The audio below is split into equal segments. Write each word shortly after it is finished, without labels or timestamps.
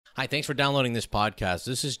Hi, thanks for downloading this podcast.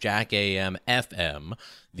 This is JackAM FM,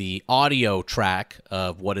 the audio track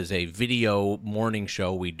of what is a video morning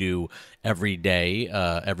show we do every day,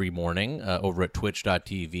 every morning over at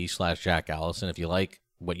twitch.tv/JackAllison. If you like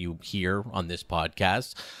what you hear on this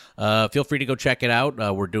podcast, feel free to go check it out.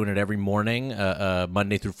 We're doing it every morning,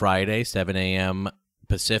 Monday through Friday, 7 a.m.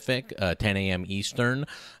 Pacific, 10 a.m. Eastern,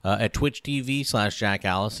 at Twitch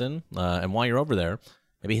TV/JackAllison. And while you're over there,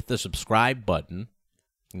 maybe hit the subscribe button.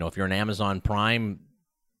 You know, if you're an Amazon Prime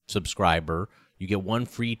subscriber, you get one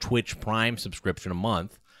free Twitch Prime subscription a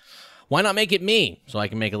month. Why not make it me so I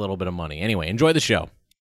can make a little bit of money? Anyway, enjoy the show.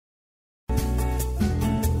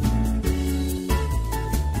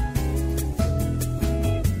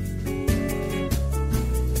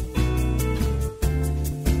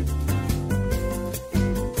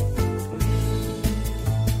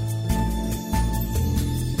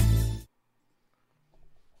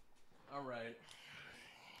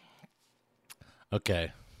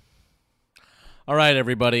 Okay. All right,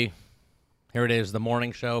 everybody. Here it is, the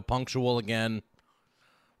morning show, punctual again.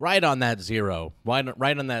 Right on that zero. Right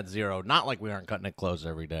on that zero. Not like we aren't cutting it close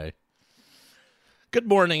every day. Good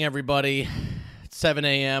morning, everybody. It's 7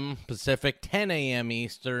 a.m. Pacific, 10 a.m.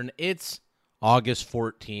 Eastern. It's August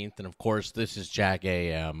 14th, and of course, this is Jack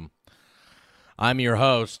AM. I'm your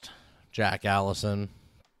host, Jack Allison.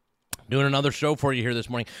 Doing another show for you here this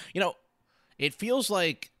morning. You know, it feels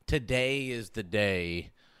like today is the day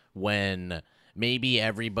when maybe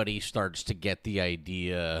everybody starts to get the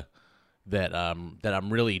idea that I'm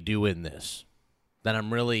really doing this, that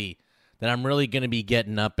I'm really going to be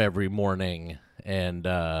getting up every morning and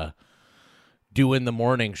doing the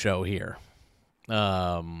morning show here.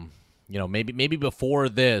 Maybe before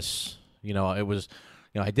this, it was,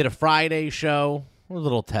 I did a Friday show, a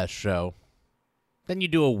little test show. Then you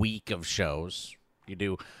do a week of shows. You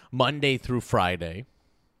do Monday through Friday.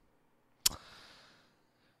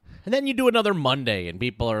 And then you do another Monday, and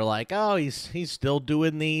people are like, "Oh, he's still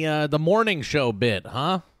doing the morning show bit,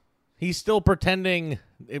 huh? He's still pretending."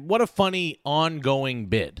 What a funny ongoing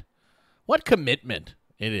bit! What commitment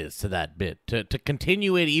it is to that bit to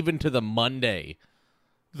continue it even to the Monday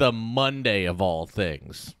of all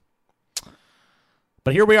things.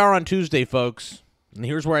 But here we are on Tuesday, folks, and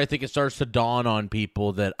here's where I think it starts to dawn on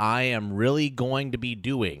people that I am really going to be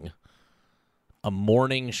doing a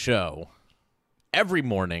morning show. Every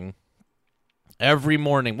morning,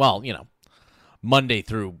 well, Monday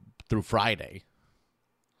through Friday.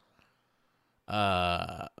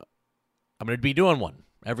 I'm going to be doing one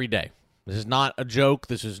every day. This is not a joke.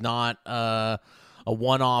 This is not a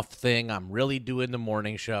one-off thing. I'm really doing the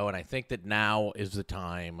morning show, and I think that now is the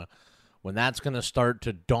time when that's going to start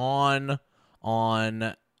to dawn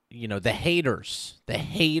on the haters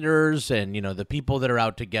and, the people that are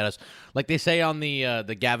out to get us. Like they say on the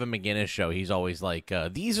Gavin McInnes show, he's always like,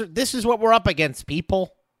 this is what we're up against,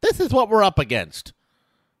 people. This is what we're up against,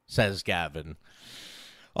 says Gavin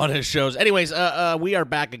on his shows. Anyways, we are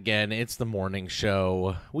back again. It's the morning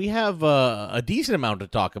show. We have a decent amount to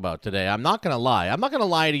talk about today. I'm not going to lie. I'm not going to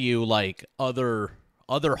lie to you like other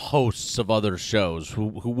hosts of other shows who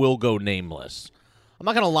will go nameless. I'm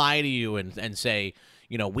not going to lie to you and say,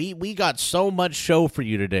 we got so much show for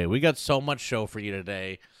you today. We got so much show for you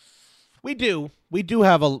today. We do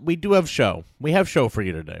have show. We have show for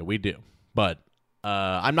you today. We do. But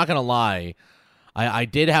I'm not going to lie. I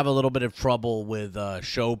did have a little bit of trouble with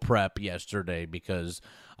show prep yesterday because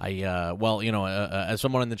as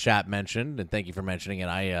someone in the chat mentioned, and thank you for mentioning it,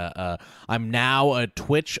 I'm now a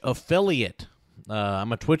Twitch affiliate.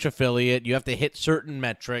 I'm a Twitch affiliate. You have to hit certain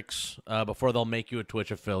metrics before they'll make you a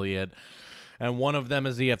Twitch affiliate. And one of them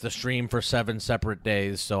is that you have to stream for 7 separate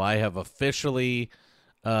days. So I have officially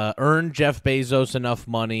earned Jeff Bezos enough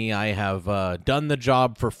money. I have done the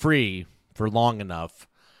job for free for long enough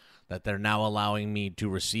that they're now allowing me to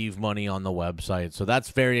receive money on the website. So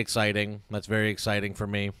that's very exciting. That's very exciting for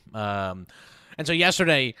me. And so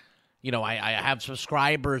yesterday, I have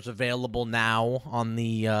subscribers available now on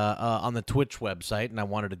the Twitch website, and I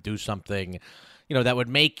wanted to do something, that would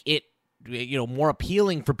make it more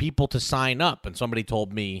appealing for people to sign up. And somebody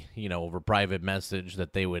told me, over private message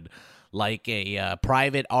that they would like a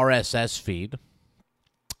private RSS feed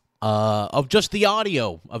of just the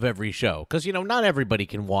audio of every show. Because, not everybody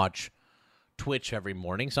can watch Twitch every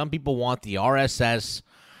morning. Some people want the RSS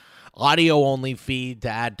audio-only feed to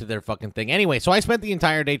add to their fucking thing. Anyway, so I spent the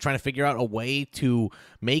entire day trying to figure out a way to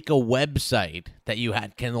make a website that you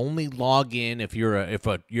can only log in if you're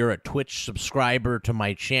a Twitch subscriber to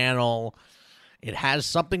my channel. It has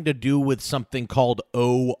something to do with something called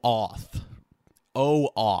OAuth.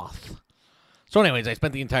 OAuth. So anyways, I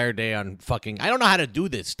spent the entire day on fucking, I don't know how to do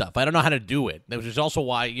this stuff. I don't know how to do it. Which is also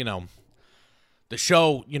why, the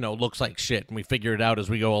show, looks like shit. And we figure it out as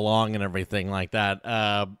we go along and everything like that.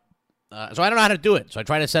 So I don't know how to do it. So I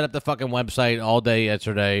tried to set up the fucking website all day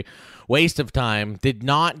yesterday. Waste of time. Did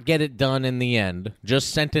not get it done in the end.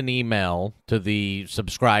 Just sent an email to the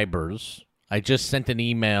subscribers. I just sent an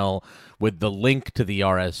email with the link to the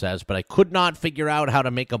RSS, but I could not figure out how to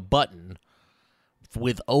make a button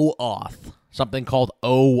with OAuth. Something called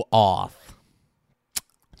OAuth.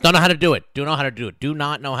 Don't know how to do it. Do not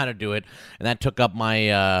know how to do it. And that took up my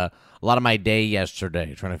a lot of my day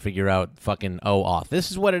yesterday trying to figure out fucking OAuth.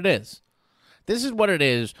 This is what it is. This is what it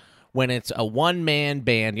is when it's a one-man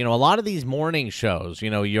band. A lot of these morning shows,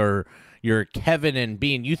 you're Kevin and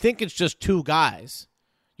Bean. You think it's just two guys.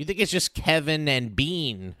 You think it's just Kevin and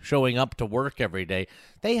Bean showing up to work every day.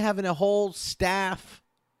 They have a whole staff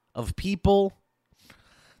of people.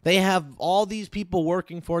 They have all these people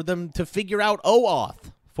working for them to figure out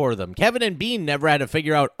OAuth for them. Kevin and Bean never had to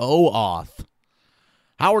figure out OAuth.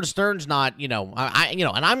 Howard Stern's not, and I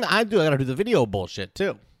gotta do the video bullshit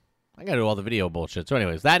too. I gotta do all the video bullshit. So,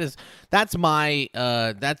 anyways, that's my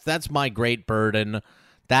great burden.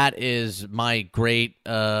 That is my great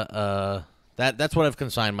That's what I've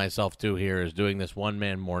consigned myself to here, is doing this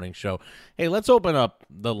one-man morning show. Hey, let's open up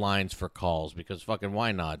the lines for calls, because fucking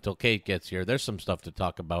why not? Till Kate gets here. There's some stuff to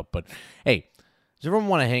talk about. But, hey, does everyone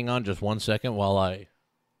want to hang on just 1 second while I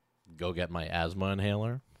go get my asthma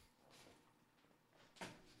inhaler?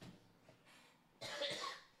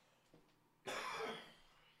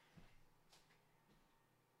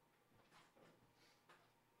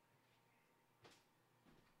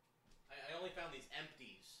 I only found these empties.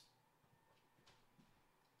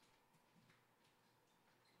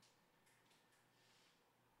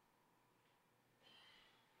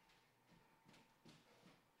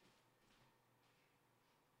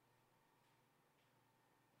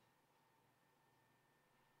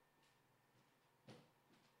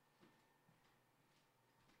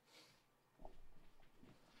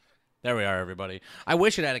 There we are, everybody. I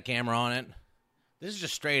wish it had a camera on it. This is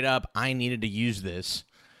just straight up, I needed to use this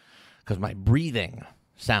because my breathing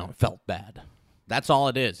felt bad. That's all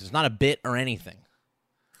it is. It's not a bit or anything.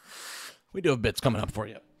 We do have bits coming up for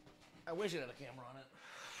you. I wish it had a camera on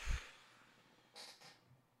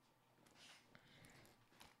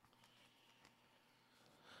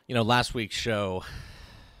it. Last week's show,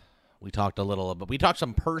 we talked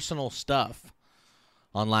some personal stuff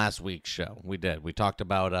on last week's show. We did. We talked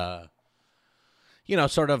about, we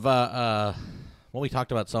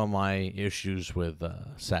talked about some of my issues with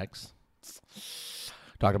sex.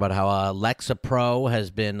 Talked about how Lexapro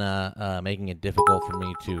has been making it difficult for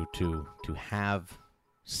me to have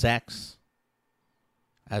sex.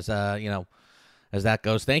 As that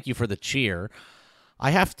goes. Thank you for the cheer. I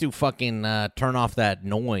have to fucking turn off that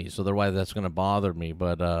noise, otherwise that's going to bother me,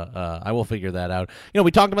 but I will figure that out. We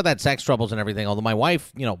talked about that sex troubles and everything, although my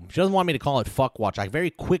wife, she doesn't want me to call it fuck watch. I very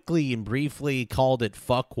quickly and briefly called it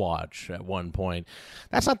fuck watch at one point.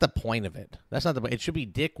 That's not the point of it. It should be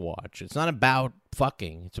dick watch. It's not about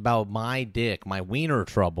fucking. It's about my dick, my wiener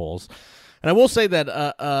troubles. And I will say that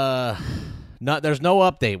there's no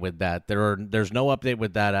update with that. There's no update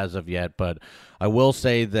with that as of yet, but I will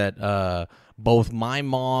say that both my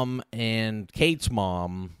mom and Kate's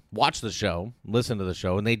mom watch the show, listen to the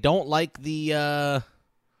show, and they don't like the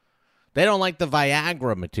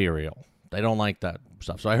Viagra material. They don't like that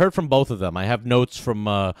stuff. So I heard from both of them. I have notes from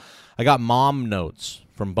I got mom notes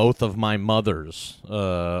from both of my mothers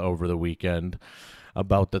over the weekend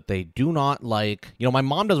about that they do not like. My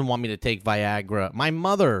mom doesn't want me to take Viagra. My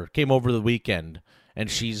mother came over the weekend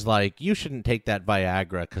and she's like, "You shouldn't take that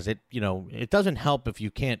Viagra because it doesn't help if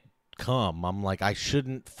you can't come." I'm like, I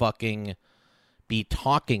shouldn't fucking be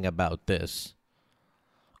talking about this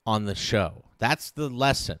on the show. That's the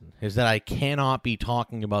lesson, is that I cannot be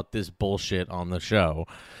talking about this bullshit on the show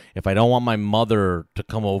if I don't want my mother to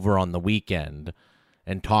come over on the weekend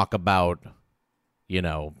and talk about,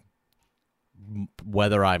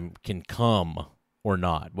 whether I can come or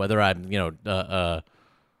not, whether I'm,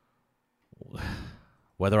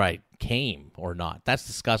 whether I came or not. That's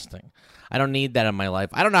disgusting. I don't need that in my life.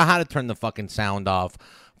 I don't know how to turn the fucking sound off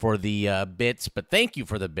for the bits, but thank you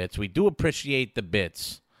for the bits. We do appreciate the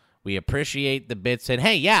bits. We appreciate the bits. And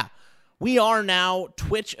hey, yeah, we are now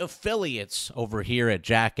Twitch affiliates over here at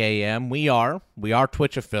JackAM. We are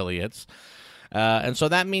Twitch affiliates. And so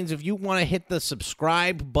that means if you want to hit the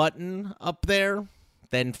subscribe button up there,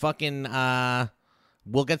 then fucking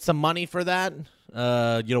we'll get some money for that.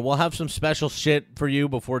 We'll have some special shit for you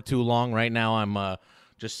before too long. Right now I'm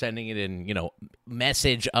just sending it in,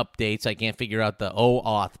 message updates. I can't figure out the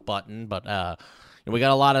OAuth button, but we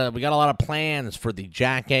got a lot of plans for the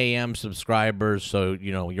JackAM subscribers. So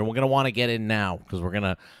you're gonna want to get in now because we're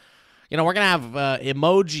gonna have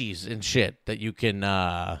emojis and shit that you can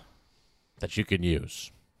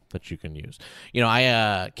use.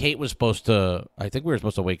 Kate was supposed to. I think we were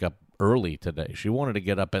supposed to wake up early today. She wanted to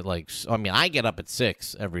get up at I get up at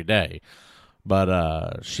 6 every day,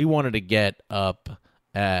 but she wanted to get up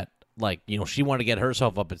at she wanted to get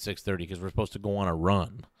herself up at 6:30 because we're supposed to go on a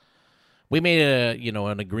run. We made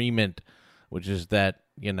an agreement, which is that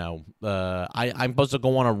I'm supposed to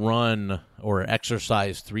go on a run or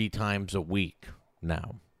exercise 3 times a week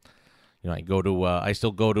now. I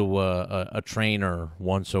still go to a trainer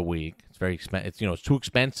once a week. It's very expensive. It's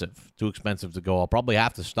too expensive to go. I'll probably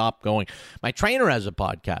have to stop going. My trainer has a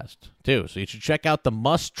podcast too, so you should check out the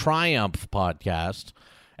Must Triumph podcast.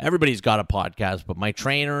 Everybody's got a podcast, but my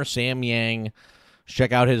trainer, Sam Yang,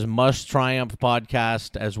 check out his Must Triumph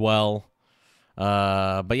podcast as well.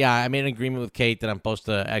 But yeah, I made an agreement with Kate that I'm supposed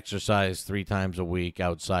to exercise 3 times a week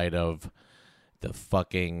outside of the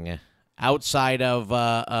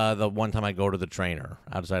one time I go to the trainer.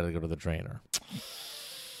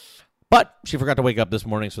 But she forgot to wake up this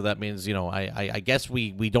morning, so that means, I guess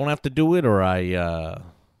we don't have to do it, or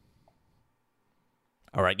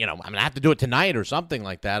all right, I'm going to have to do it tonight or something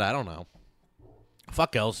like that. I don't know.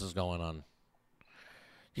 Fuck else is going on.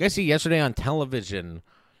 You guys see yesterday on television,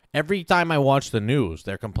 every time I watch the news,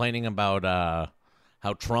 they're complaining about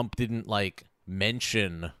how Trump didn't,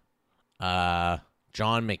 mention John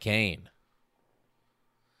McCain.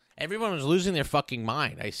 Everyone was losing their fucking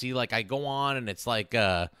mind. I see, I go on, and it's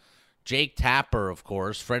Jake Tapper, of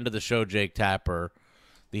course, friend of the show, Jake Tapper,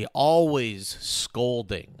 the always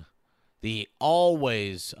scolding, the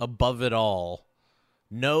always above it all,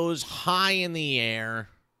 nose high in the air,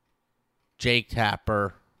 Jake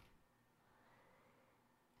Tapper.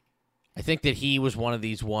 I think that he was one of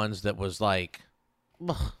these ones that was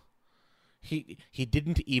he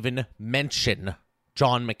didn't even mention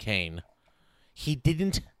John McCain. He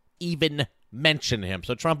didn't even mention him.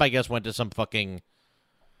 So Trump, I guess, went to some fucking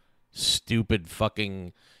stupid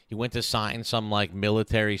fucking... He went to sign some,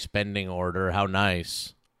 military spending order. How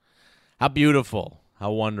nice. How beautiful.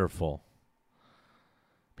 How wonderful.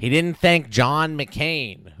 He didn't thank John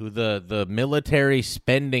McCain, who the military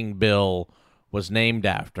spending bill was named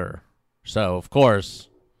after. So, of course,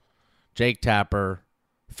 Jake Tapper,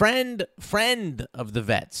 friend of the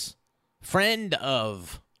vets, friend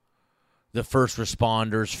of the first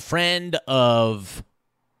responders, friend of,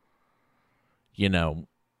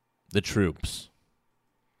 the troops,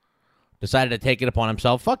 decided to take it upon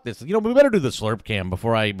himself. Fuck this. We better do the slurp cam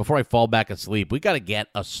before I fall back asleep. We got to get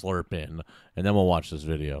a slurp in, and then we'll watch this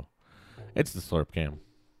video. It's the slurp cam.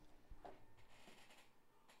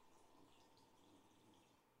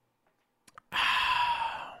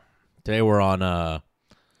 Today we're on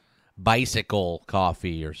Bicycle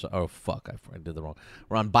Coffee or so. Oh fuck, I did the wrong.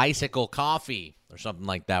 We're on Bicycle Coffee or something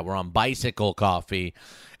like that. We're on Bicycle Coffee.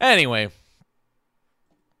 Anyway,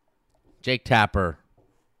 Jake Tapper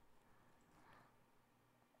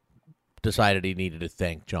decided he needed to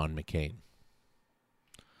thank John McCain.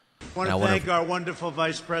 I want to thank our wonderful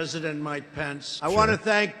Vice President Mike Pence. I want to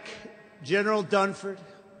thank General Dunford.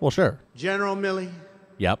 Well, sure. General Milley.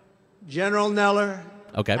 Yep. General Neller.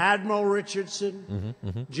 Okay. Admiral Richardson.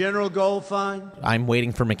 General Goldfein. I'm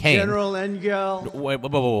waiting for McCain. General Engel.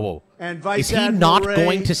 Whoa. And Vice Admiral not Ray.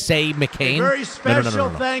 Going to say McCain? A very special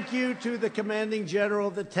thank you to the Commanding General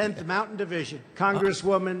of the 10th Mountain Division,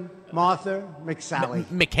 Congresswoman Martha McSally.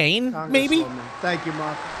 McCain, maybe? Thank you,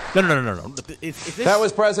 Martha. No. That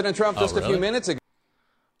was President Trump just a few minutes ago.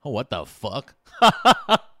 Oh, what the fuck?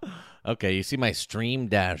 Okay, you see my stream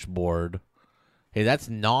dashboard. Hey, that's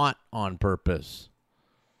not on purpose.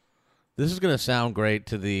 This is going to sound great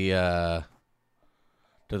to the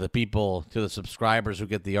people, to the subscribers who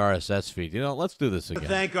get the RSS feed. Let's do this again.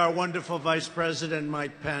 Thank our wonderful Vice President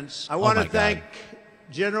Mike Pence. I want to thank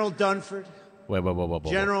General Dunford. Whoa.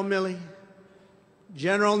 General Milley.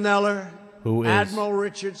 General Neller. Who is? Admiral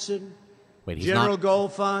Richardson. Wait, he's General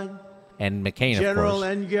not. Goldfein. And McCain, General of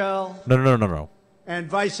course. Engel. No. And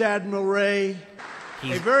Vice Admiral Ray.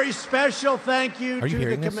 A very special thank you to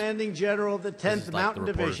the Commanding General of the 10th Mountain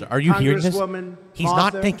Division. Are you hearing this? He's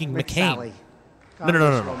not thanking McCain.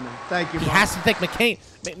 No. Thank you, He has to thank McCain.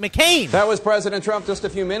 McCain! That was President Trump just a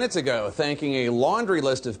few minutes ago, thanking a laundry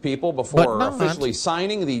list of people before officially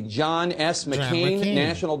signing the John S. McCain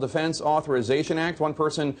National Defense Authorization Act. One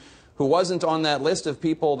person who wasn't on that list of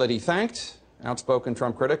people that he thanked, outspoken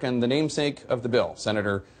Trump critic and the namesake of the bill,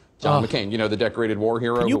 Senator John McCain, you know, the decorated war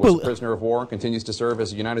hero who was a prisoner of war, continues to serve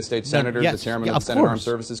as a United States Senator, the chairman of the Senate Armed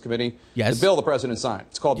Services Committee. Yes. The bill the president signed.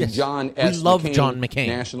 It's called the John S. McCain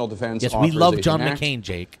National Defense Yes, Authorization we love John Act. McCain,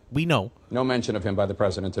 Jake. We know. No mention of him by the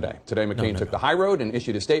president today. Today, McCain took the high road and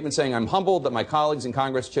issued a statement saying, I'm humbled that my colleagues in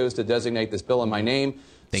Congress chose to designate this bill in my name.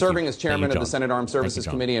 Serving as chairman of the Senate Armed Services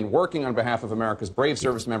Committee and working on behalf of America's brave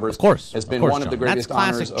service members has been one of the greatest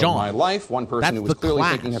honors of my life. One person who was clearly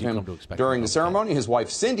thinking of him during the ceremony, his wife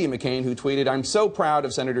Cindy McCain, who tweeted, I'm so proud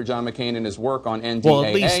of Senator John McCain and his work on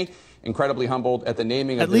NDAA. Incredibly humbled at the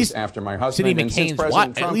naming of this after my husband. And since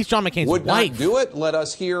President Trump John McCain's would not do it, let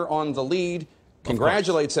us here on the lead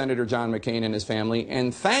congratulate Senator John McCain and his family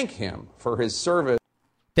and thank him for his service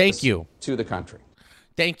to the country.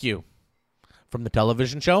 Thank you. From the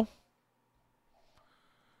television show,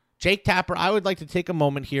 Jake Tapper, I would like to take a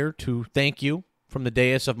moment here to thank you from the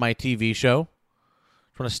dais of my TV show.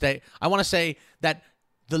 I want to say that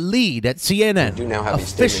the lead at CNN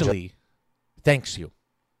officially thanks you.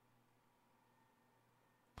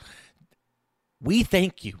 We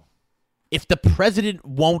thank you. If the president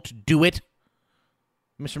won't do it,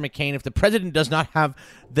 Mr. McCain, if the president does not have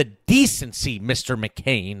the decency, Mr.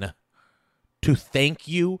 McCain, to thank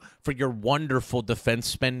you for your wonderful defense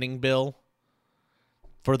spending bill,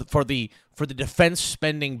 for the defense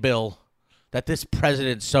spending bill that this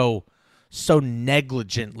president so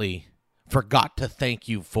negligently forgot to thank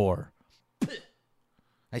you for.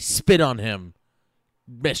 I spit on him,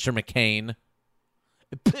 Mr. McCain.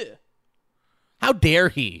 How dare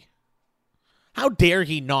he? How dare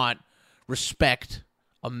he not respect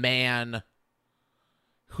a man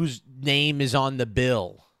whose name is on the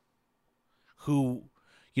bill? Who,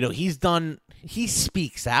 you know, he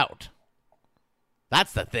speaks out.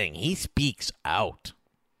 That's the thing. He speaks out.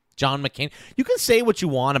 John McCain. You can say what you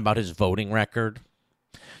want about his voting record.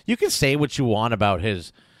 You can say what you want about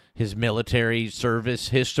his military service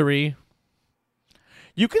history.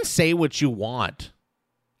 You can say what you want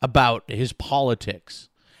about his politics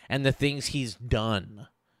and the things he's done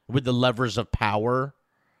with the levers of power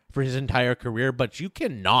for his entire career, but you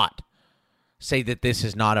cannot say that this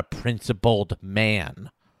is not a principled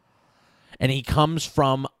man. And he comes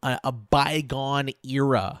from a bygone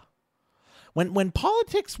era when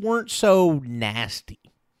politics weren't so nasty.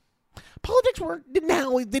 Politics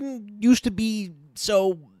didn't used to be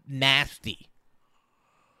so nasty.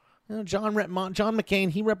 You know, John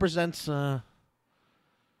McCain, he represents a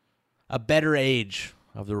better age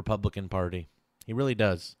of the Republican Party. He really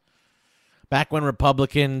does. Back when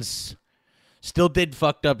Republicans still did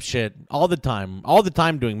fucked up shit all the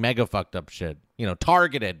time doing mega fucked up shit, you know,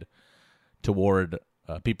 targeted toward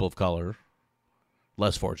people of color,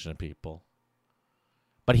 less fortunate people.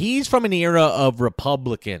 But he's from an era of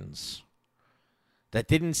Republicans that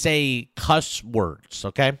didn't say cuss words,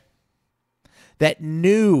 okay? That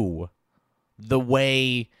knew the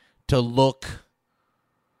way to look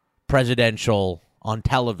presidential on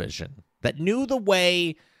television, that knew the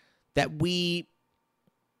way that we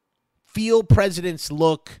feel presidents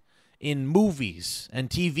look in movies and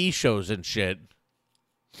TV shows and shit,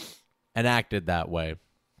 and acted that way.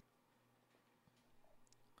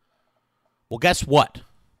 Well, guess what?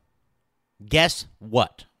 Guess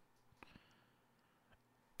what?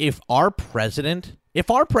 If our president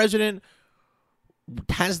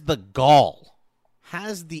has the gall,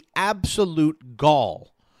 has the absolute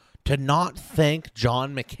gall to not thank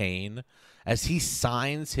John McCain as he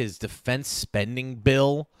signs his defense spending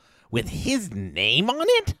bill with his name on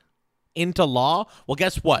it into law, well,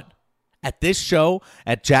 guess what? At this show,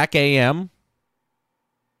 at JackAM,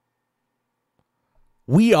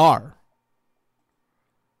 we are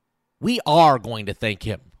going to thank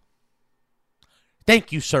him.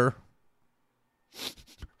 Thank you, sir.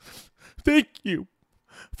 Thank you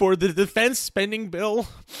for the defense spending bill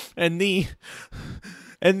and the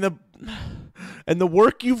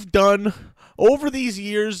work you've done over these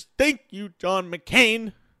years. Thank you, John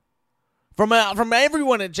McCain. From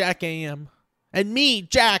everyone at JackAM. And me,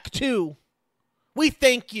 Jack, too. We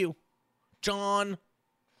thank you, John.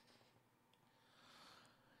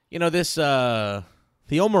 You know, this, the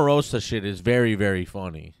Omarosa shit is very, very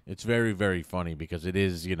funny. It's very, very funny because it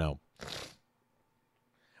is, you know.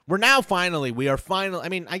 We are finally, I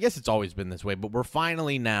mean, I guess it's always been this way, but we're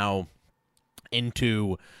finally now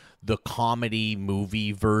into the comedy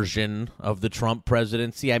movie version of the Trump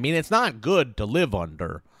presidency. I mean, it's not good to live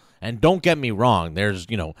under. And don't get me wrong, there's,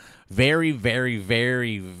 you know, very, very,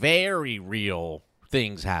 very, very real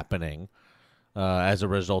things happening as a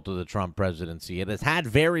result of the Trump presidency. It has had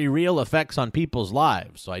very real effects on people's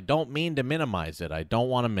lives, so I don't mean to minimize it. I don't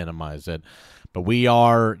want to minimize it. But we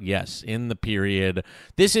are, yes, in the period.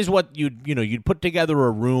 This is what you'd put together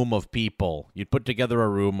a room of people. You'd put together a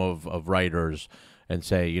room of writers and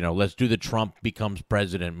say, let's do the Trump becomes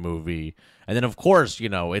president movie. And then, of course,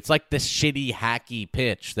 it's like this shitty, hacky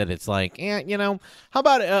pitch that it's like, how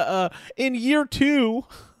about in year 2,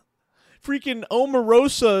 freaking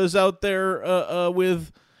Omarosa is out there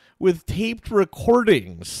with taped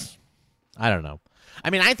recordings. I don't know. I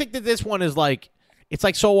mean, I think that this one is like, it's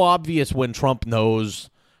like so obvious when Trump knows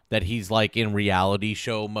that he's like in reality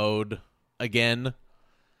show mode again.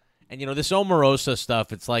 And, this Omarosa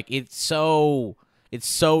stuff, it's like, it's so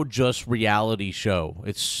just reality show.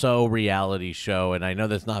 It's so reality show. And I know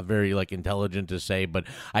that's not very like intelligent to say, but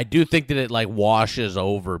I do think that it like washes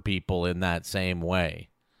over people in that same way.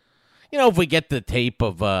 If we get the tape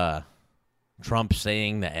of Trump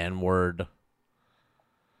saying the N-word,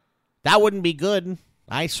 that wouldn't be good.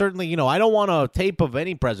 I certainly, I don't want a tape of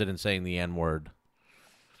any president saying the N-word.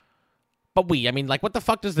 But what the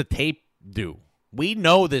fuck does the tape do? We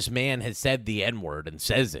know this man has said the N-word and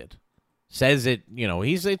says it.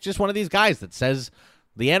 He's just one of these guys that says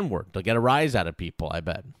the N-word to get a rise out of people, I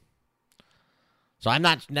bet. So I'm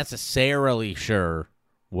not necessarily sure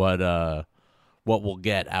what we'll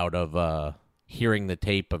get out of hearing the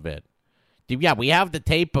tape of it. Yeah, we have the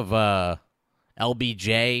tape of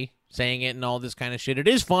LBJ saying it and all this kind of shit. It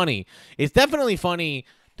is funny. It's definitely funny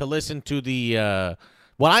to listen to the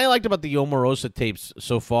what I liked about the Omarosa tapes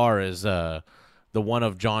so far is the one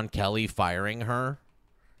of John Kelly firing her,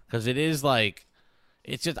 because it is like,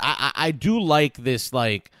 it's just I do like this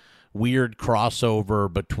like weird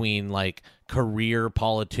crossover between like career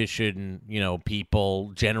politician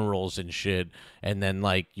people, generals and shit, and then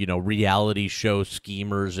like reality show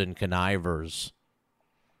schemers and connivers.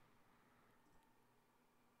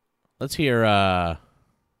 Let's hear.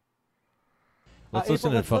 Let's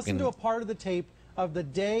listen to a part of the tape of the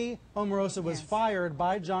day Omarosa was fired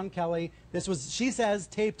by John Kelly. This was, she says,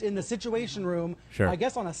 taped in the Situation Room. Sure. I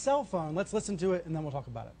guess on a cell phone. Let's listen to it and then we'll talk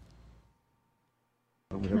about it.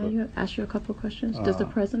 Can I ask you a couple of questions? Is the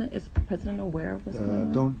president aware of what's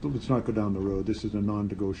going on? Let's not go down the road. This is a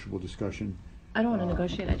non-negotiable discussion. I don't want to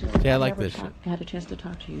negotiate. I like this. I had a chance to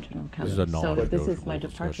talk to you, General Kelly. This is a so if this is my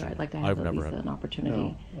departure, I'd like to have at least an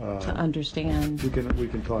opportunity to understand. We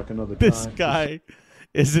can talk another time. This guy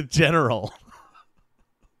is a general.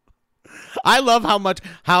 I love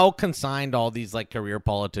how consigned all these like career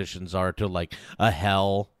politicians are to like a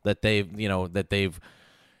hell that they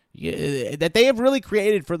have really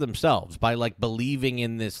created for themselves by like believing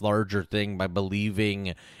in this larger thing, by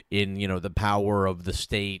believing in the power of the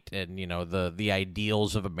state and the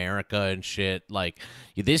ideals of America and shit. Like,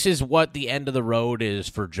 this is what the end of the road is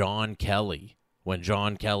for John Kelly. When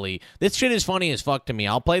John Kelly, this shit is funny as fuck to me.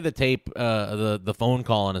 I'll play the tape, the phone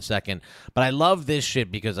call in a second, but I love this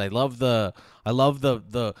shit because I love the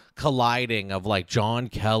colliding of like John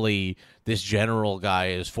Kelly, this general guy,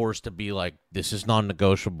 is forced to be like, this is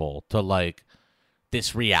non-negotiable, to like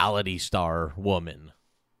this reality star woman,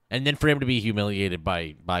 and then for him to be humiliated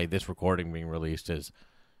by this recording being released is.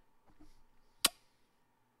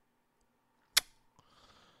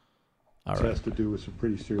 All right. It has to do with some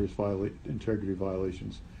pretty serious integrity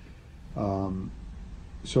violations. So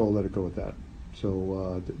I'll let it go with that.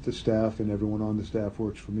 So the staff and everyone on the staff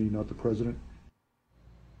works for me, not the president.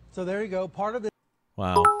 So there you go. Part of it.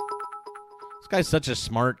 Wow. This guy's such a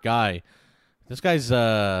smart guy. This guy's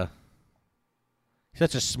such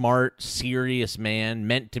a smart, serious man,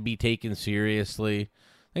 meant to be taken seriously.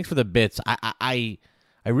 Thanks for the bits. I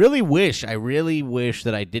really wish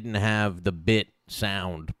that I didn't have the bit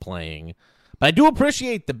sound playing, but I do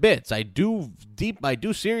appreciate the bits. I do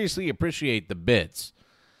seriously appreciate the bits,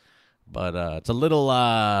 but it's a little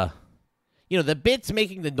the bits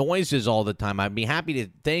making the noises all the time. I'd be happy to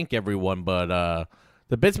thank everyone, but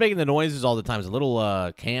the bits making the noises all the time is a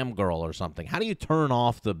little cam girl or something. How do you turn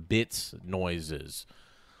off the bits noises?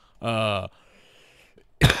 Oh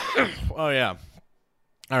yeah.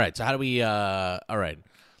 All right, so how do we all right.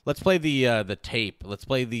 Let's play the tape. Let's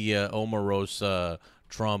play the Omarosa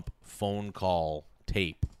Trump phone call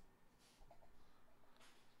tape.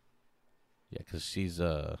 Yeah, because he's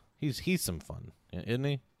some fun, isn't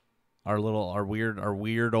he? Our weird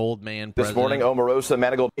old man president. This morning, Omarosa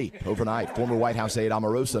Manigault. Overnight, former White House aide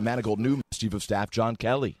Omarosa Manigault knew Chief of Staff John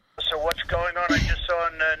Kelly. So what's going on? I just saw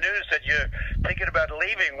on the news that you're thinking about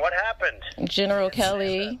leaving. What happened? General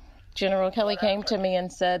Kelly came to me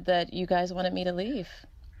and said that you guys wanted me to leave.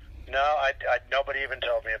 No, nobody even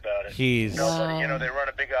told me about it. Nobody, they run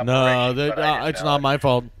a big operation. No, it's not my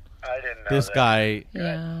fault. I didn't know this that. Guy.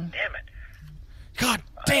 Yeah. Damn it. God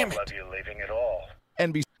damn it. I don't love you leaving at all.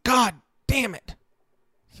 NBC. God damn it,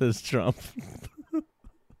 says Trump.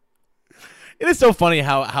 It is so funny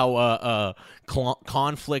how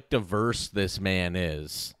conflict averse this man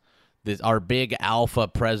is. Our big alpha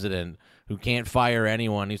president who can't fire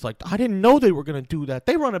anyone. He's like, I didn't know they were going to do that.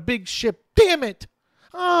 They run a big ship. Damn it.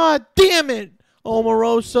 Damn it,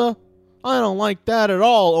 Omarosa. I don't like that at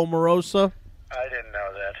all, Omarosa. I didn't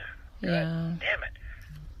know that. Yeah.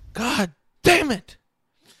 God damn it.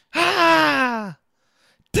 God damn it.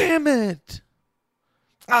 Damn it.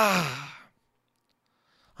 I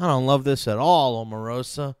don't love this at all,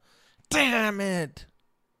 Omarosa. Damn it.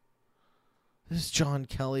 This is John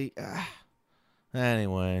Kelly.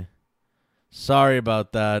 Anyway. Sorry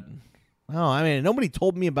about that. Oh, I mean, nobody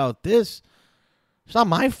told me about this. It's not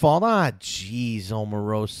my fault. Jeez,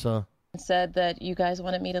 Omarosa. Said that you guys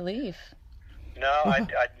wanted me to leave. No,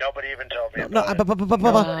 nobody even told me about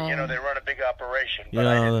it. You know, they run a big operation, but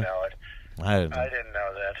I didn't know it. I didn't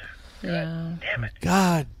know that. Yeah. Damn it.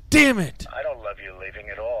 God damn it. I don't love you leaving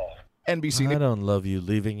at all. NBC. I don't love you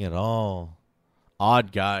leaving at all.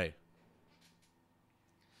 Odd guy.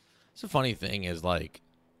 It's a funny thing is, like,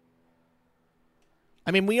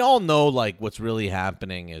 I mean, we all know, like, what's really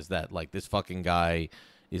happening is that, like, this fucking guy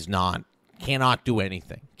cannot do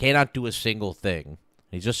anything. Cannot do a single thing.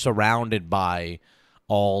 He's just surrounded by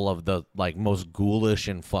all of the, like, most ghoulish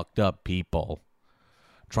and fucked up people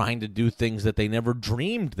trying to do things that they never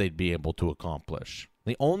dreamed they'd be able to accomplish.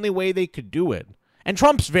 The only way they could do it. And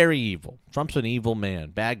Trump's very evil. Trump's an evil man.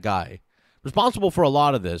 Bad guy. Responsible for a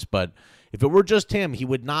lot of this, but if it were just him, he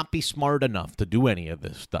would not be smart enough to do any of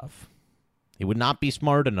this stuff. He would not be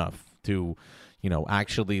smart enough to, you know,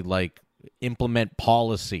 actually, like, implement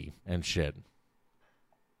policy and shit.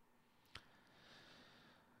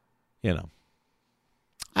 You know.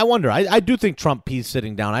 I wonder. I do think Trump pees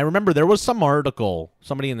sitting down. I remember there was some article.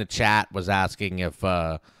 Somebody in the chat was asking if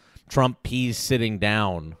Trump pees sitting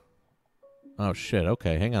down. Oh, shit.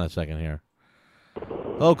 Okay, hang on a second here.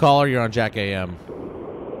 Hello, caller. You're on JackAM.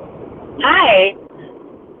 Hi.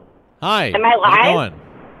 Hi. Am I live? How's it going?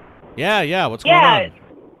 Yeah. What's going on?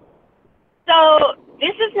 So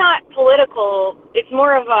this is not political. It's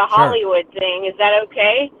more of a Hollywood thing. Is that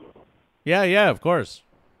okay? Yeah, of course.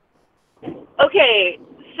 Okay,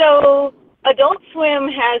 so Adult Swim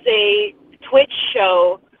has a Twitch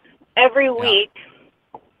show every week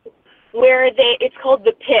where it's called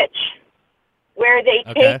The Pitch, where they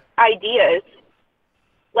take ideas.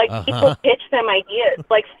 Like, people pitch them ideas,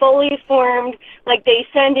 like fully formed, like they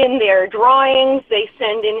send in their drawings, they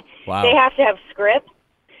have to have scripts.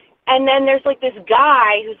 And then there's like this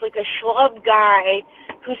guy who's like a schlub guy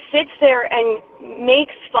who sits there and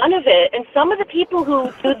makes fun of it. And some of the people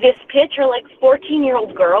who do this pitch are like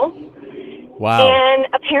 14-year-old girls. Wow. And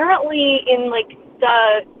apparently in like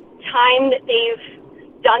the time that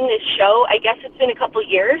they've done this show, I guess it's been a couple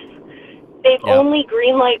years, they've only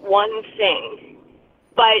greenlight one thing.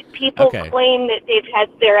 But people claim that they've had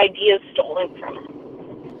their ideas stolen from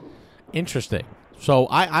them. Interesting. So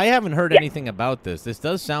I haven't heard anything about this. This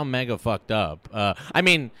does sound mega fucked up. I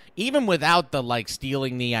mean, even without the, like,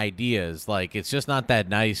 stealing the ideas, like, it's just not that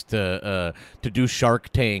nice to do Shark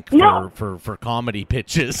Tank for comedy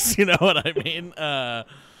pitches. You know what I mean?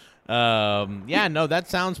 That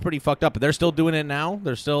sounds pretty fucked up. But they're still doing it now?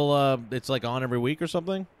 They're still, it's like on every week or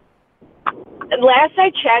something? Last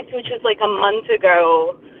I checked, which was like a month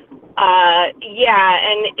ago, and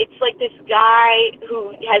it's like this guy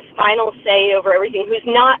who has final say over everything, who's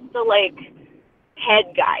not the, like,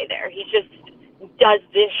 head guy there. He just does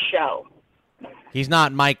this show. He's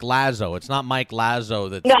not Mike Lazo. It's not Mike Lazo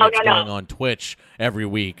that's going on Twitch every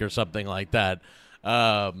week or something like that.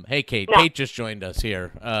 Hey, Kate. No. Kate just joined us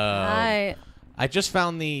here. Hi. I just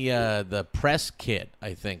found the press kit,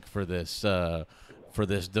 I think, for this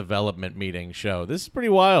development meeting show. This is pretty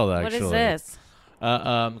wild, actually. What is this?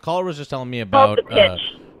 The caller was just telling me about.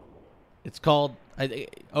 It's called. I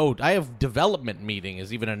have development meeting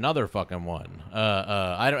is even another fucking one.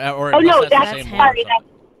 I don't. Or no, that's the same one.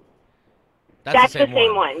 That's the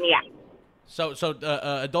same one. Yeah. So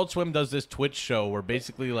Adult Swim does this Twitch show where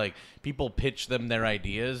basically, like, people pitch them their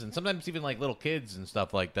ideas, and sometimes even, like, little kids and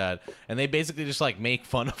stuff like that, and they basically just, like, make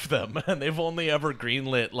fun of them, and they've only ever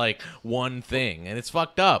greenlit, like, one thing, and it's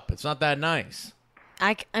fucked up. It's not that nice.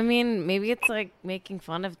 I mean, maybe it's, like, making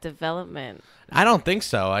fun of development. I don't think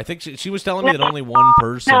so. I think she was telling me that only one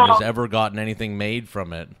person has ever gotten anything made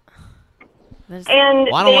from it. And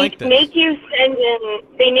they make you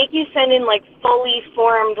send in, like, fully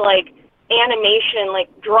formed, like, animation, like,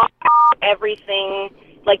 draw everything.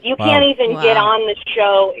 Like, you can't even get on the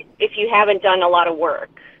show if you haven't done a lot of work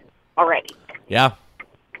already. Yeah.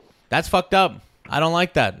 That's fucked up. I don't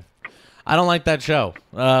like that. I don't like that show.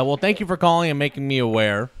 Well, thank you for calling and making me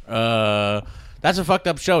aware. That's a fucked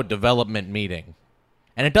up show, Development Meeting.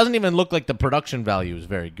 And it doesn't even look like the production value is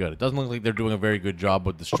very good. It doesn't look like they're doing a very good job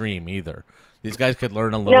with the stream either. These guys could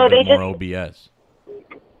learn a little bit more OBS.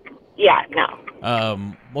 Yeah,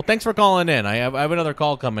 no. Well, thanks for calling in. I have another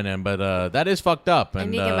call coming in, but that is fucked up.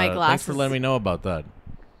 And thanks for letting me know about that.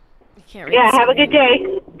 Yeah, have a good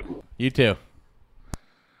day. You too.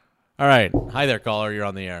 All right. Hi there, caller. You're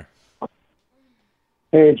on the air.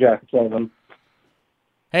 Hey, Jack. It's Evan.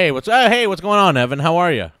 Hey, what's going on, Evan? How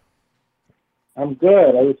are you? I'm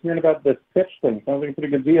good. I was hearing about this pitch thing. Sounds like a pretty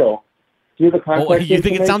good deal. Do you have the contact you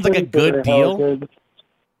think it sounds like a good deal? Wait.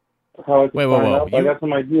 I got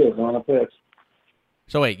some ideas on a pitch.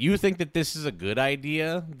 So wait, you think that this is a good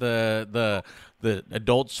idea? The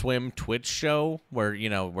Adult Swim Twitch show where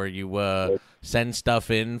you send stuff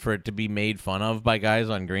in for it to be made fun of by guys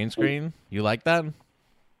on green screen? You like that?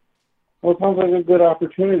 Well, it sounds like a good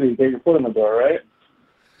opportunity to get your foot in the door, right?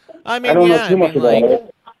 I mean, I don't know too much about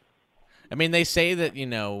it. I mean, they say that,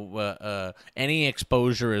 any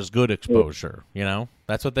exposure is good exposure,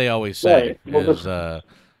 That's what they always say. Right. Well,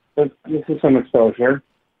 this is some exposure.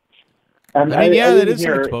 And that is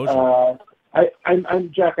some exposure.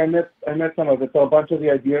 I'm Jack. I met some of it. So a bunch of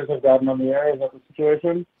the ideas have gotten on the air. Is that the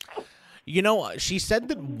situation? She said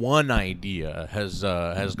that one idea has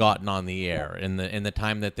gotten on the air in the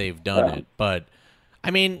time that they've done it. But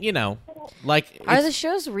I mean, are the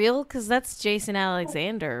shows real? Because that's Jason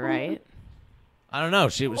Alexander, right? I don't know.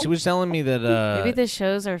 She was telling me that maybe the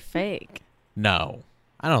shows are fake. No,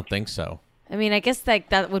 I don't think so. I mean, I guess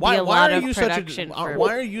that would be a lot of production.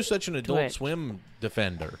 Why are you such an Adult Swim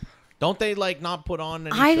defender? Don't they not put on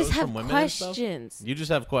any I shows just have from women questions. And stuff? You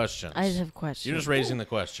just have questions. I just have questions. You're just raising the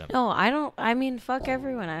question. No, I don't. I mean, fuck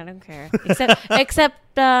everyone. I don't care.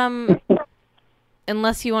 Except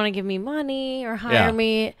unless you want to give me money or hire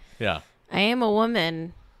me. Yeah. I am a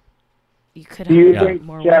woman. You could Do you have think,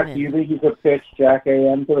 more Jack? women. Do you think you could pitch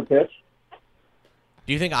JackAM to the pitch?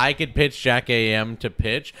 Do you think I could pitch JackAM to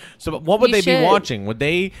pitch? So what would they be watching? Would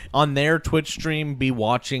they, on their Twitch stream, be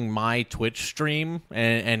watching my Twitch stream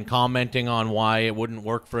and commenting on why it wouldn't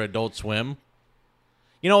work for Adult Swim?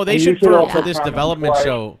 They should for this development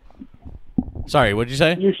show. Sorry, what'd you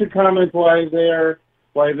say? You should comment why the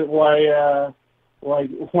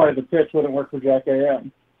pitch wouldn't work for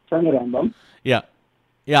JackAM. Turn it on them. Yeah.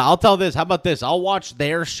 Yeah, I'll tell this. How about this? I'll watch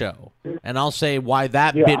their show, and I'll say why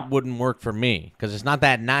that bit wouldn't work for me, because it's not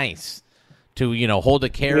that nice to, hold a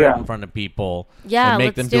carrot in front of people and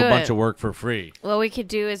make them do a bunch of work for free. What we could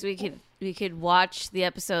do is we could watch the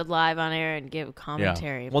episode live on air and give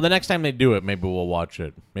commentary. Yeah. Well, the next time they do it, maybe we'll watch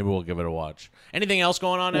it. Maybe we'll give it a watch. Anything else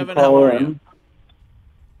going on, Evan? How are you?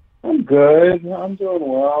 I'm good. I'm doing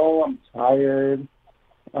well. I'm tired.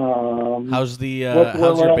 How's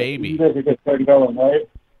your baby? You guys are just getting going, right?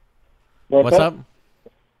 What's up?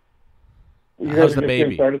 How's the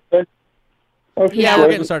baby? We're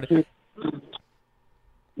getting started.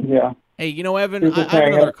 Yeah. Hey, Evan, I have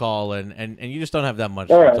another call, and you just don't have that much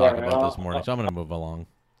to talk about this morning, so I'm going to move along.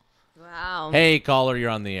 Wow. Hey, caller,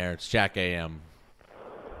 you're on the air. It's JackAM.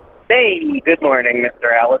 Hey, good morning,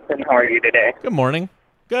 Mr. Allison. How are you today? Good morning.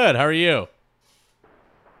 Good. How are you?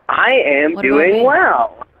 I am doing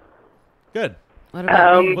well. Good.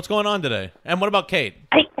 What's going on today? And what about Kate?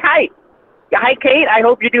 Hi, Kate. I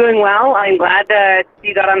hope you're doing well. I'm glad that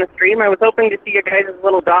you got on the stream. I was hoping to see your guys'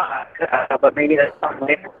 little dog, but maybe that's not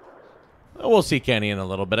later. We'll see Kenny in a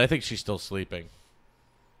little bit. I think she's still sleeping.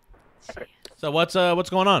 So what's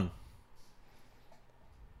going on?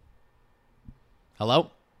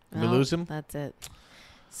 Hello? Did we lose him? That's it.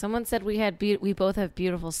 Someone said we both have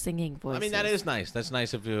beautiful singing voices. I mean, that is nice. That's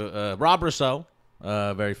nice of you. Rob Rousseau,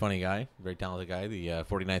 very funny guy, very talented guy. The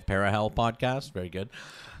 49th Parahell podcast, very good.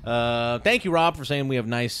 Thank you, Rob, for saying we have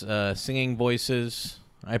nice singing voices.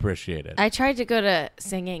 I appreciate it. I tried to go to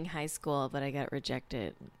singing high school, but I got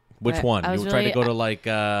rejected. Which one? You tried to go to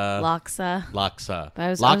Loxa. Loxa.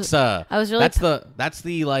 Loxa. I was really. That's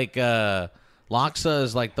the Loxa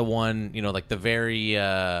is like the one, like the very.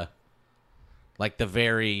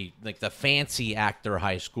 The fancy actor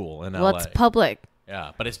high school in LA. Well, it's public.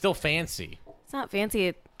 Yeah, but it's still fancy. It's not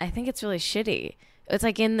fancy. I think it's really shitty. It's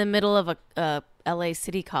like in the middle of a LA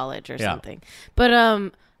City College or something. But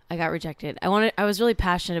I got rejected. I was really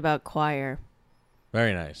passionate about choir.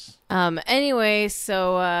 Very nice. Anyway,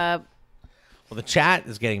 so well, the chat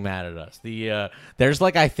is getting mad at us. There's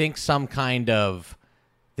I think some kind of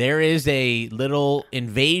There is a little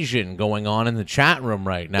invasion going on in the chat room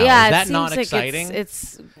right now. Yeah, is that not exciting? Like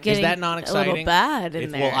it's getting is that not exciting? a little bad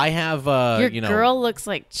in there. Well, I have your girl looks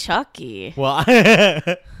like Chucky. Well,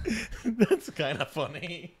 that's kind of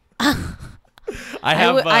funny.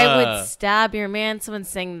 I would stab your man. Someone's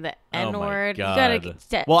saying the N-word. Oh my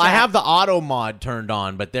God. I have the auto mod turned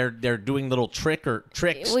on, but they're doing little tricks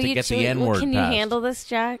to get the N-word Can you handle this,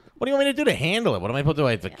 Jack? What do you want me to do to handle it? What am I supposed to do?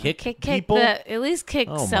 I have to kick people? At least kick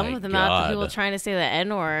some of them out. The people trying to say the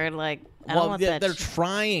N-word. Like, I don't want that. They're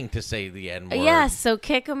trying to say the N-word. Yeah, so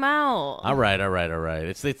kick them out. All right.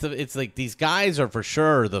 It's like these guys are for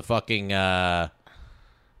sure the fucking.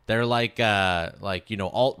 They're like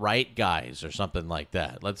alt-right guys or something like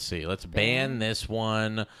that. Let's see. Let's ban this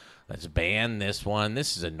one. Let's ban this one.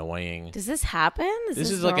 This is annoying. Does this happen? This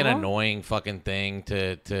is like an annoying fucking thing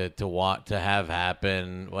to have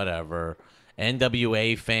happen. Whatever.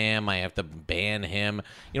 NWA fam, I have to ban him.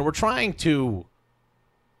 We are trying to.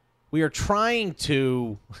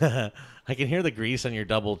 I can hear the grease on your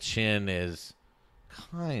double chin is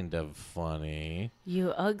kind of funny.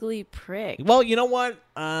 You ugly prick. Well, you know what?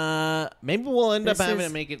 Maybe we'll end up having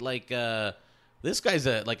to make it like this guy's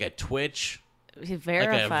like a Twitch,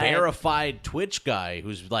 verified Twitch guy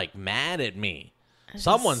who's like mad at me.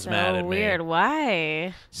 Someone's mad at me. Weird.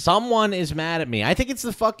 Why? Someone is mad at me. I think it's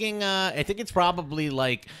the fucking. I think it's probably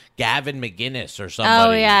like Gavin McGinnis or somebody.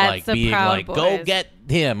 Oh yeah, like it's the being Proud like, Boys. go get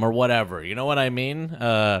him or whatever. You know what I mean?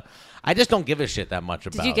 I just don't give a shit that much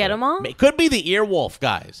about it. Did you get them all? It could be the Earwolf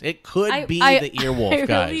guys. It could be the Earwolf guys.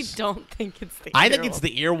 I really don't think it's the Earwolf. I think it's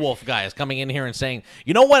the Earwolf guys coming in here and saying,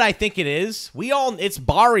 you know what I think it is? It's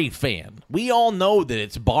Bari Fan. We all know that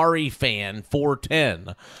it's Bari Fan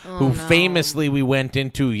 410, who famously we went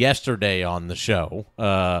into yesterday on the show,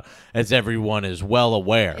 as everyone is well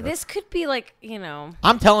aware. This could be like,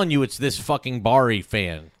 I'm telling you, it's this fucking Bari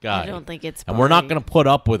Fan guy. I don't think it's Bari. And we're not going to put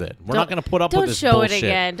up with it. We're not going to put up with this bullshit. Don't show it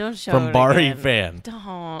again. Don't show from it Bari again. Fan.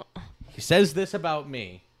 Don't. He says this about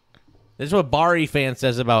me. This is what Bari Fan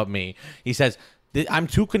says about me. He says, I'm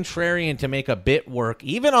too contrarian to make a bit work,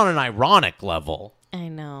 even on an ironic level. I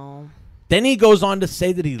know. Then he goes on to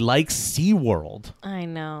say that he likes SeaWorld. I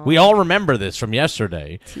know. We all remember this from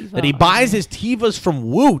yesterday. TiVo. That he buys his Tivas from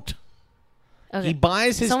Woot. Okay. He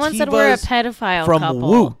buys his Someone Tivas said we're a pedophile from couple.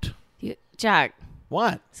 Woot. Jack.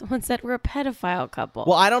 What? Someone said we're a pedophile couple.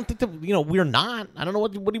 Well, I don't think that, we're not. I don't know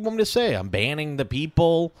what do you want me to say? I'm banning the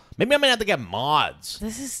people. Maybe I might have to get mods.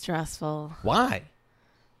 This is stressful. Why?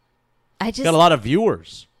 I just got a lot of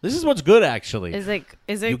viewers. This is what's good, actually. Is it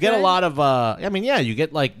you get a lot of you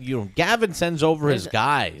get Gavin sends over his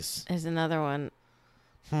guys. There's another one.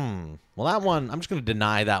 Well, that one, I'm just going to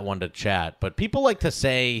deny that one to chat, but people like to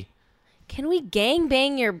say, can we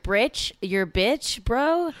gangbang your bitch,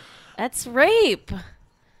 bro? That's rape.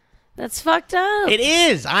 That's fucked up. It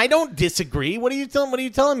is. I don't disagree. What are you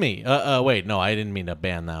telling me? Wait, no, I didn't mean to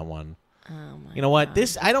ban that one. Oh my You know what?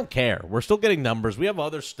 I don't care. We're still getting numbers. We have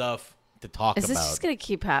other stuff to talk about. Is this just going to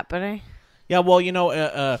keep happening? Yeah, well,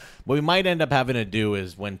 what we might end up having to do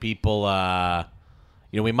is when people,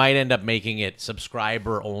 we might end up making it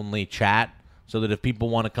subscriber-only chat so that if people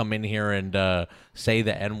want to come in here and say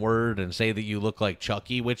the N-word and say that you look like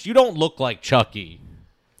Chucky, which you don't look like Chucky.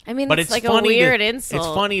 I mean, but it's like a weird insult.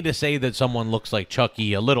 It's funny to say that someone looks like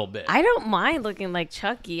Chucky a little bit. I don't mind looking like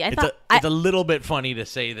Chucky. It's a little bit funny to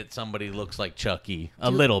say that somebody looks like Chucky. A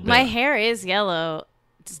little bit. My hair is yellow.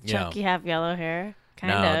 Does Chucky have yellow hair?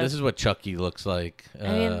 Kind of. No, this is what Chucky looks like. I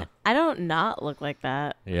mean, I don't not look like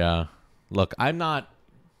that. Yeah. Look, I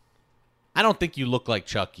don't think you look like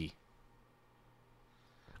Chucky.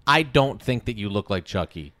 I don't think that you look like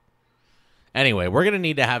Chucky. Anyway, we're going to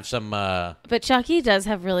need to have some... But Chucky does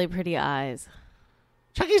have really pretty eyes.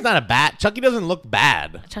 Chucky doesn't look bad. Chucky doesn't look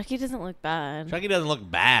bad. Chucky doesn't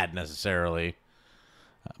look bad, necessarily.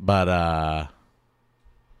 But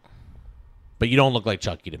you don't look like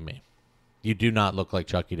Chucky to me. You do not look like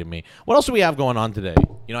Chucky to me. What else do we have going on today?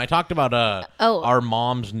 I talked about our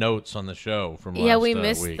mom's notes on the show from last we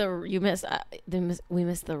missed week. We missed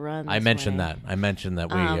the run. I mentioned that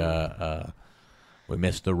we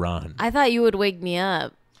missed the run. I thought you would wake me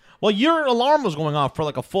up. Well, your alarm was going off for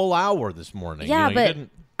like a full hour this morning. Yeah, but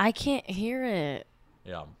I can't hear it.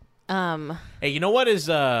 Yeah. Hey, you know what is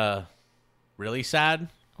really sad?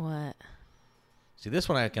 What? See, this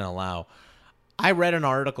one I can allow. I read an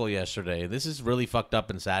article yesterday. This is really fucked up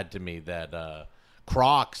and sad to me that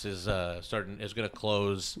Crocs is going to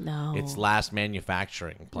close its last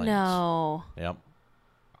manufacturing plants. No.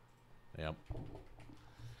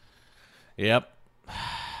 Yep.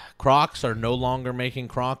 Crocs are no longer making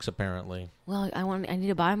Crocs, apparently. Well, I need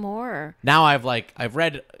to buy more. Now I've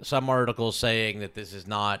read some articles saying that this is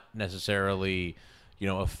not necessarily,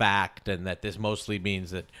 a fact, and that this mostly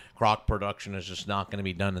means that Croc production is just not going to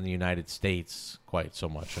be done in the United States quite so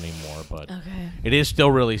much anymore. But it is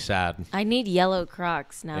still really sad. I need yellow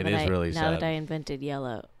Crocs now that I invented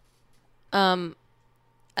yellow. I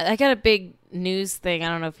got a big news thing. I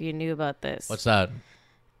don't know if you knew about this. What's that?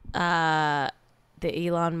 The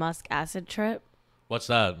Elon Musk acid trip. What's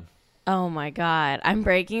that? Oh my God. I'm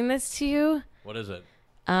breaking this to you. What is it?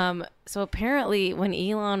 So apparently when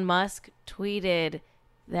Elon Musk tweeted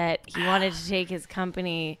that he wanted to take his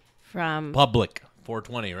company from public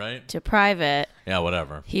 420, right? To private. Yeah,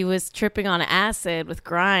 whatever. He was tripping on acid with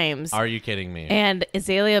Grimes. Are you kidding me? And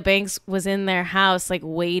Azalea Banks was in their house,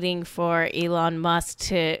 waiting for Elon Musk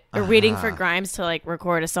to, or waiting for Grimes to,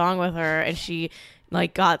 record a song with her. And she,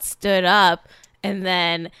 got stood up. And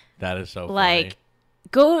then, that is so funny.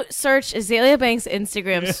 Go search Azalea Banks'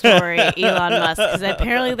 Instagram story, Elon Musk, because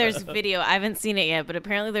apparently there's video. I haven't seen it yet, but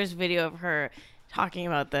apparently there's video of her talking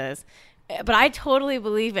about this. But I totally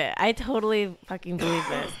believe it. I totally fucking believe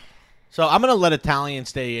this. So I'm going to let Italian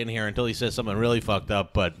stay in here until he says something really fucked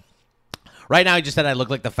up. But right now he just said I look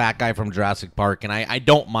like the fat guy from Jurassic Park, and I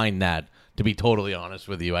don't mind that, to be totally honest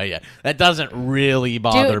with you. That doesn't really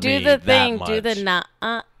bother me do the thing. that much. Do the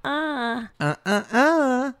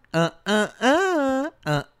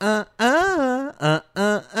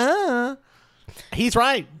He's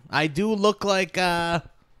right. I do look like okay,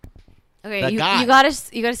 that you guy. you gotta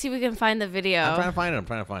see if we can find the video. I'm trying to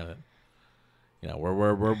find it.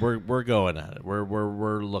 We're going at it.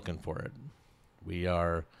 We're looking for it. We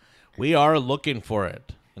are looking for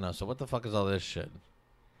it. So what the fuck is all this shit?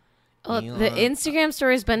 Well, the Instagram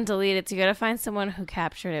story has been deleted, so you gotta find someone who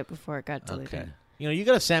captured it before it got deleted. Okay. You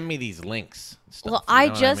gotta send me these links. Stuff, well, I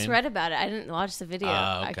just read about it. I didn't watch the video.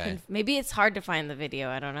 Okay. Maybe it's hard to find the video.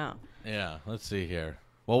 I don't know. Yeah, let's see here.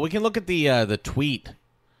 Well, we can look at the tweet.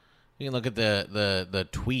 We can look at the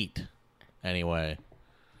tweet anyway.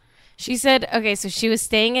 She said, okay, so she was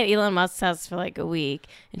staying at Elon Musk's house for a week,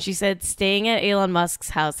 and she said staying at Elon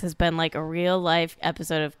Musk's house has been a real life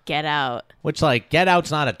episode of Get Out. Which Get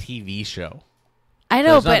Out's not a TV show. I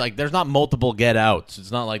know, but there's not multiple Get Outs.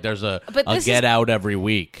 It's not like there's a Get Out every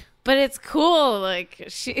week. But it's cool.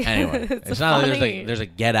 Anyway, it's not like there's a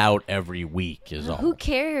Get Out every week. Is all. Who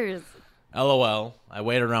cares? LOL. I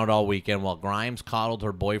waited around all weekend while Grimes coddled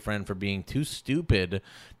her boyfriend for being too stupid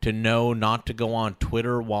to know not to go on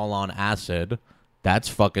Twitter while on acid. That's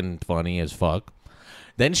fucking funny as fuck.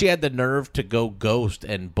 Then she had the nerve to go ghost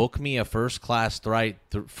and book me a first-class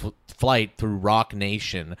flight through Rock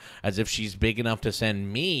Nation as if she's big enough to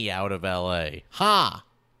send me out of L.A. Ha!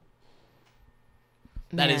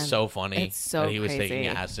 That is so funny. It's so that he was crazy. taking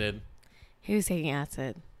acid. He was taking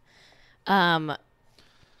acid. I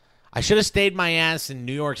should have stayed my ass in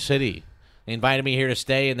New York City. They invited me here to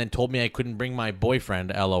stay and then told me I couldn't bring my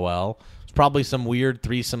boyfriend, LOL. It's probably some weird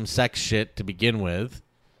threesome sex shit to begin with.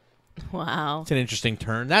 Wow. It's an interesting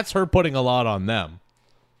turn. That's her putting a lot on them.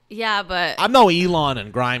 Yeah, but... I'm no Elon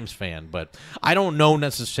and Grimes fan, but I don't know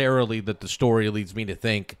necessarily that the story leads me to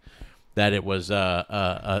think that it was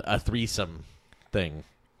a threesome thing.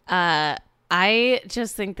 I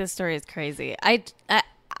just think this story is crazy. I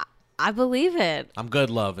believe it. I'm good,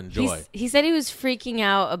 love. Enjoy. He said he was freaking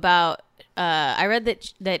out about... I read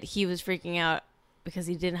that he was freaking out because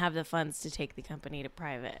he didn't have the funds to take the company to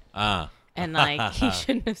private. And he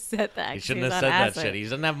shouldn't have said that. He shouldn't have said that shit. He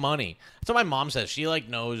doesn't have money. That's what my mom says. She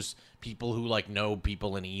knows people who know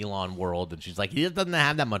people in Elon world, and she's like, he doesn't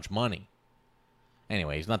have that much money.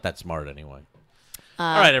 Anyway, he's not that smart anyway.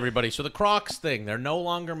 All right, everybody. So the Crocs thing, they're no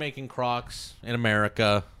longer making Crocs in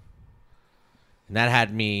America, and that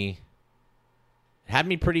had me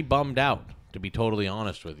pretty bummed out, to be totally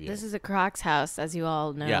honest with you. This is a Crocs house, as you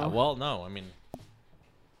all know. Yeah. Well, no, I mean.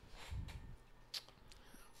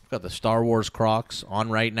 Got the Star Wars Crocs on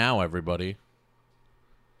right now, everybody.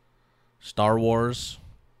 Star Wars,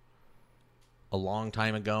 a long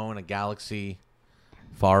time ago in a galaxy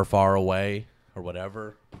far, far away, or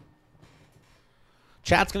whatever.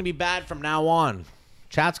 Chat's going to be bad from now on.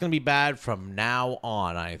 I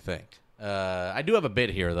think. I do have a bit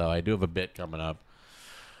here, though. I do have a bit coming up.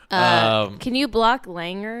 Can you block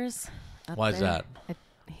Langers? Why is that?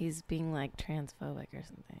 He's being transphobic or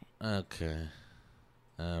something. Okay.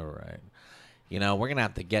 All right. We're going to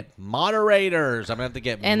have to get moderators. I'm going to have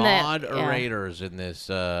to get moderators in this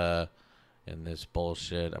in this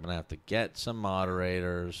bullshit. I'm gonna have to get some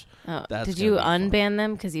moderators. Oh, did you unban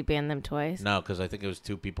them because you banned them twice? No, because I think it was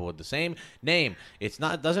 2 people with the same name. It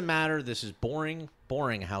doesn't matter. This is boring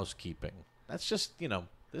housekeeping. That's just, this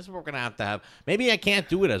is what we're going to have. Maybe I can't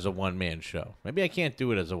do it as a one-man show. I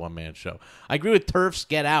agree with TERFs,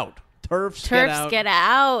 get out. TERFs, get out. Get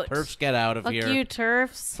out. TERFs, get out of here. Fuck you,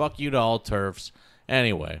 TERFs. Fuck you to all TERFs.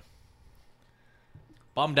 Anyway.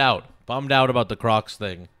 Bummed out about the Crocs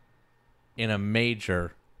thing in a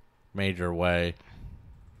major, major way.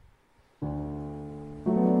 You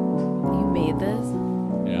made this?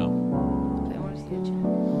 Yeah. I want to see it.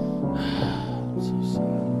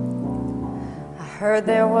 Heard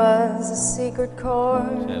there was a secret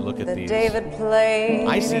chord that these. David played.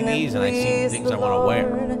 I see these and I see things I want to wear.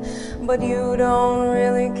 But you don't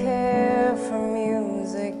really care for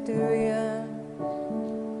music, do you?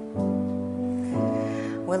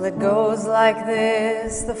 Well, it goes like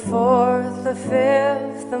this: the fourth, the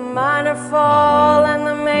fifth, the minor fall, and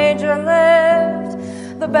the major lift.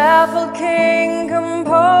 The baffled king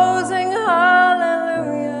composing hallelujah.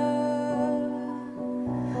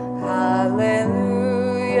 Hallelujah,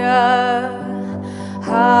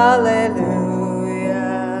 hallelujah.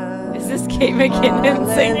 Is this Kate McKinnon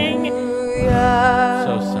singing?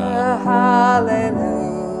 So sad. Hallelujah.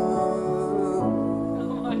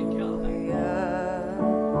 Oh my God.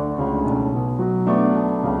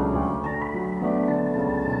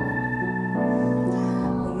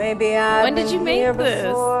 Maybe when did you make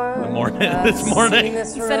this? This morning.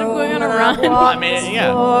 Instead of going on a run. I mean,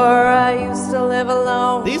 yeah. I used to live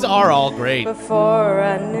alone. These are all great. Before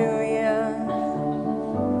I knew you.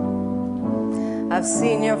 I've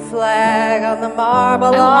seen your flag on the marble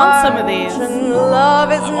arch. I want some of these. And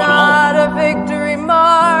love is not a victory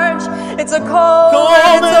march. It's a cold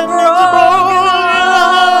and it's a broken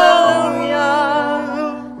hallelujah.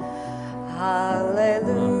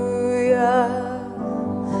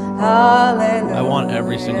 Hallelujah. I want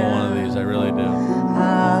every single one of these. I really do.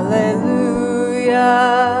 Hallelujah.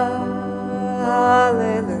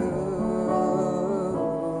 Hallelujah.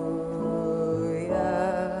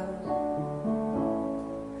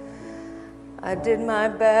 I did my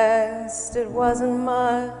best. It wasn't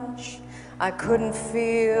much. I couldn't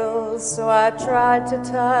feel, so I tried to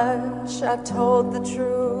touch. I told the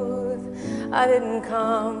truth. I didn't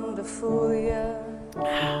come to fool you.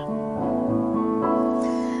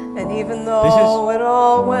 And even though it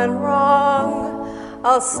all went wrong,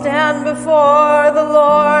 I'll stand before the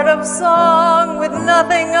Lord of Song with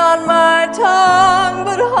nothing on my tongue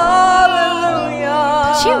but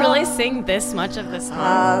hallelujah. Did she really sing this much of the song?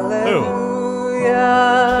 Hallelujah.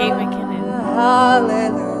 Kate McKinnon.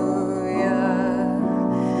 Hallelujah.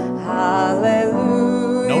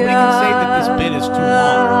 Hallelujah. Nobody can say that this bit is too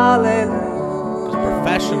long. Hallelujah. Because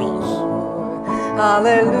professionals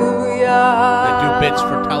Hallelujah. that do bits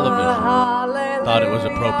for television thought it was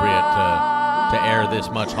appropriate to air this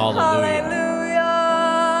much hallelujah.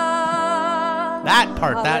 That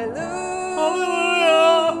part, that hallelujah.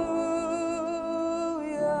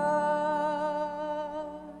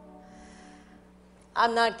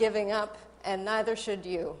 I'm not giving up, and neither should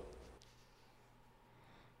you.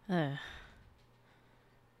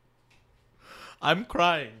 I'm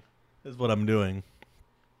crying is what I'm doing.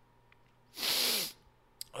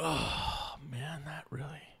 Oh, man, that really...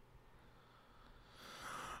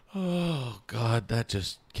 Oh, God, that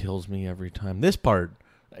just kills me every time. This part,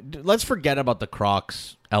 let's forget about the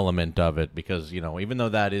Crocs element of it because, even though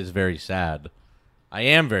that is very sad, I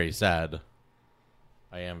am very sad.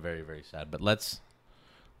 I am very, very sad. But let's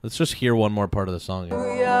just hear one more part of the song.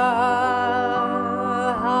 Hallelujah.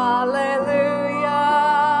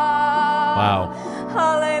 Wow.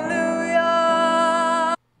 Hallelujah.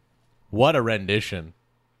 What a rendition.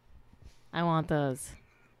 I want those.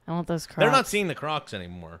 I want those Crocs. They're not seeing the Crocs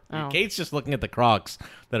anymore. Oh. Kate's just looking at the Crocs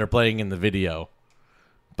that are playing in the video.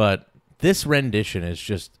 But this rendition is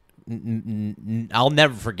just... I'll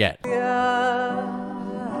never forget. Hallelujah.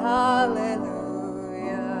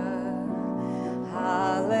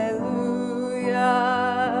 Hallelujah.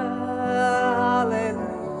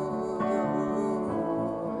 Hallelujah.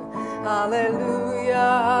 Hallelujah.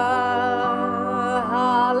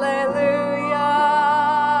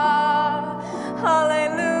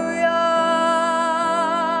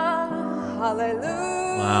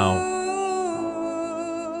 Wow.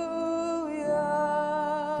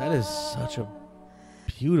 That is such a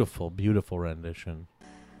beautiful, beautiful rendition.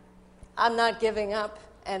 I'm not giving up,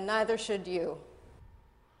 and neither should you.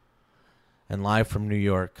 And live from New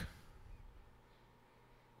York,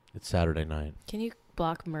 it's Saturday night. Can you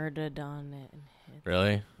block Murda on it?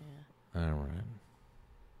 Really? Yeah. All right.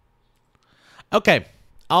 Okay.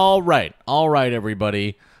 All right,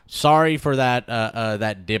 everybody. Sorry for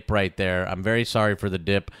that dip right there. I'm very sorry for the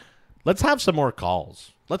dip. Let's have some more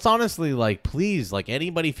calls. Let's honestly, please,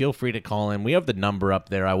 anybody feel free to call in. We have the number up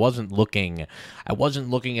there. I wasn't looking at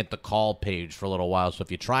the call page for a little while, so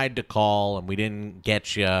if you tried to call and we didn't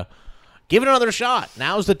get you, give it another shot.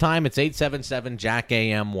 Now's the time. It's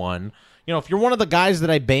 877-JackAM1. If you're one of the guys that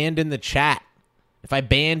I banned in the chat, if I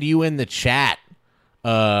banned you in the chat,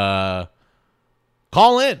 call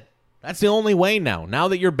in. That's the only way now. Now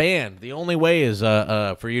that you're banned, the only way is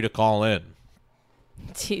for you to call in.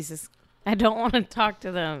 Jesus, I don't want to talk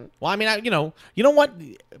to them. Well, I mean, you know what?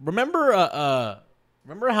 Remember how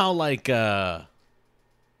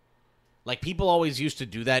people always used to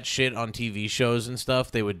do that shit on TV shows and stuff.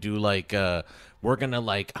 They would do I'm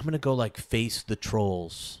gonna go face the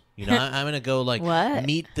trolls. I'm gonna go what?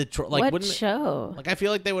 Meet the what show? I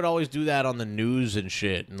feel like they would always do that on the news and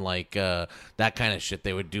shit, and that kind of shit.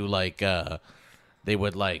 They would do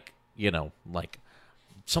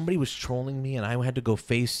somebody was trolling me, and I had to go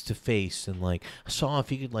face to face, and I saw if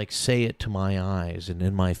he could say it to my eyes and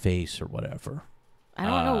in my face or whatever. I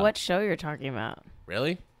don't know what show you're talking about.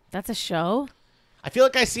 Really? That's a show? I feel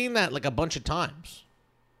like I've seen that a bunch of times.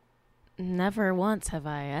 Never once have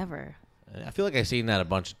I ever. I feel like I've seen that a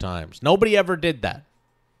bunch of times. Nobody ever did that.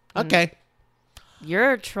 Okay.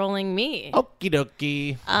 You're trolling me. Okie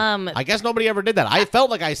dokie. I guess nobody ever did that. I felt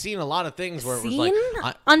like I seen a lot of things where it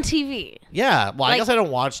was on TV. Yeah. Well, I guess I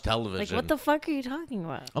don't watch television. What the fuck are you talking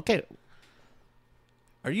about? Okay.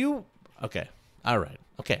 Are you okay? All right.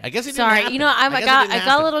 Okay. I guess it didn't Sorry. happen. I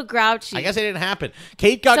got a little grouchy. I guess it didn't happen.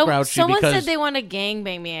 Kate got grouchy someone because said they want to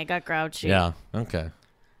gangbang me. I got grouchy. Yeah. Okay.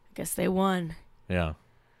 I guess they won. Yeah.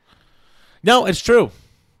 No, it's true.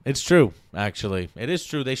 It's true, actually. It is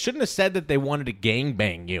true. They shouldn't have said that they wanted to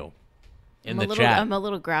gangbang you in the chat. I'm a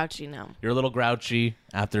little grouchy now. You're a little grouchy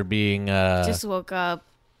after being... Just woke up.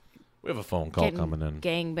 We have a phone call coming in.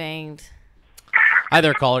 Gangbanged. Hi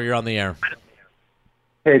there, caller. You're on the air.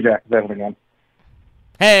 Hey, Jack. It's Evan again.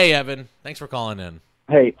 Hey, Evan. Thanks for calling in.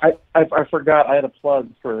 Hey, I forgot I had a plug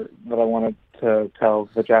that I wanted to tell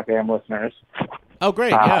the JackAM listeners. Oh, great.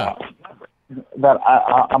 Yeah. That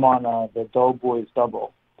I'm on the Doughboys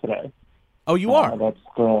Double today. Oh, you are? That's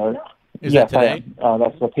the that today?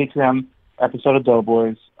 That's the Patreon episode of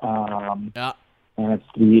Doughboys. Yeah. And it's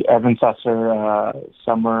the Evan Susser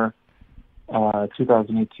Summer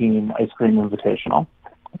 2018 Ice Cream Invitational.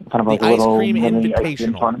 Kind of like a little mini ice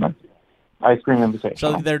cream tournament. Ice cream invitational.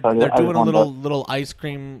 So they're doing a little ice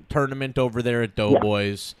cream tournament over there at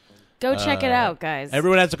Doughboys. Yeah. Go check it out, guys.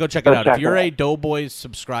 Everyone has to go check it out. If you're a Doughboys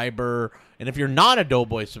subscriber, and if you're not a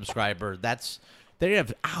Doughboys subscriber, they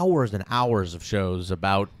have hours and hours of shows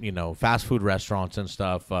about fast food restaurants and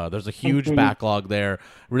stuff. There's a huge backlog there.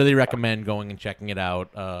 Really recommend going and checking it out.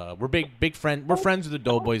 We're big friend. We're friends with the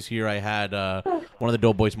Doughboys here. I had one of the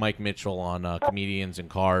Doughboys, Mike Mitchell, on Comedians in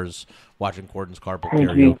Cars, watching Corden's Carpool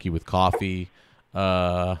Karaoke with coffee.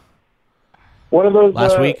 What are those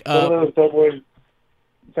last week? What are those Doughboys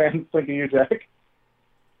fans think of you, Jack?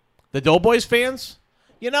 The Doughboys fans?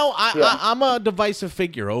 I'm a divisive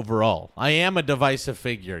figure overall. I am a divisive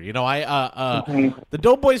figure. The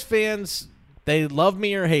Doughboys fans, they love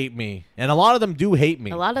me or hate me, and a lot of them do hate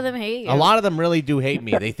me. A lot of them hate you. A lot of them really do hate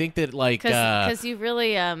me. They think that because you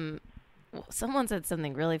really someone said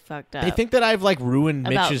something really fucked up. They think that I've ruined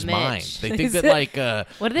Mitch's mind. They think that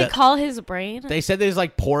what do they call his brain? They said there's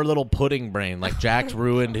poor little pudding brain. Jack's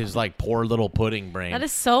ruined his poor little pudding brain. That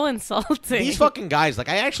is so insulting. These fucking guys,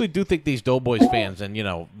 I actually do think these Doughboys fans, and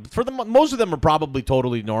for the most of them are probably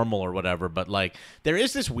totally normal or whatever, but there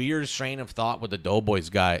is this weird strain of thought with the Doughboys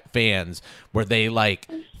fans where they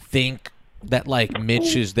think that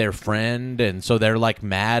Mitch is their friend, and so they're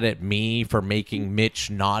mad at me for making Mitch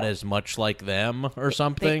not as much like them or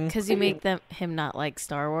something. Because you make him not like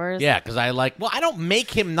Star Wars. Yeah, because I don't make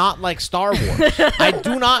him not like Star Wars. I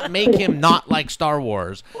do not make him not like Star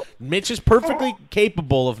Wars. Mitch is perfectly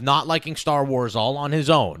capable of not liking Star Wars all on his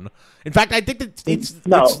own. In fact, I think that it's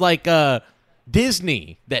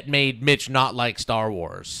Disney that made Mitch not like Star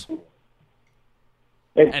Wars.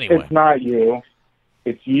 Anyway. It's not you.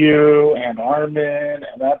 It's you and Armin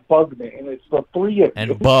and that Bugman. It's the three of you.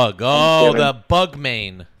 And Bug. Oh, the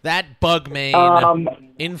Bugman. That Bugman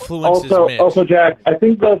influences Mitch. Also, Jack, I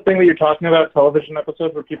think the thing that you're talking about, television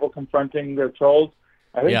episodes where people confronting their trolls,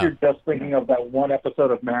 I think you're just thinking of that one episode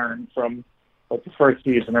of Marin from the first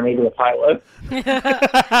season, or maybe the pilot.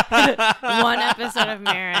 One episode of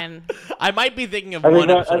Marin. I might be thinking of one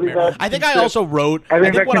episode of Marin. I think I also wrote... I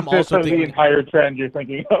think what I'm also thinking... the entire trend you're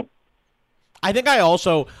thinking of. I think I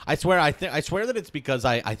swear that it's because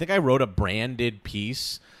I think I wrote a branded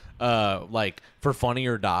piece like for Funny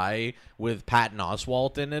or Die with Patton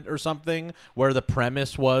Oswalt in it or something, where the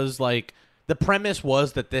premise was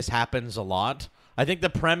that this happens a lot. I think the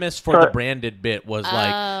premise for the branded bit was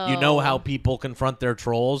like, you know how people confront their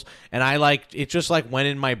trolls, and it just like went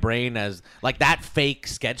in my brain as like that fake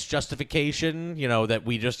sketch justification, you know, that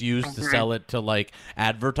we just used to sell it to like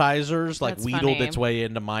advertisers, like wheedled its way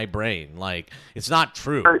into my brain. Like it's not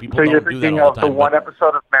true. People so don't you're do that thinking all of the time. the one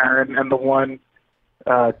episode of Marin and the one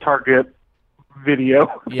Target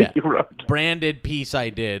video that you wrote. Branded piece I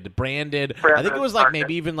did. Branded I think it was like Target.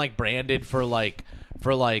 maybe even like branded for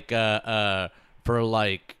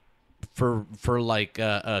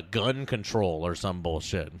gun control or some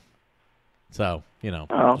bullshit. So, you know,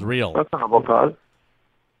 it's real. That's a noble cause.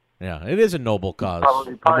 Yeah, it is a noble cause.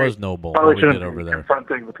 It was noble Probably what we did shouldn't over be there.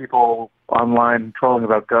 confronting the people online trolling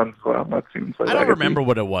about guns. Well, that seems like I don't remember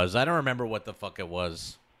what it was. I don't remember what the fuck it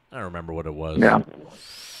was. I don't remember what it was. Yeah.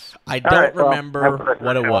 I don't remember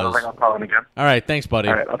what it was. I'll call in again. All right, thanks, buddy.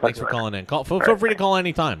 All right, I'll talk Thanks to for you calling in. Feel free to call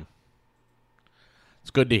anytime.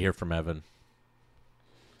 It's good to hear from Evan.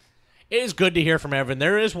 It is good to hear from Evan.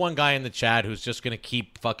 There is one guy in the chat who's just going to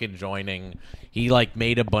keep fucking joining. He, like,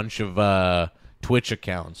 made a bunch of Twitch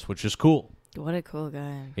accounts, which is cool. What a cool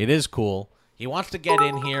guy. It is cool. He wants to get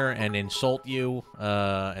in here and insult you,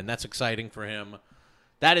 and that's exciting for him.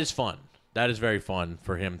 That is fun. That is very fun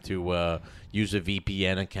for him to use a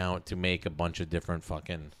VPN account to make a bunch of different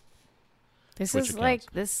fucking This Twitch is accounts.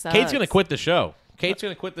 like, this sucks. Kate's going to quit the show. Kate's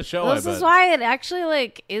going to quit the show, Well, I this bet. is why it actually,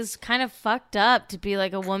 like, is kind of fucked up to be,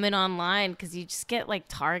 like, a woman online, because you just get, like,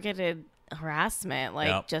 targeted harassment.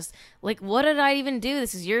 Like, just, like, what did I even do?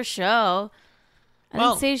 This is your show. I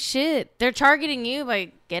didn't say shit. They're targeting you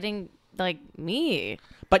by getting, like, me.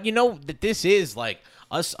 But you know that this is, like,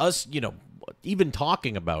 us, you know, even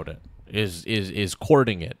talking about it is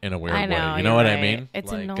courting it in a weird I know, way. You know you're what right. I mean?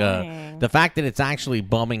 It's like, annoying. The fact that it's actually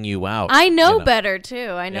bumming you out. I know you know? better, too.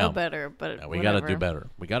 I know better, but yeah, we got to do better.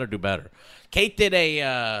 We got to do better. Kate did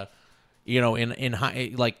a, you know, in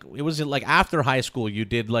high, like, it was like after high school, you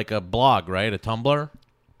did like a blog, right? A Tumblr?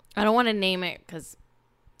 I don't want to name it because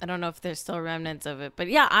I don't know if there's still remnants of it. But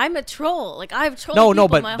yeah, I'm a troll. Like, I've trolled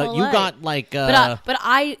people my whole you life. got like...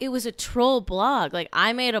 it was a troll blog. Like,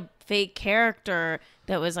 I made a fake character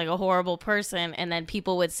that was like a horrible person, and then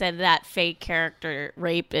people would send that fake character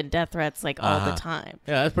rape and death threats like all the time.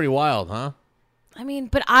 Yeah, that's pretty wild, huh? I mean,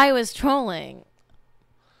 but I was trolling.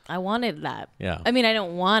 I wanted that. Yeah. I mean, I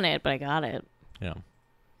don't want it, but I got it. Yeah.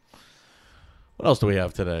 What else do we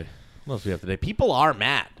have today? What else do we have today? People are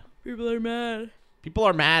mad. People are mad. People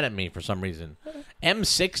are mad at me for some reason.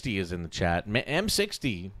 M60 is in the chat.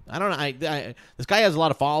 M60, I don't know. This guy has a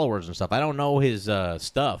lot of followers and stuff. I don't know his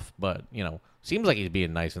stuff, but, you know, seems like he's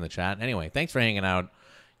being nice in the chat. Anyway, thanks for hanging out.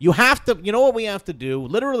 You have to, you know what we have to do?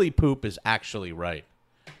 Literally, Poop is actually right.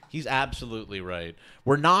 He's absolutely right.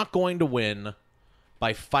 We're not going to win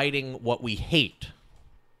by fighting what we hate,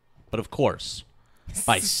 but of course,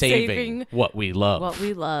 by saving what we love. What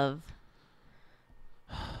we love.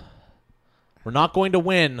 We're not going to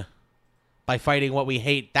win by fighting what we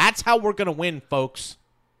hate. That's how we're going to win, folks.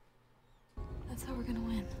 That's how we're going to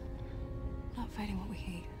win. Not fighting what we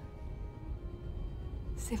hate.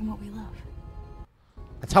 Saving what we love.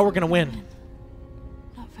 That's how we're going to win.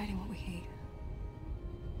 Not fighting what we hate.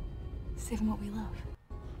 Saving what we love.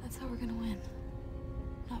 That's how we're going to win.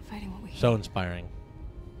 Not fighting what we hate. So inspiring.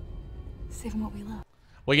 Saving what we love.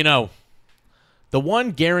 Well, you know, the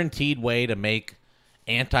one guaranteed way to make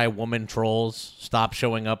anti-woman trolls stop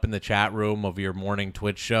showing up in the chat room of your morning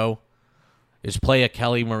Twitch show is play a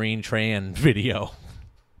Kelly Marine Tran video.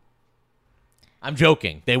 I'm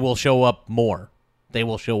joking. They will show up more. They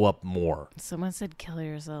will show up more. Someone said kill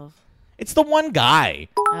yourself. It's the one guy.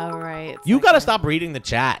 Oh, right. You got to stop reading the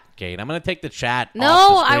chat, Kate. I'm going to take the chat off the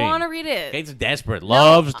No, I screen. want to read it. Kate's desperate.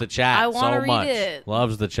 Loves the chat I want to so read much. it.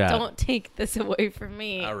 Loves the chat. Don't take this away from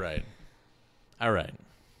me. All right. All right.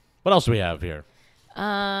 What else do we have here?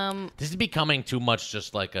 This is becoming too much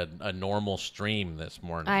just like a normal stream this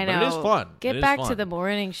morning. I know. But it is fun. Get back to the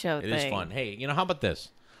morning show thing. It is fun. Hey, you know, how about this?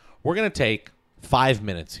 We're going to take 5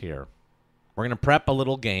 minutes here. We're going to prep a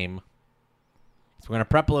little game.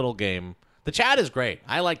 The chat is great.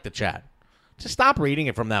 I like the chat. Just stop reading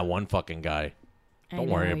it from that one fucking guy. Don't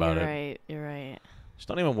worry about it. You're right. Just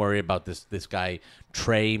don't even worry about this guy,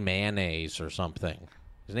 Trey Mayonnaise or something.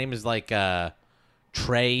 His name is like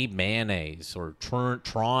Trey Mayonnaise or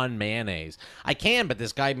Tron Mayonnaise. I can, but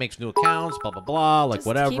this guy makes new accounts, blah, blah, blah, like Just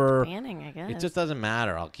whatever. keep banning, I guess. It just doesn't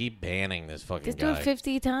matter. I'll keep banning this fucking Just guy. do it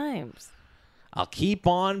 50 times. I'll keep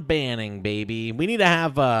on banning, baby. We need to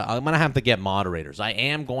have, I'm going to have to get moderators. I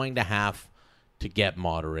am going to have to get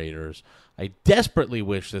moderators. I desperately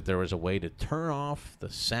wish that there was a way to turn off the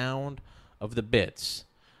sound of the bits.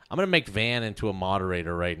 I'm going to make Van into a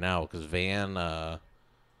moderator right now because Van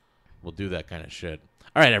will do that kind of shit.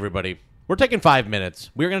 All right, everybody. We're taking 5 minutes.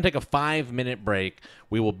 We're going to take a 5-minute break.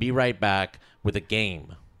 We will be right back with a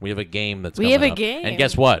game. We have a game that's coming up. We have a game. And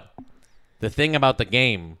guess what? The thing about the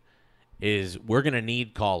game is we're going to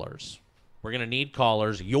need callers. We're going to need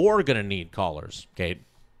callers. You're going to need callers, Kate.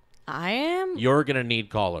 I am? You're going to need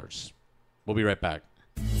callers. We'll be right back.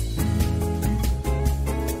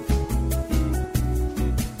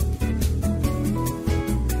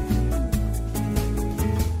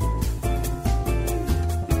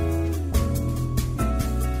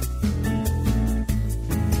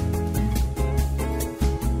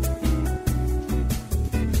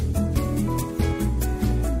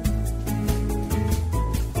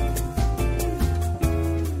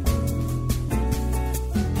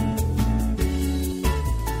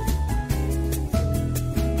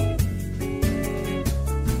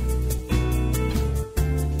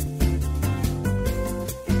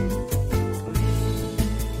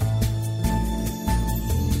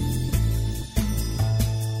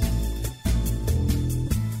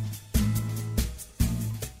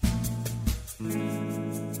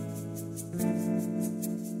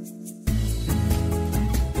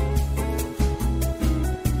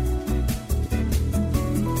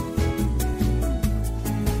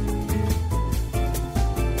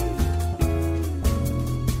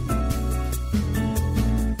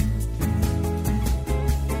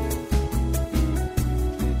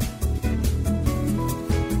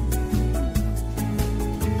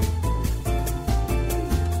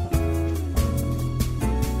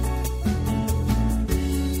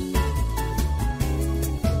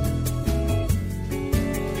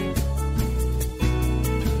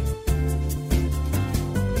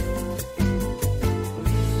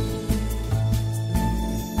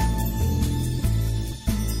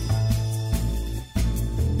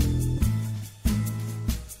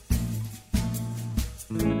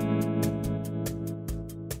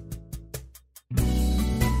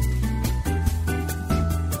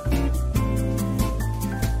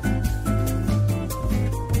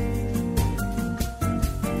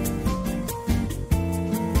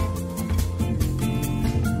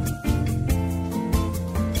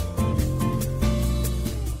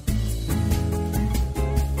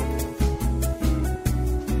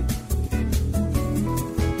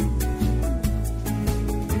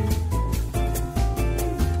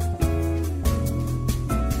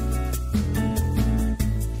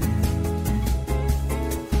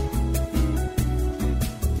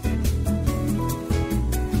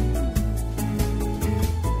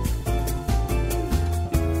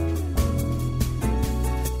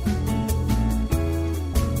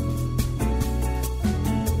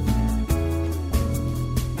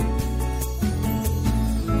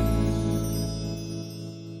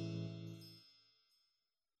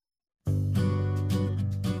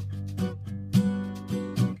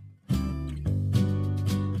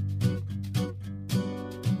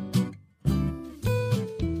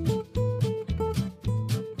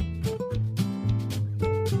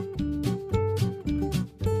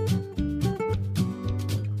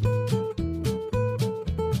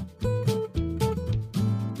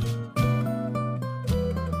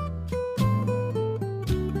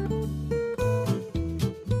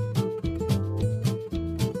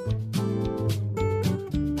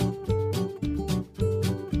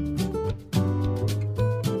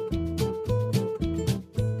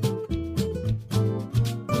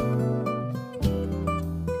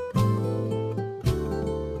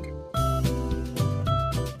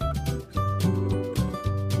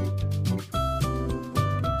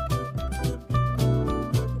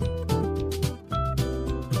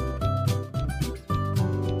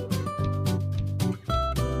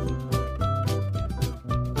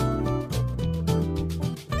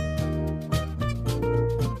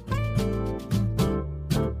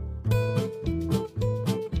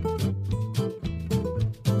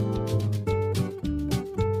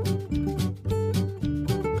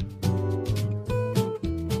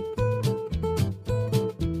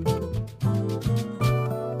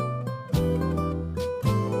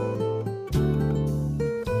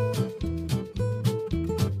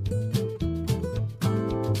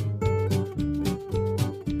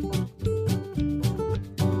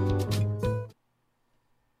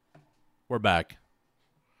 We're back.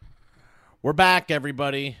 We're back,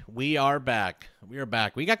 everybody. We are back. We are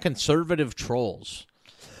back. We got conservative trolls.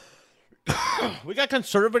 We got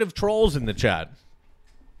conservative trolls in the chat.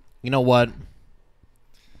 You know what?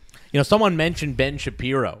 Someone mentioned Ben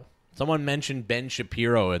Shapiro. Someone mentioned Ben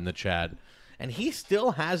Shapiro in the chat, and he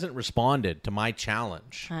still hasn't responded to my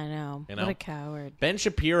challenge. I know. What a coward. Ben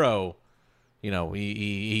Shapiro,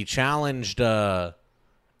 he challenged Alexandria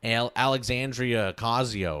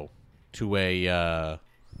Ocasio to a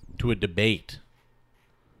debate.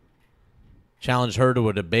 Challenged her to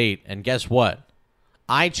a debate, and guess what?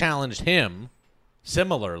 I challenged him,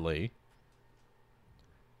 similarly,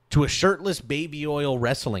 to a shirtless baby oil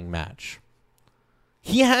wrestling match.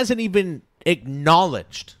 He hasn't even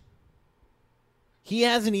acknowledged.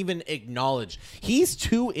 He's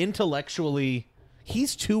too intellectually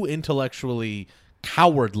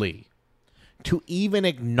cowardly to even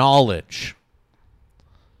acknowledge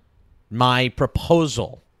my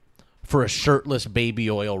proposal for a shirtless baby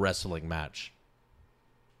oil wrestling match.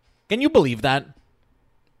 Can you believe that?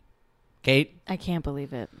 Kate? I can't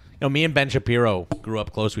believe it. Me and Ben Shapiro grew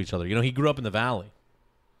up close to each other. He grew up in the Valley.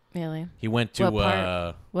 Really? He went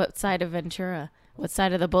to... What side of Ventura? What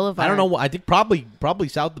side of the boulevard? I don't know. I think probably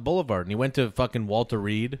south of the boulevard. And he went to fucking Walter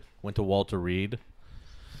Reed.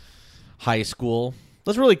 High School.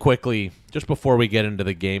 Let's really quickly, just before we get into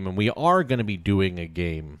the game, and we are going to be doing a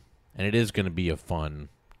game, and it is going to be a fun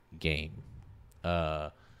game.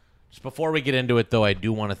 Just before we get into it, though, I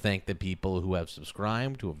do want to thank the people who have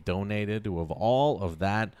subscribed, who have donated, who have all of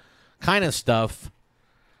that kind of stuff.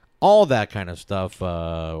 All that kind of stuff.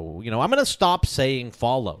 I'm going to stop saying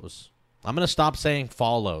follows. I'm going to stop saying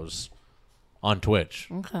follows on Twitch.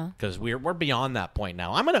 Okay. Because we're beyond that point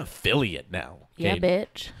now. I'm an affiliate now. Okay? Yeah,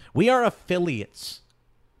 bitch. We are affiliates.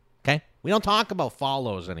 Okay? We don't talk about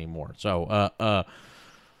follows anymore. So,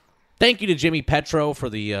 thank you to Jimmy Petro for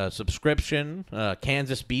the subscription.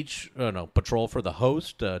 Kansas Beach Patrol for the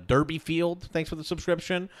host. Derby Field, thanks for the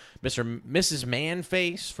subscription. Mrs.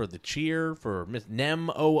 Manface for the cheer. For Miss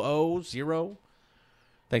Nem00,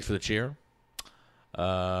 thanks for the cheer.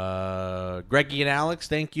 Greggy and Alex,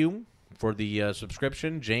 thank you for the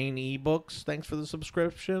subscription. Jane eBooks, thanks for the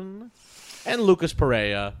subscription. And Lucas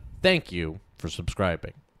Perea, thank you for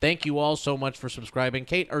subscribing. Thank you all so much for subscribing.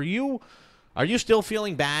 Kate, are you still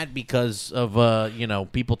feeling bad because of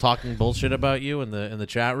people talking bullshit about you in the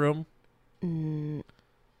chat room? I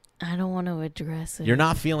don't want to address it. You're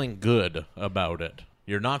not feeling good about it.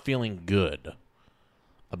 You're not feeling good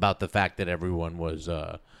about the fact that everyone was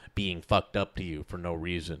being fucked up to you for no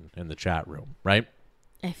reason in the chat room, right?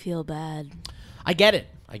 I feel bad. I get it.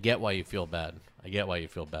 I get why you feel bad.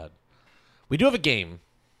 We do have a game.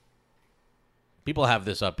 People have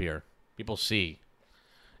this up here. People see.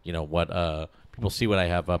 People see what I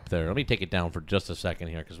have up there. Let me take it down for just a second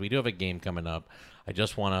here because we do have a game coming up. I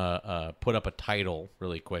just want to put up a title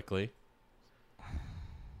really quickly.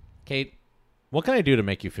 Kate, what can I do to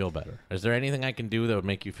make you feel better? Is there anything I can do that would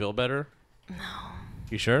make you feel better? No.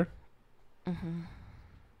 You sure? Mm-hmm.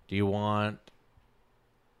 Do you want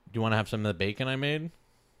to have some of the bacon I made?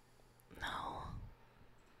 No.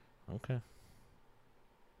 Okay.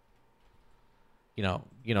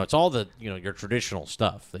 It's all the, your traditional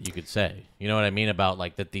stuff that you could say. You know what I mean about,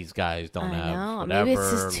 that these guys don't have know. whatever. Maybe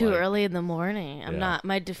it's just too early in the morning.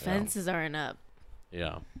 My defenses aren't up.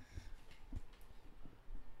 Yeah.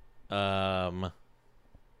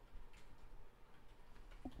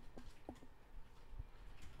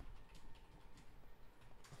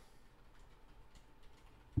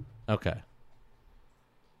 Okay.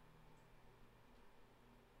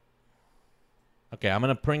 Okay, I'm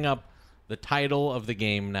going to bring up the title of the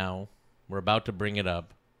game now. We're about to bring it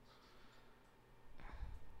up.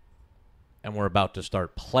 And we're about to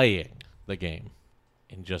start playing the game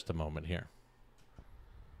in just a moment here.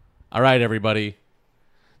 All right, everybody.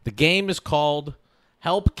 The game is called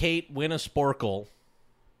Help Kate Win a Sporkle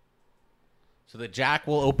so that Jack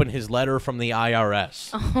will open his letter from the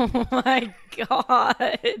IRS. Oh, my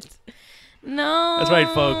God. No. That's right,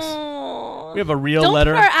 folks. We have a real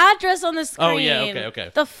letter. Don't put our address on the screen. Oh, yeah, okay.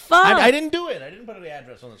 The fuck? I didn't do it. I didn't put the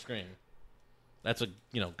address on the screen. That's a,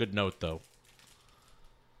 good note, though.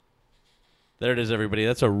 There it is, everybody.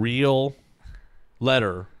 That's a real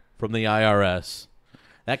letter from the IRS.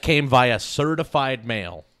 That came via certified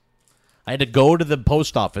mail. I had to go to the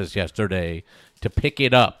post office yesterday to pick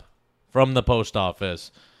it up from the post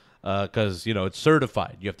office because, it's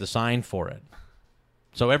certified. You have to sign for it.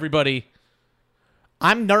 So, everybody,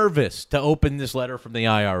 I'm nervous to open this letter from the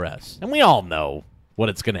IRS. And we all know what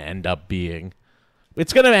it's going to end up being.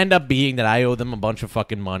 It's going to end up being that I owe them a bunch of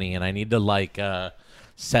fucking money and I need to,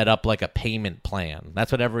 set up, a payment plan.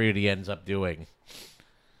 That's what everybody ends up doing.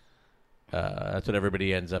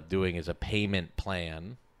 Is a payment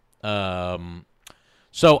plan.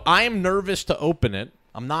 So I am nervous to open it.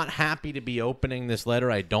 I'm not happy to be opening this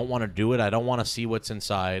letter. I don't want to do it. I don't want to see what's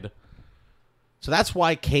inside. So that's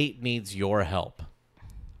why Kate needs your help.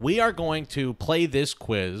 We are going to play this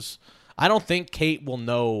quiz. I don't think Kate will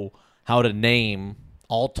know how to name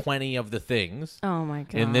all 20 of the things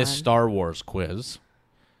in this Star Wars quiz.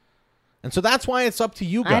 And so that's why it's up to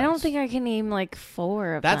you guys. I don't think I can name like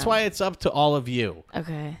 4 of them. That's why it's up to all of you.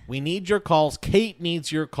 Okay. We need your calls. Kate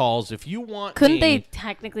needs your calls. If you want Couldn't they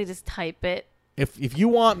technically just type it? If you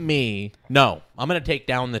want me, no. I'm going to take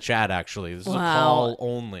down the chat, actually. This is a call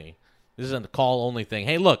only. This is a call only thing.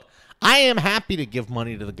 Hey, look, I am happy to give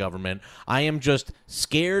money to the government. I am just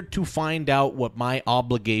scared to find out what my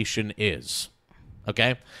obligation is.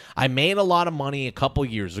 Okay? I made a lot of money a couple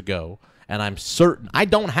years ago. And I'm certain I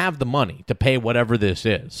don't have the money to pay whatever this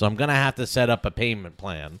is. So I'm going to have to set up a payment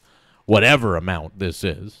plan, whatever amount this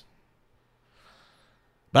is.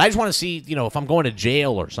 But I just want to see, if I'm going to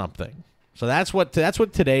jail or something. So that's what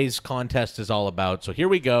today's contest is all about. So here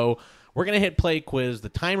we go. We're going to hit play quiz. The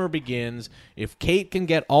timer begins. If Kate can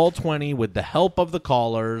get all 20 with the help of the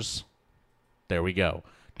callers, there we go.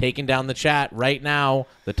 Taking down the chat right now.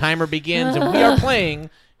 The timer begins, and we are playing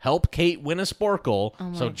Help Kate Win a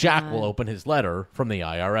Sporkle, so Jack will open his letter from the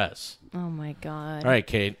IRS. Oh, my God. All right,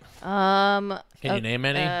 Kate. Can you name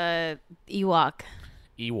any? Ewok.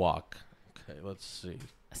 Okay, let's see.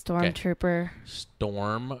 Stormtrooper.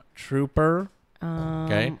 Stormtrooper.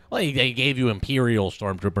 Okay. Well, they gave you Imperial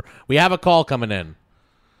Stormtrooper. We have a call coming in.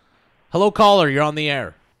 Hello, caller. You're on the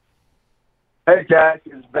air. Hey, Jack.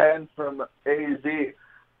 It's Ben from AZ. The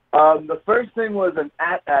first thing was an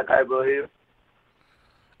at, I believe.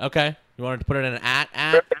 Okay. You wanted to put it in an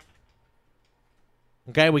at?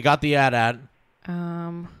 Okay, we got the at.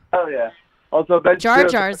 Oh, yeah. Also, Ben Jar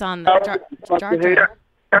Jar's on there. Jar Jar.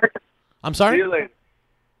 I'm sorry? See you later.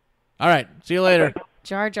 All right. See you later.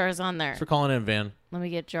 Jar Jar's on there. Thanks for calling in, Van. Let me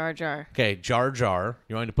get Jar Jar. Okay, Jar Jar.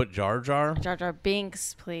 You want me to put Jar Jar? Jar Jar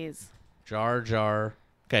Binks, please. Jar Jar.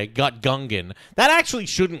 Okay, got Gungan. That actually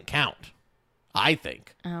shouldn't count, I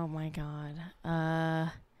think. Oh, my God.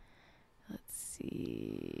 Let's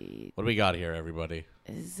see. What do we got here, everybody?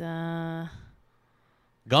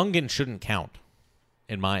 Gungan shouldn't count,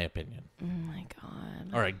 in my opinion. Oh, my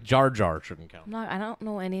God. All right, Jar Jar shouldn't count. I don't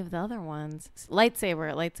know any of the other ones.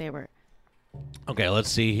 Lightsaber. Okay, let's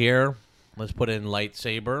see here. Let's put in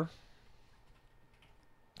lightsaber.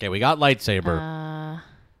 Okay, we got lightsaber. I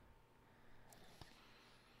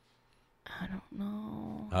don't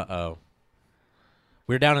know. Uh-oh.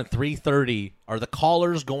 We're down at 3:30. Are the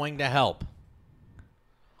callers going to help?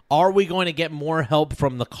 Are we going to get more help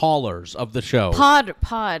from the callers of the show? Pod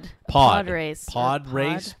race. Pod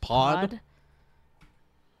race?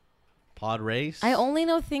 I only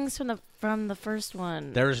know things from the first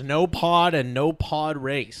one. There's no pod and no pod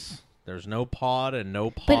race. There's no pod and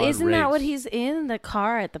no pod But isn't race. that what he's in the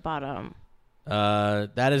car at the bottom?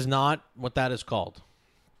 That is not what that is called.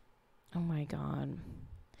 Oh, my God.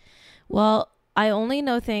 Well, I only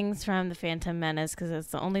know things from The Phantom Menace because it's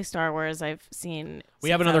the only Star Wars I've seen. We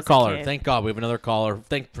have another caller. Thank God we have another caller.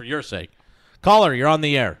 Thank for your sake. Caller, you're on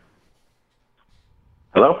the air.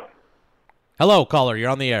 Hello? Hello, caller. You're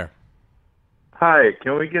on the air. Hi.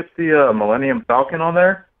 Can we get the Millennium Falcon on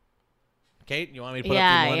there? Kate, you want me to put up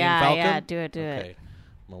the Millennium Falcon? Yeah, do it.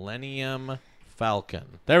 Millennium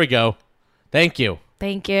Falcon. There we go. Thank you.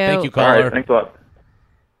 Thank you. Thank you, caller. All right, thanks a lot.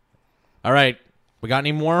 All right. We got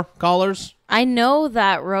any more callers? I know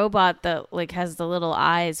that robot that has the little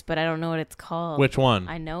eyes, but I don't know what it's called. Which one?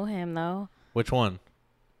 I know him though. Which one?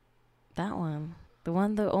 That one.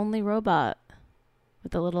 The only robot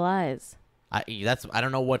with the little eyes. I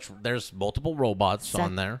don't know which. There's multiple robots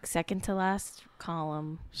on there. Second to last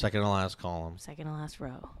column. Second to last column. Second to last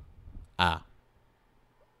row. Ah.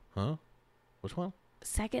 Huh? Which one?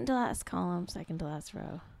 Second to last column. Second to last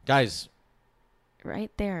row. Guys.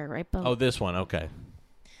 Right there. Right below. Oh, this one. Okay.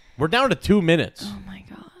 We're down to 2 minutes. Oh, my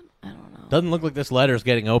God. I don't know. Doesn't look like this letter's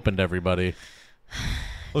getting opened, everybody.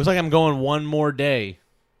 Looks like I'm going one more day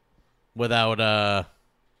without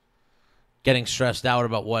getting stressed out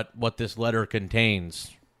about what this letter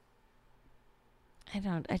contains.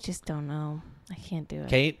 I just don't know. I can't do it.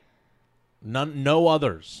 Kate? No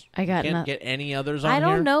others. I got Can't get any others on here? I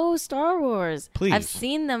don't know Star Wars. Please. I've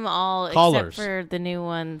seen them all Callers. except for the new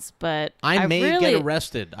ones, but I may get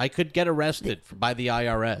arrested. I could get arrested by the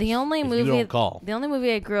IRS. The only movie you don't call. The only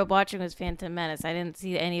movie I grew up watching was Phantom Menace. I didn't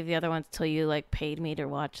see any of the other ones till you paid me to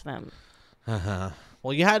watch them.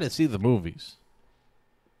 Well, you had to see the movies.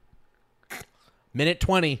 Minute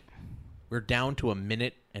 20. We're down to a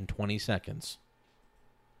minute and 20 seconds.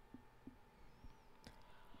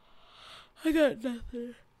 I got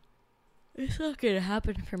nothing. It's not gonna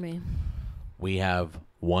happen for me. We have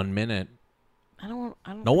 1 minute. I don't.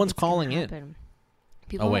 No one's calling in.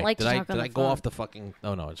 People don't like to talk on the phone. Did I go off the fucking?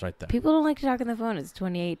 Oh no, it's right there. People don't like to talk on the phone. It's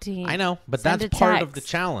 2018. I know, but Send that's a part text. of the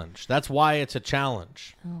challenge. That's why it's a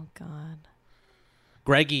challenge. Oh God.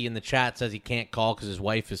 Greggy in the chat says he can't call because his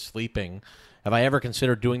wife is sleeping. Have I ever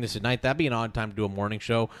considered doing this at night? That'd be an odd time to do a morning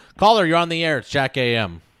show. Caller, you're on the air. It's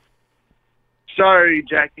JackAM. Sorry,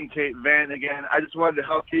 Jack and Kate, Van again. I just wanted to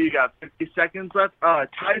help you. You got 50 seconds left. TIE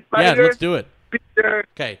Fighter. Yeah, let's do it. Speeder,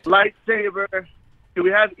 okay. Lightsaber. Do we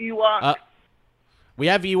have Ewok? We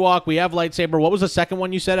have Ewok. We have Lightsaber. What was the second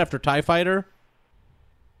one you said after TIE Fighter?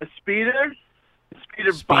 A Speeder?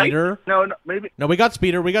 Speeder? Bike? No, maybe. No, we got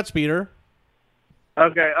Speeder. We got Speeder.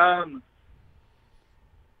 Okay,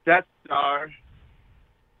 Death Star.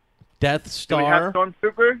 Death Star. Do we have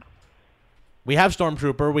Stormtrooper? We have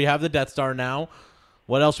Stormtrooper. We have the Death Star now.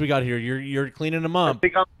 What else we got here? You're cleaning them up. I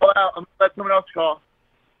think I'm all out. I'm going to let someone else call.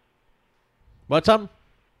 What's up?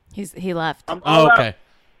 He left. Okay. Out.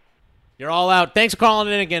 You're all out. Thanks for calling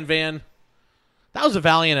in again, Van. That was a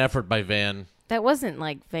valiant effort by Van. That wasn't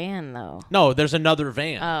like Van though. No, there's another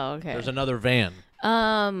Van. Oh, okay. There's another Van.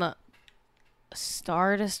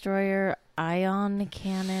 Star Destroyer, Ion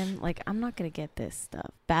Cannon. Like, I'm not gonna get this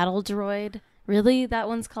stuff. Battle Droid. Really? That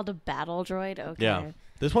one's called a Battle Droid? Okay. Yeah.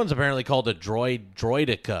 This one's apparently called a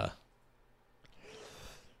Droidica.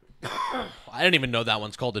 I didn't even know that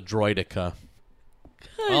one's called a Droidica.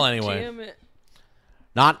 Well, anyway. Damn it.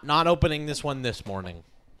 Not opening this one this morning.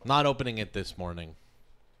 Not opening it this morning.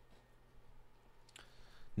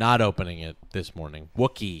 Not opening it this morning.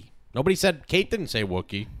 Wookiee. Nobody said... Kate didn't say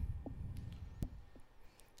Wookiee.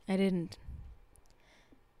 I didn't.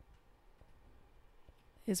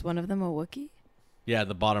 Is one of them a Wookiee? Yeah,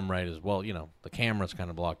 the bottom right is... Well, you know, the camera's kind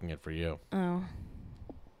of blocking it for you. Oh.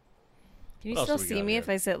 Can you still see me if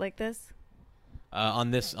I sit like this?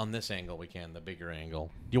 On this angle, we can. The bigger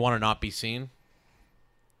angle. Do you want to not be seen?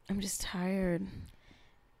 I'm just tired.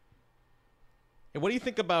 Hey, what do you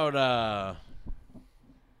think about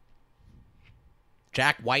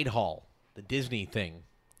Jack Whitehall, the Disney thing?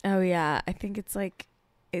 Oh, yeah. I think it's like,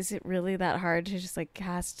 is it really that hard to just like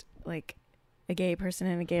cast like a gay person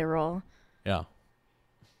in a gay role? Yeah.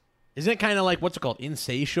 Isn't it kind of like, what's it called?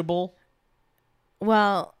 Insatiable?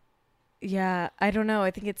 Well, yeah. I don't know.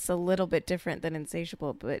 I think it's a little bit different than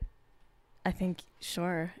Insatiable, but I think,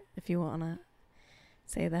 sure, if you want to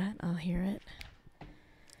say that, I'll hear it.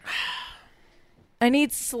 I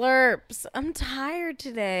need slurps. I'm tired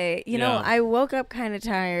today. You know, I woke up kind of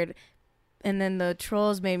tired, and then the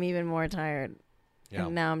trolls made me even more tired. Yeah.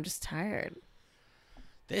 And now I'm just tired.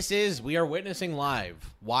 We are witnessing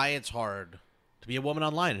live why it's hard to be a woman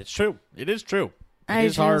online. It's true. It is true. It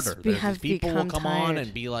is harder. There's people will come on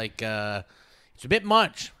and be like, it's a bit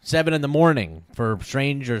much. 7 a.m. for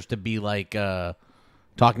strangers to be like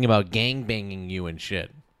talking about gangbanging you and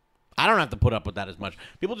shit. I don't have to put up with that as much.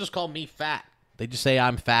 People just call me fat. They just say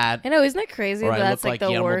I'm fat. I know, isn't that crazy? Or that's like the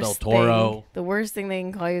Guillermo worst del Toro. thing. The worst thing they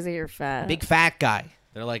can call you is that you're fat. Big fat guy.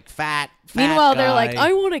 They're like fat Meanwhile, guy. They're like,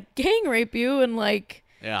 I want to gang rape you, and like,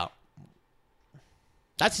 yeah.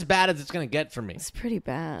 That's as bad as it's gonna get for me. It's pretty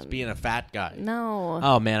bad. It's being a fat guy. No.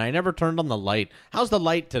 Oh man, I never turned on the light. How's the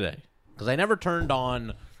light today? Because I never turned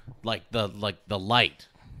on like the light.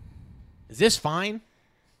 Is this fine?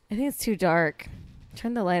 I think it's too dark.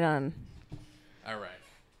 Turn the light on. All right.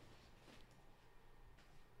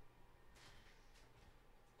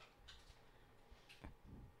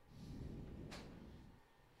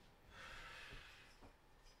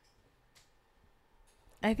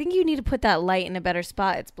 I think you need to put that light in a better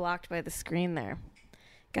spot. It's blocked by the screen there.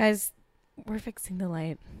 Guys, we're fixing the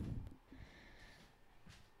light.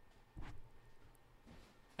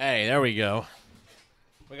 Hey, there we go.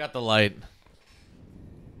 We got the light.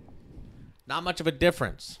 Not much of a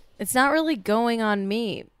difference. It's not really going on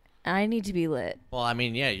me. I need to be lit. Well, I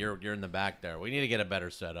mean, yeah, you're in the back there. We need to get a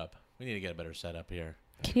better setup. We need to get a better setup here.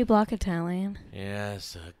 Can you block Italian?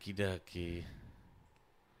 Yes, okie dokie.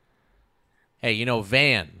 Hey, you know,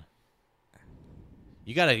 Van,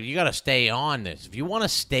 you gotta stay on this. If you want to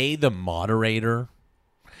stay the moderator,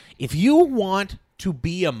 if you want to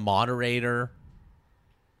be a moderator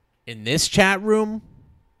in this chat room,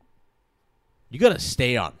 you gotta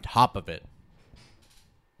stay on top of it.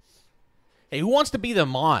 Hey, who wants to be the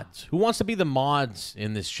mods? Who wants to be the mods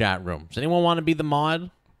in this chat room? Does anyone want to be the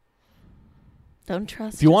mod? Don't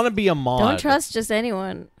trust. If you want to be a mod, don't trust just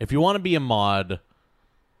anyone. If you want to be a mod,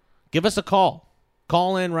 give us a call.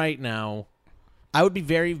 Call in right now. I would be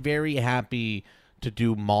very, very happy to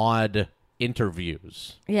do mod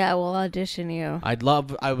interviews. Yeah, we'll audition you. I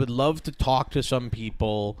would love to talk to some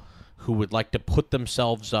people who would like to put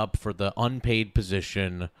themselves up for the unpaid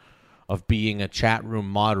position of being a chat room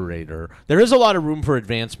moderator. There is a lot of room for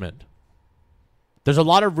advancement. There's a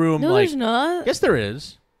lot of room. No, there's not. Yes, there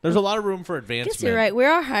is. There's a lot of room for advancement. Guess you're right. We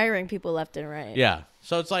are hiring people left and right. Yeah.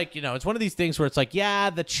 So it's like, it's one of these things where it's like, yeah,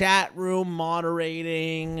 the chat room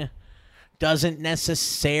moderating doesn't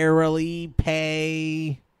necessarily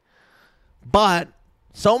pay. But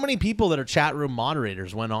so many people that are chat room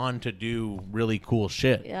moderators went on to do really cool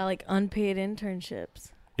shit. Yeah, like unpaid internships.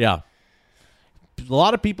 Yeah. A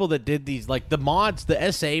lot of people that did these, like the mods,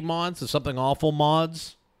 the SA mods, the Something Awful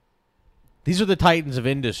mods, these are the titans of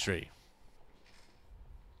industry.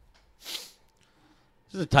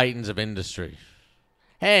 These are the titans of industry.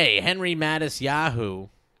 Hey, Henry Mattis Yahoo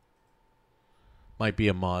might be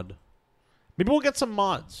a mod. Maybe we'll get some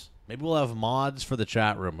mods. Maybe we'll have mods for the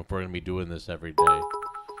chat room if we're going to be doing this every day.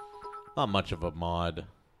 Not much of a mod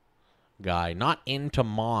guy. Not into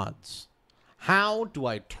mods. How do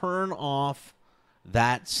I turn off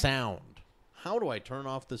that sound? How do I turn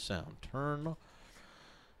off the sound?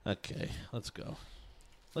 Okay, let's go.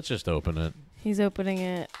 Let's just open it. He's opening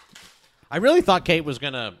it. I really thought Kate was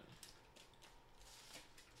going to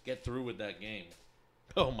get through with that game.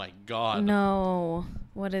 Oh, my God. No.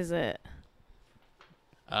 What is it?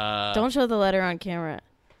 Don't show the letter on camera.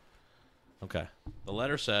 Okay. The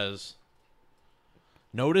letter says,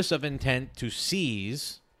 notice of intent to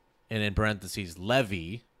seize, and in parentheses,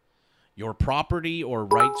 levy, your property or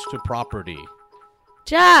rights to property.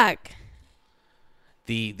 Jack!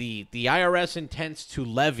 The IRS intends to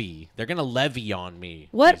levy. They're going to levy on me.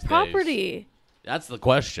 What property? That's the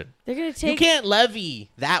question. They're going to take... You can't levy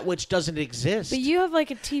that which doesn't exist. But you have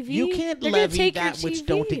like a TV. You can't levy that which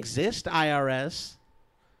don't exist, IRS.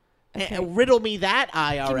 Okay. Riddle me that,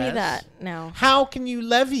 IRS. Give me that now. How can you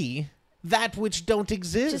levy that which don't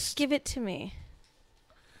exist? Just give it to me.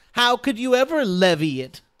 How could you ever levy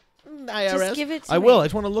it, IRS? Just give it to me. I will. I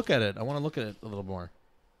just want to look at it. I want to look at it a little more.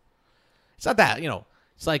 It's not that,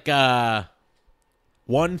 It's like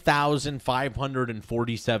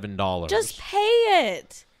 $1,547. Just pay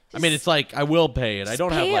it. I mean, it's like I will pay it. I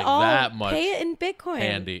don't have like that much. Pay it in Bitcoin.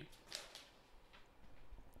 Handy.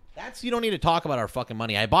 You don't need to talk about our fucking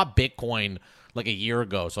money. I bought Bitcoin like a year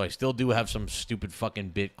ago, so I still do have some stupid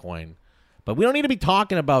fucking Bitcoin. But we don't need to be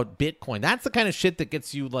talking about Bitcoin. That's the kind of shit that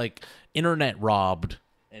gets you like internet robbed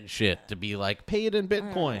and shit to be like, pay it in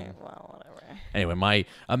Bitcoin. Right, well, whatever. Anyway, my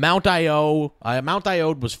amount I owed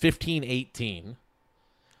was $1,518.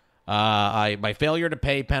 My failure to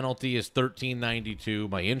pay penalty is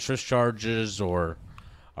 $1,392. My interest charges are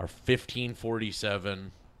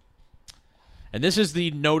 $1,547. And this is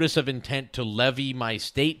the notice of intent to levy my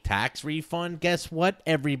state tax refund. Guess what,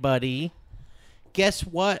 everybody? Guess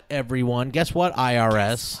what, everyone? Guess what,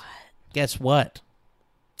 IRS? Guess what?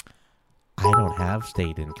 I don't have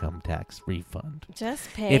state income tax refund.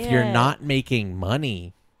 Just pay it. If you're not making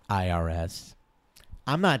money, IRS,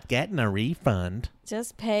 I'm not getting a refund.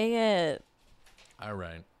 Just pay it. All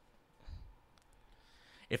right.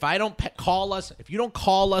 If I don't if you don't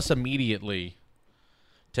call us immediately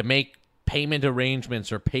to make payment arrangements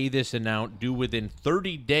or pay this amount due within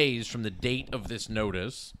 30 days from the date of this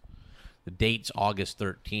notice, the date's August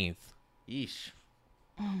 13th. Yeesh.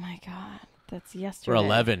 Oh my God. That's yesterday. For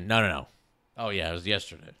 11. No. Oh, yeah, it was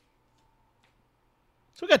yesterday.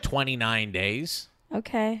 So we got 29 days.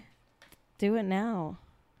 Okay. Do it now.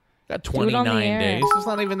 Got 29 days. It's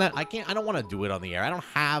not even that. I don't want to do it on the air. I don't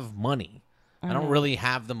have money. I don't really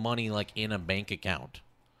have the money like in a bank account.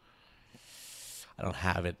 I don't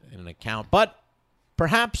have it in an account. But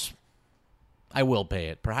perhaps I will pay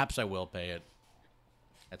it. Perhaps I will pay it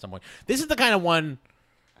at some point. This is the kind of one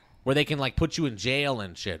where they can like put you in jail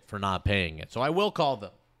and shit for not paying it. So I will call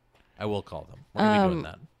them. We're going to be doing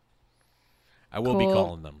that. I will be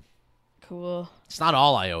calling them. Cool. It's not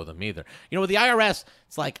all I owe them either. With the IRS,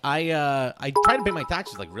 it's like I try to pay my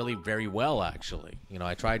taxes like really very well, actually.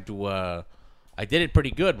 I tried to I did it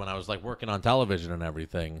pretty good when I was like working on television and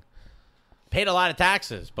everything. Paid a lot of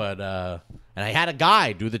taxes, but and I had a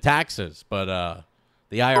guy do the taxes, but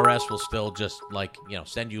the IRS will still just like,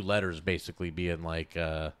 send you letters basically being like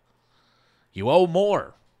you owe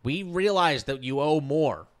more. We realize that you owe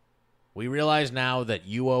more. We realize now that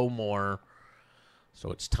you owe more.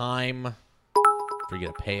 So it's time for you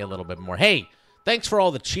to pay a little bit more. Hey, thanks for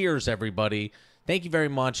all the cheers, everybody. Thank you very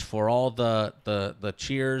much for all the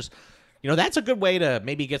cheers. That's a good way to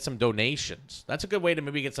maybe get some donations. That's a good way to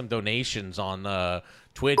maybe get some donations on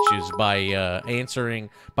Twitch is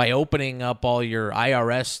by opening up all your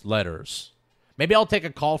IRS letters. Maybe I'll take a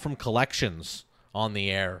call from collections on the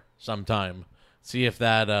air sometime. See if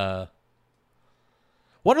that...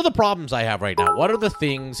 What are the problems I have right now? What are the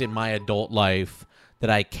things in my adult life that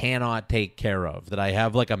I cannot take care of, that I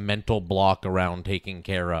have like a mental block around taking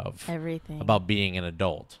care of? Everything. About being an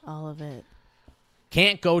adult. All of it.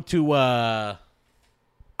 Can't go to the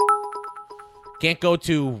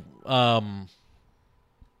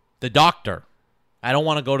doctor. I don't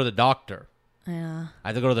want to go to the doctor. Yeah. I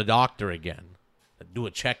have to go to the doctor again. Do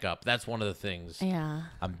a checkup. That's one of the things Yeah.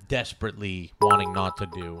 I'm desperately wanting not to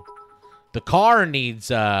do. The car needs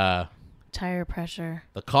tire pressure.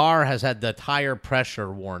 The car has had the tire pressure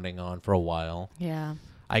warning on for a while. Yeah.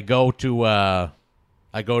 I go to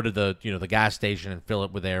the the gas station and fill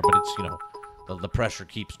it with air, but it's the pressure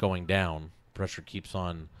keeps going down. Pressure keeps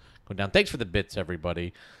on going down. Thanks for the bits,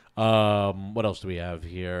 everybody. What else do we have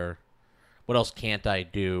here? What else can't I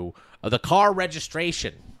do? The car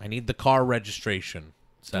registration. I need the car registration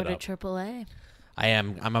set Go up. to AAA.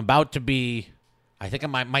 I'm about to be. I think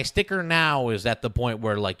my sticker now is at the point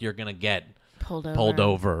where like you're gonna get pulled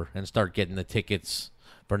over and start getting the tickets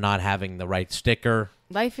for not having the right sticker.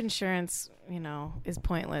 Life insurance, is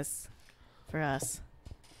pointless for us.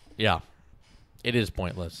 Yeah, it is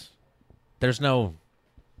pointless. There's no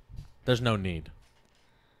need.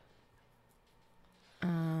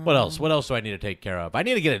 What else? What else do I need to take care of? I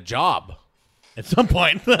need to get a job at some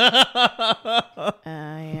point. Yeah.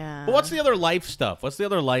 But what's the other life stuff? What's the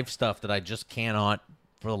other life stuff that I just cannot,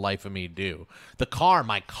 for the life of me, do?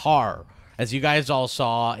 My car. As you guys all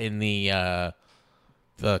saw in the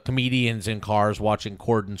comedians in cars watching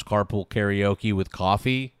Corden's Carpool Karaoke with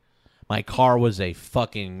coffee, my car was a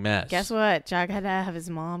fucking mess. Guess what? Jack had to have his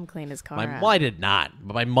mom clean his car out. Well, I did not.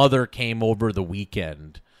 But my mother came over the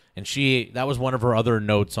weekend, and that was one of her other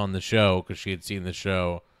notes on the show because she had seen the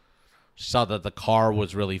show. She saw that the car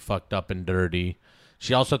was really fucked up and dirty.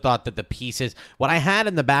 She also thought that the pieces... What I had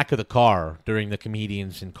in the back of the car during the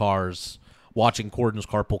comedians in cars watching Corden's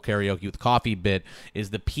Carpool Karaoke with coffee bit is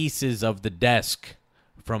the pieces of the desk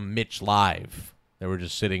from Mitch Live. They were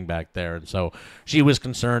just sitting back there. And so she was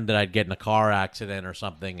concerned that I'd get in a car accident or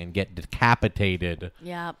something and get decapitated.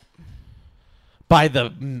 Yep. By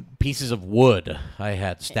the pieces of wood I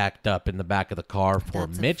had stacked up in the back of the car for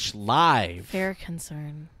Mitch Live. Fair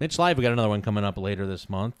concern. Mitch Live, we got another one coming up later this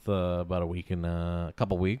month, about a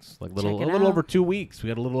couple weeks, a little out. over 2 weeks. We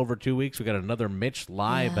got a little over 2 weeks. We got another Mitch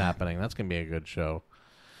Live happening. That's gonna be a good show.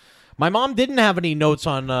 My mom didn't have any notes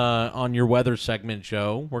on your weather segment,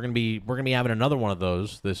 Joe. We're gonna be having another one of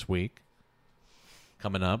those this week.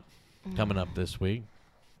 Coming up this week.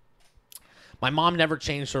 My mom never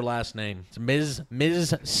changed her last name. It's Ms.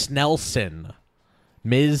 Snelson.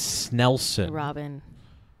 Ms. Snelson. Robin.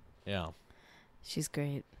 Yeah. She's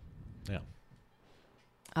great. Yeah.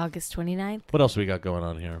 August 29th. What else we got going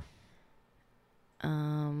on here?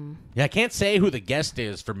 Yeah, I can't say who the guest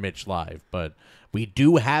is for Mitch Live, but we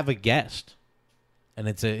do have a guest. And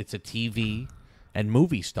it's a TV and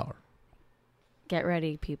movie star. Get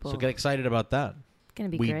ready, people. So get excited about that. It's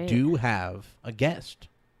going to be great. We do have a guest.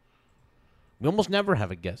 We almost never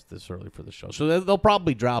have a guest this early for the show. So they'll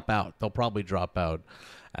probably drop out. They'll probably drop out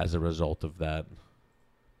as a result of that.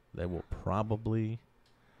 They will probably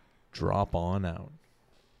drop on out.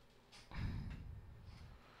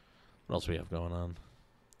 What else do we have going on?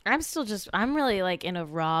 I'm really like in a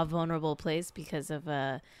raw, vulnerable place because of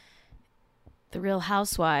the Real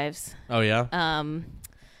Housewives. Oh, yeah?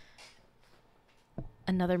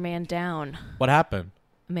 Another man down. What happened?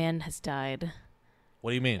 A man has died. What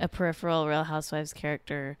do you mean? A peripheral Real Housewives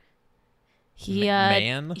character.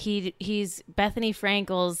 Man? He's Bethany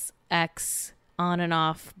Frankel's ex on and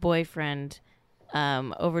off boyfriend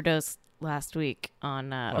overdosed last week on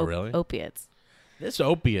really? opiates. This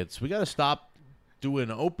opiates. We got to stop doing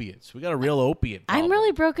opiates. We got a real opiate problem. I'm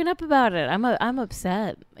really broken up about it. I'm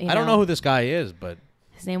upset. I don't know who this guy is, but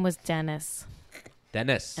his name was Dennis.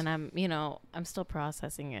 Dennis. And I'm still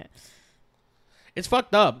processing it. It's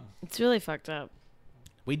fucked up. It's really fucked up.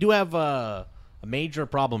 We do have a major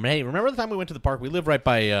problem. Hey, remember the time we went to the park? We live right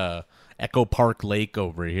by Echo Park Lake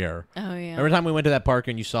over here. Oh, yeah. Remember the time we went to that park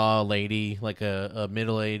and you saw a lady, like a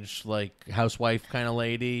middle-aged, like, housewife kind of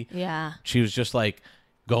lady? Yeah. She was just, like,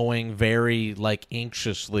 going very, like,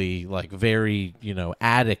 anxiously, like, very,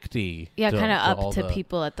 addicty. Yeah, kind of up to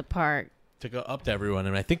people at the park. To go up to everyone.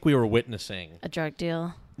 And I think we were witnessing... A drug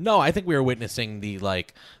deal? No, I think we were witnessing the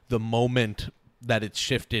moment that it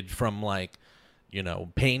shifted from, like,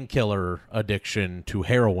 painkiller addiction to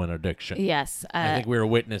heroin addiction. Yes. I think we were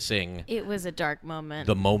witnessing... It was a dark moment.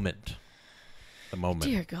 The moment. the moment.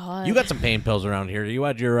 Dear God. You got some pain pills around here. You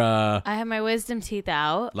had your I had my wisdom teeth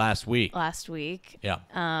out last week. Yeah.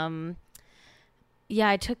 Yeah,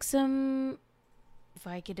 I took some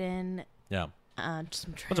Vicodin. Yeah.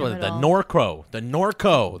 Some What's it? The Norco. The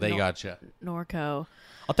Norco. They got you. Norco.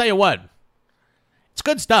 I'll tell you what. It's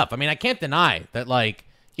good stuff. I mean, I can't deny that, like,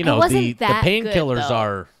 you know, the painkillers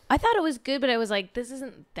are. I thought it was good, but I was like, this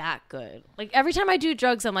isn't that good. Like, every time I do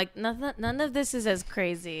drugs, I'm like, none of this is as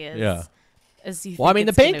crazy as, as you think. Well, I mean,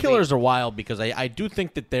 the painkillers are wild because I do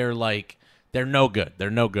think that they're like, they're no good. They're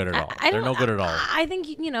no good at all. They're no good at all. I think,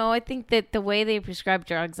 I think that the way they prescribe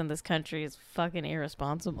drugs in this country is fucking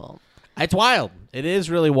irresponsible. It's wild. It is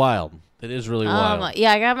really wild. It is really wild.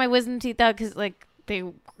 Yeah, I got my wisdom teeth out because, like, they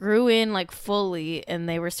grew in, like, fully, and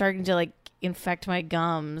they were starting to, like, infect my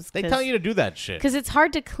gums. They tell you to do that shit because it's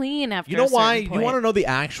hard to clean after. You know why? Point. You want to know the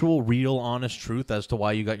actual, real, honest truth as to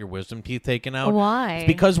why you got your wisdom teeth taken out? Why? It's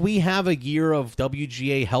because we have a year of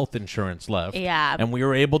WGA health insurance left. Yeah, and we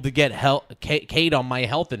were able to get Kate on my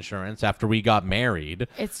health insurance after we got married.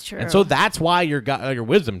 It's true, and so that's why you got your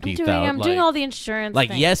wisdom teeth out. I'm doing all the insurance. Like,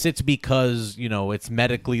 things. yes, it's because it's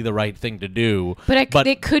medically the right thing to do. But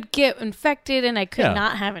they could get infected, and I could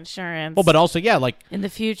not have insurance. Well, but also, like in the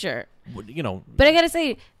future. But I gotta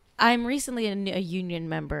say, I'm recently a union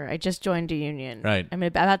member. I just joined a union. Right. I'm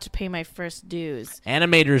about to pay my first dues.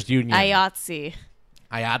 Animators Union. IATSE.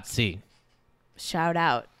 Shout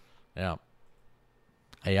out. Yeah.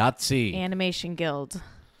 IATSE. Animation Guild.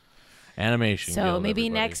 Animation Guild. So maybe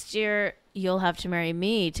everybody. Next year you'll have to marry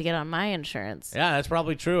me to get on my insurance. Yeah, that's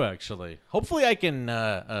probably true, actually. Hopefully I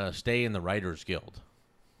can stay in the Writers Guild.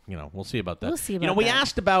 We'll see about that. We'll see about that. We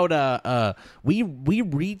asked about, we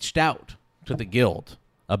reached out to the Guild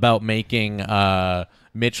about making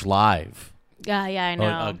Mitch Live. Yeah, I know.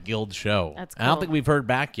 A Guild show. That's cool. I don't think we've heard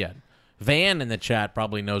back yet. Van in the chat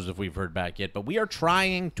probably knows if we've heard back yet, but we are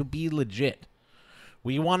trying to be legit.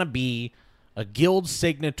 We want to be a Guild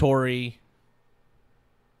signatory.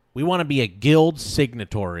 We want to be a Guild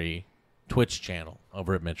signatory Twitch channel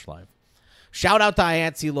over at Mitch Live. Shout out to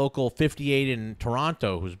IATSE Local 58 in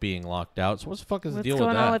Toronto who's being locked out. So what the fuck is the deal with that?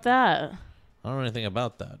 What's going on with that? I don't know anything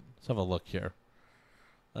about that. Let's have a look here.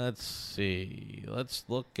 Let's see. Let's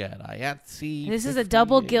look at IATSE. This is a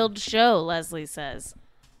double Guild show, Leslie says.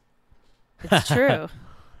 It's true.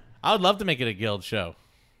 I would love to make it a Guild show.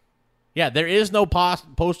 Yeah, there is no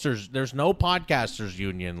posters. There's no podcasters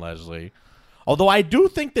union, Leslie. Although I do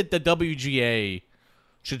think that the WGA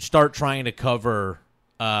should start trying to cover...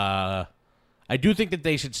 I do think that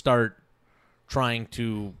they should start trying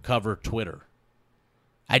to cover Twitter.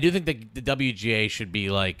 I do think that the WGA should be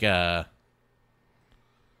like, we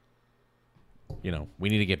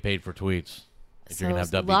need to get paid for tweets. If you're going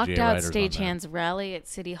to have WGA locked out writers stagehands rally at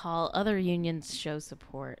City Hall. Other unions show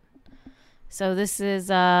support. So this is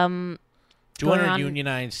 200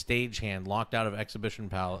 unionized stagehand locked out of Exhibition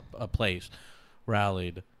Place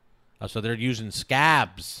rallied. So they're using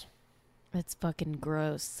scabs. That's fucking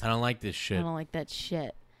gross. I don't like this shit. I don't like that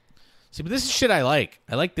shit. See, but this is shit I like.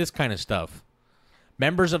 I like this kind of stuff.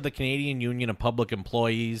 Members of the Canadian Union of Public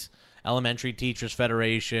Employees, Elementary Teachers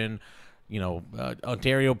Federation,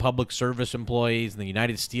 Ontario Public Service Employees, and the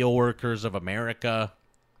United Steelworkers of America.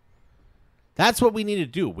 That's what we need to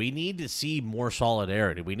do. We need to see more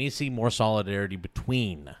solidarity. We need to see more solidarity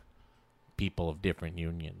between people of different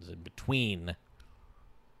unions and between...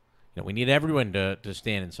 we need everyone to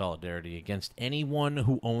stand in solidarity against anyone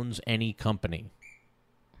who owns any company.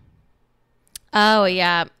 Oh,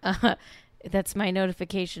 yeah. That's my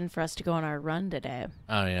notification for us to go on our run today.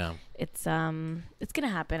 Oh, yeah. It's going to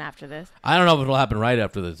happen after this. I don't know if it'll happen right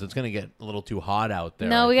after this. It's going to get a little too hot out there.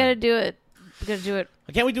 No, we got to do it. We got to do it.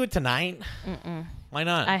 Can't we do it tonight? Mm-mm. Why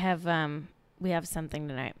not? We have something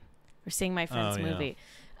tonight. We're seeing my friend's movie.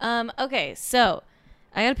 Okay, so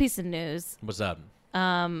I got a piece of news. What's up?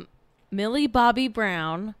 Millie Bobby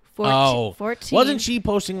Brown, 14. Wasn't she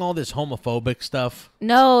posting all this homophobic stuff?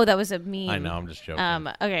 No, that was a meme. I know, I'm just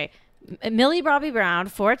joking. Okay. Millie Bobby Brown,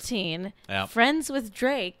 14, yep. friends with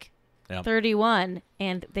Drake, yep. 31,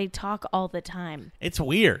 and they talk all the time. It's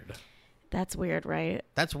weird. That's weird, right?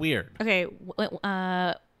 That's weird. Okay,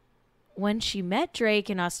 when she met Drake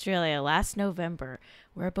in Australia last November,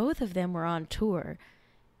 where both of them were on tour,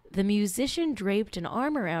 the musician draped an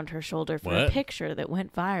arm around her shoulder for a picture that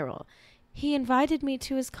went viral. He invited me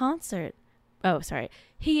to his concert. Oh, sorry.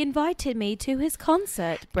 He invited me to his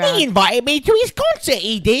concert, Brown. He invited me to his concert,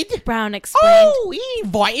 he did. Brown explained. Oh, he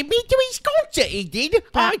invited me to his concert, he did.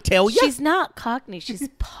 I tell you. She's not Cockney, she's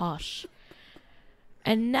posh.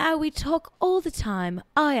 And now we talk all the time.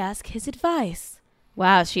 I ask his advice.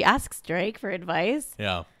 Wow, she asks Drake for advice?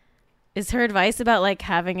 Yeah. Is her advice about like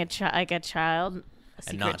having a child, a secret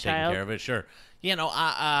and not child? taking care of it? Sure. You know,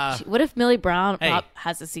 what if Millie Brown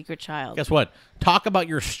has a secret child? Guess what? Talk about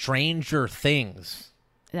your Stranger Things.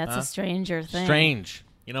 That's a Stranger Thing. Strange.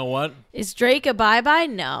 You know what? Is Drake a bye-bye?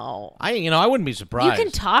 No. I wouldn't be surprised. You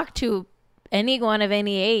can talk to anyone of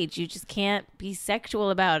any age. You just can't be sexual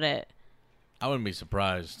about it. I wouldn't be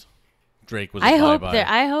surprised. Drake was. I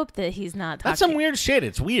hope that he's not talking. That's some weird shit.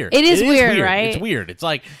 It's weird. It is weird, right? It's weird. It's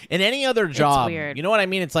like in any other job. It's weird. You know what I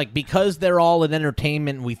mean? It's like because they're all in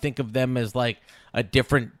entertainment, we think of them as like a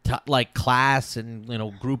different like class and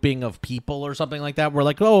grouping of people or something like that. We're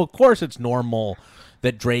like, oh, of course it's normal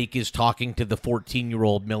that Drake is talking to the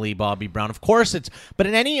 14-year-old Millie Bobby Brown. Of course it's. But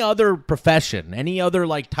in any other profession, any other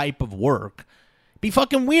like type of work, it'd be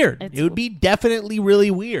fucking weird. It would be definitely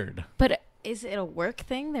really weird. But is it a work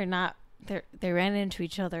thing? They're not. They ran into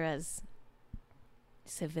each other as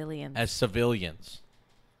civilians. That's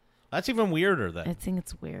even weirder then. I think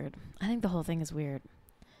it's weird. I think the whole thing is weird.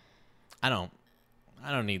 I don't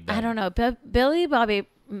need that. I don't know.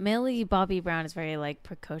 Millie Bobby Brown is very like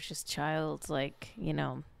precocious child, like,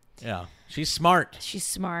 Yeah. She's smart. She's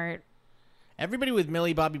smart. Everybody with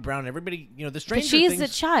Millie Bobby Brown, everybody, the Stranger But she Things.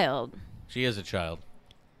 is a child. She is a child.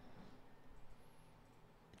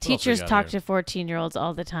 Teachers talk to 14-year-olds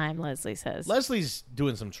all the time, Leslie says. Leslie's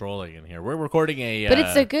doing some trolling in here. We're recording a... But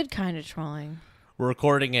it's a good kind of trolling. We're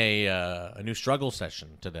recording a new struggle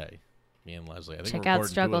session today, me and Leslie. I think check out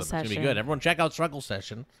Struggle Session. It's going to be good. Everyone check out Struggle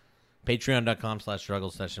Session. Patreon.com/Struggle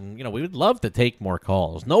Session. We'd love to take more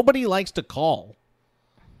calls. Nobody likes to call.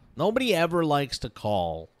 Nobody ever likes to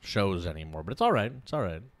call shows anymore, but it's all right. It's all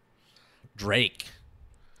right. Drake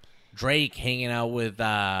hanging out with...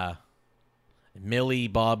 Millie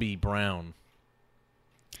Bobby Brown.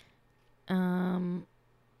 I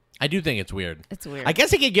do think it's weird. It's weird. I guess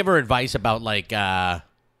he could give her advice about like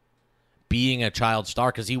being a child star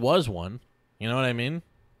because he was one. You know what I mean?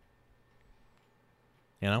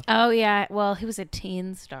 Oh yeah. Well, he was a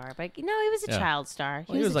teen star, but he was a child star.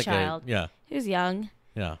 He was a child. He was young.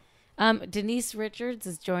 Yeah. Denise Richards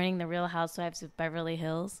is joining the Real Housewives of Beverly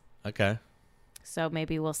Hills. Okay. So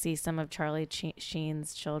maybe we'll see some of Charlie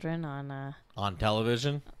Sheen's children on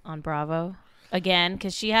television, on Bravo again,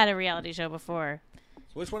 because she had a reality show before.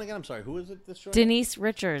 So which one again? I'm sorry. Who is it? This show? Denise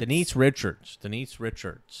Richards. Denise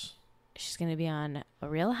Richards. She's going to be on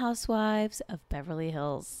Real Housewives of Beverly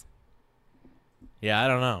Hills. Yeah, I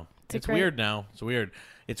don't know. It's weird now. It's weird.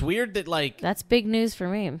 It's weird that like that's big news for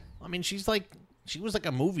me. I mean, she was like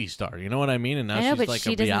a movie star, you know what I mean? And now she's like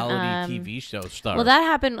a reality TV show star. Well, that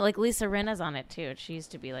happened, like Lisa Rinna's on it too. She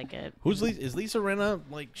used to be like a... Is Lisa Rinna,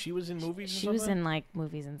 like she was in movies She was in like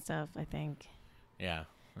movies and stuff, I think. Yeah.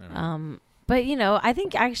 But I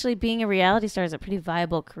think actually being a reality star is a pretty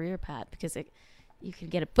viable career path because you can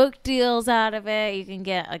get book deals out of it. You can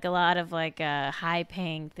get like a lot of like high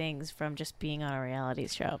paying things from just being on a reality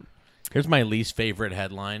show. Here's my least favorite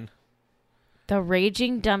headline. The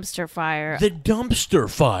raging dumpster fire. The dumpster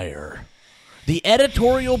fire. The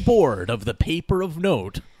editorial board of the paper of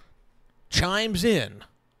note chimes in.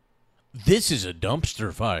 This is a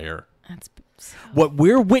dumpster fire. What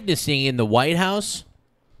we're witnessing in the White House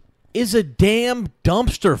is a damn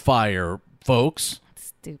dumpster fire, folks.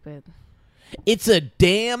 Stupid. It's a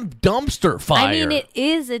damn dumpster fire. I mean, it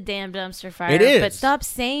is a damn dumpster fire. It is. But stop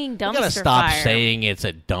saying dumpster fire. You gotta stop saying it's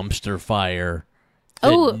a dumpster fire.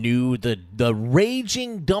 The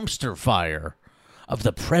raging dumpster fire of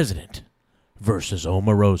the president versus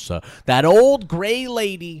Omarosa. That old gray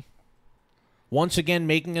lady once again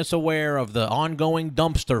making us aware of the ongoing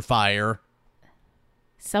dumpster fire.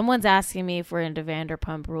 Someone's asking me if we're into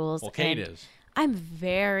Vanderpump Rules. Well, Kate is. I'm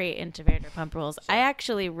very into Vanderpump Rules. I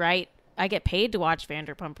actually I get paid to watch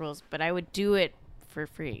Vanderpump Rules, but I would do it for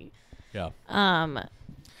free. Yeah.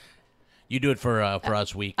 You do it for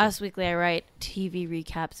Us Weekly. Us Weekly, I write TV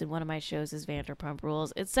recaps, and one of my shows is Vanderpump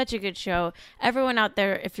Rules. It's such a good show. Everyone out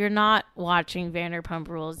there, if you're not watching Vanderpump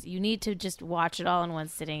Rules, you need to just watch it all in one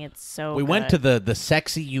sitting. It's so We good. went to the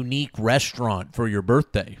Sexy Unique restaurant for your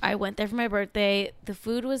birthday. I went there for my birthday. The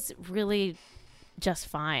food was really just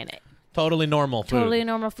fine. Totally normal food. Totally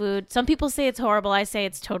normal food. Some people say it's horrible. I say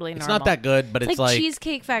it's totally normal. It's not that good, but it's like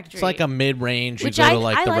Cheesecake Factory. It's like a mid-range. You go to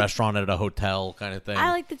like the restaurant at a hotel kind of thing.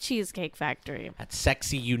 I like the Cheesecake Factory. That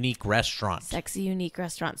Sexy Unique restaurant. Sexy Unique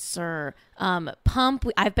restaurant, Sir. Pump.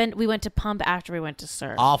 We went to Pump after we went to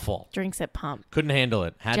Sir. Awful. Drinks at Pump. Couldn't handle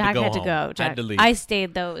it. Jack had home. to go. Had to leave. I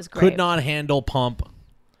stayed though. It was great. Could not handle Pump.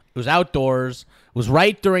 It was outdoors. It was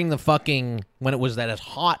right during the fucking when it was that as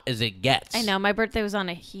hot as it gets. I know. My birthday was on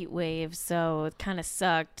a heat wave, so it kind of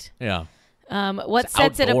sucked. Yeah. What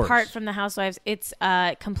sets it apart from the Housewives? It's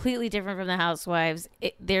completely different from the Housewives.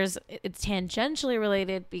 It's tangentially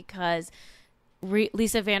related because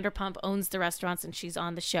Lisa Vanderpump owns the restaurants and she's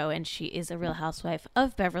on the show and she is a Real Housewife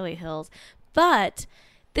of Beverly Hills. But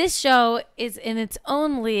this show is in its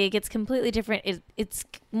own league. It's completely different. It's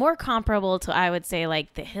more comparable to, I would say,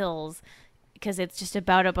 like The Hills, because it's just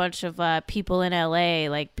about a bunch of people in LA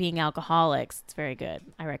like being alcoholics. It's very good.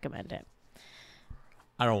 I recommend it.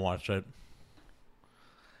 I don't watch it.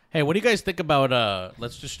 Hey, what do you guys think about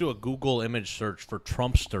let's just do a Google image search for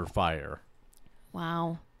Trumpster fire.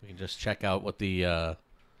 Wow. We can just check out what the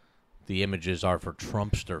images are for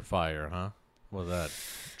Trumpster fire, huh? What was that?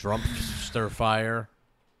 Trumpster fire?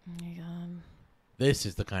 Oh my God. This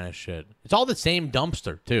is the kind of shit. It's all the same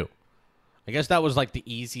dumpster, too. I guess that was like the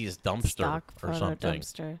easiest dumpster Stock or something.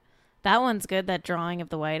 Dumpster. That one's good, that drawing of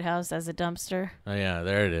the White House as a dumpster. Oh, yeah,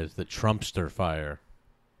 there it is. The Trumpster fire.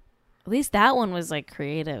 At least that one was like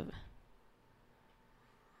creative.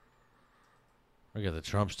 Look at the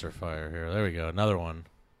Trumpster fire here. There we go. Another one.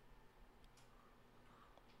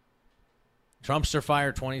 Trumpster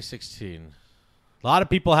fire 2016. A lot of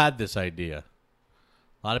people had this idea.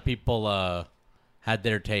 A lot of people had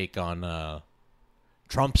their take on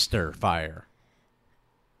Trumpster fire.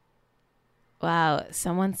 Wow.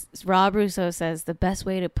 Rob Russo says the best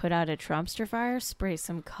way to put out a Trumpster fire, spray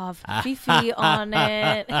some coffee on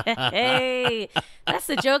it. Hey, that's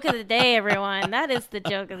the joke of the day, everyone. That is the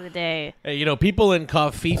joke of the day. Hey, people in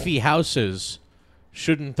coffee houses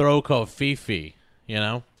shouldn't throw coffee,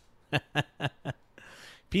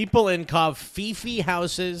 People in coffee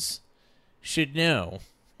houses should know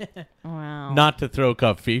wow. not to throw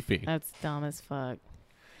coffee. That's dumb as fuck.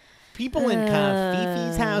 People in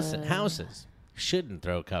coffee houses shouldn't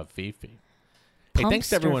throw coffee. Hey, thanks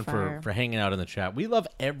to everyone for hanging out in the chat. We love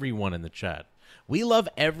everyone in the chat. We love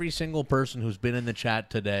every single person who's been in the chat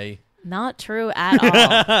today. Not true at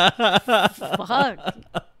all.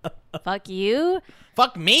 Fuck you.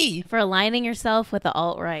 Fuck me. For aligning yourself with the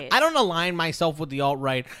alt-right. I don't align myself with the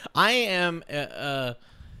alt-right. I am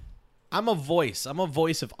I'm a voice. I'm a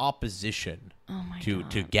voice of opposition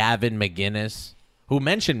to Gavin McInnes, who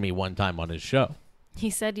mentioned me one time on his show. He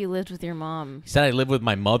said you lived with your mom. He said I live with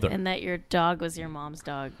my mother. And that your dog was your mom's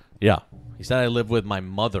dog. Yeah. He said I live with my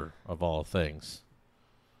mother, of all things.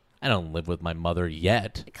 I don't live with my mother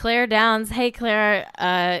yet. Claire Downs. Hey, Claire.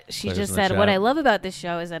 She Claire's just said, what I love about this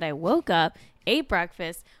show is that I woke up, ate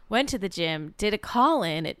breakfast, went to the gym, did a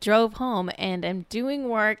call-in, drove home, and am doing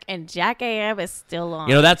work, and JackAM is still on.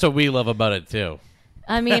 That's what we love about it, too.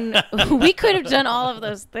 I mean, we could have done all of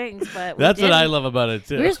those things, but that's didn't. What I love about it,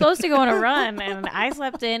 too. We were supposed to go on a run, and I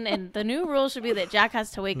slept in, and the new rule should be that Jack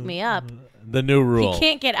has to wake me up. The new rule. He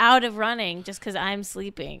can't get out of running just because I'm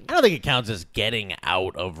sleeping. I don't think it counts as getting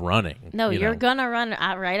out of running. No, you're going to run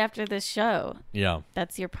right after this show. Yeah.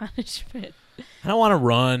 That's your punishment. I don't want to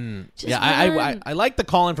run. Just run. I like the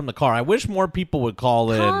call in from the car. I wish more people would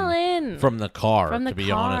call in from the car, to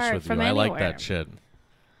be honest with you. Anywhere. I like that shit.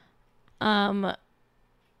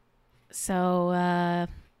 So I'm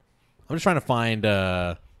just trying to find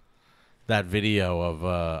that video of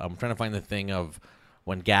I'm trying to find the thing of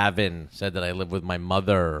when Gavin said that I live with my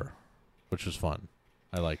mother, which was fun.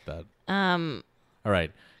 I like that. All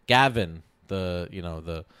right. Gavin,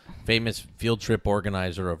 the famous field trip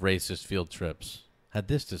organizer of racist field trips, had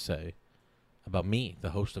this to say about me,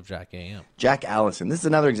 the host of JackAM. Jack Allison. This is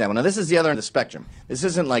another example. Now, this is the other end of the spectrum. This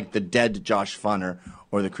isn't like the dead Josh Funner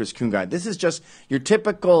or the Chris Kuhn guy. This is just your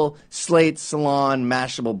typical Slate, Salon,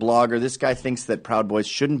 Mashable blogger. This guy thinks that Proud Boys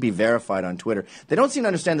shouldn't be verified on Twitter. They don't seem to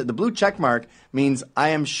understand that the blue check mark means I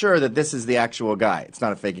am sure that this is the actual guy. It's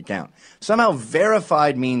not a fake account. Somehow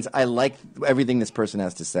verified means I like everything this person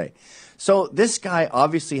has to say. So this guy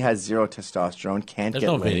obviously has zero testosterone, can't get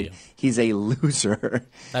laid. Video. He's a loser.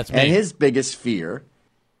 That's me. And his biggest fear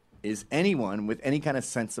is anyone with any kind of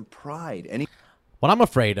sense of pride. What I'm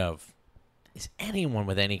afraid of is anyone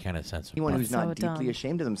with any kind of sense of pride. Anyone who's not deeply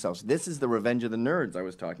ashamed of themselves. This is the revenge of the nerds I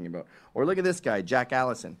was talking about. Or look at this guy, Jack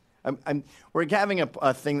Allison. We're having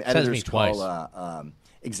a thing that editors call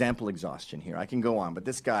example exhaustion here. I can go on, but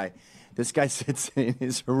this guy sits in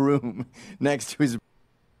his room next to his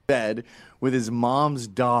bed with his mom's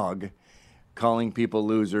dog, calling people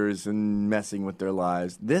losers and messing with their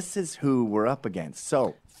lives. This is who we're up against.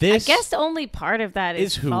 So I guess only part of that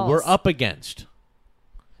is who false. We're up against.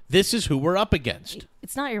 This is who we're up against.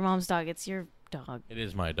 It's not your mom's dog. It's your dog. It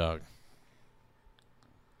is my dog.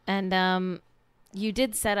 And you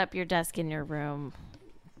did set up your desk in your room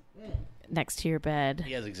next to your bed.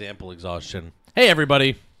 He has example exhaustion. Hey,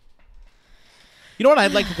 everybody. You know what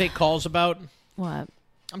I'd like to take calls about? What?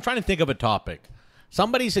 I'm trying to think of a topic.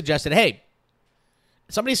 Somebody suggested in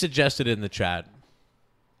the chat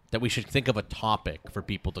that we should think of a topic for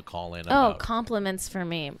people to call in about. Oh, compliments for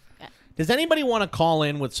me. Does anybody want to call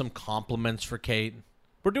in with some compliments for Kate?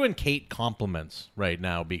 We're doing Kate compliments right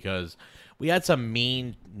now because we had some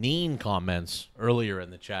mean comments earlier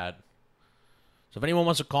in the chat. So if anyone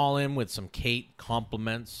wants to call in with some Kate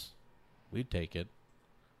compliments, we'd take it.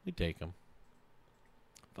 We'd take them.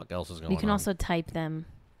 Fuck else is going on? You can also type them.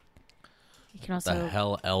 You can also what the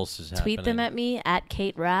hell else is tweet happening? them at me at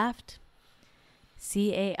Kate Raft.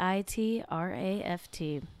 CAITRAFT.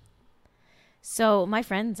 So my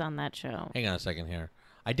friend's on that show. Hang on a second here.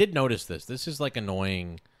 I did notice this. This is like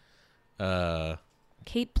annoying.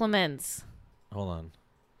 Kate Plemons. Hold on.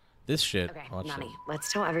 This shit. Okay, watch Nani, this.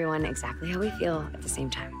 let's tell everyone exactly how we feel at the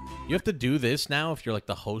same time. You have to do this now if you're like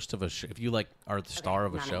the host of a show. If you like are the star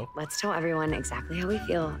of a Nani, show. let's tell everyone exactly how we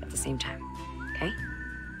feel at the same time. Okay?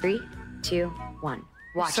 3, 2, 1.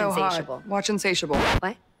 Watch So hard. Insatiable. Watch Insatiable.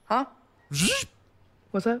 What? Huh?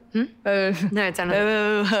 What's that? No, it's on.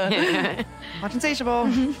 Watch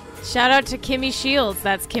Insatiable. Shout out to Kimmy Shields.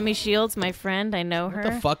 That's Kimmy Shields, my friend. I know her.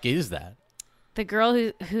 What the fuck is that? The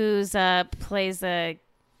girl who's plays a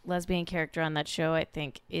lesbian character on that show, I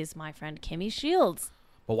think, is my friend Kimmy Shields.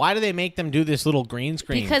 But why do they make them do this little green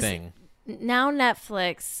screen Because thing? now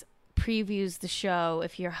Netflix previews the show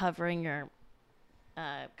if you're hovering your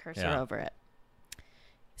cursor over it.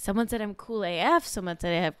 Someone said I'm cool AF. Someone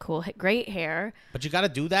said I have great hair. But you got to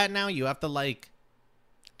do that now? You have to like...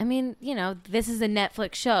 I mean, this is a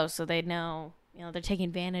Netflix show, so they know, they're taking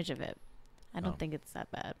advantage of it. I don't think it's that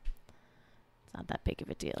bad. It's not that big of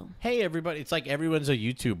a deal. Hey, everybody. It's like everyone's a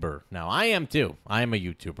YouTuber now. I am, too. I am a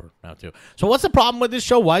YouTuber now, too. So what's the problem with this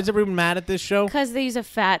show? Why is everyone mad at this show? Because they use a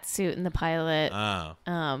fat suit in the pilot.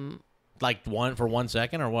 Like for 1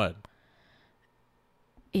 second or what?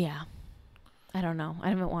 Yeah. I don't know. I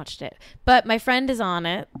haven't watched it. But my friend is on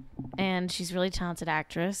it, and she's a really talented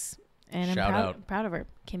actress. And I'm proud of her.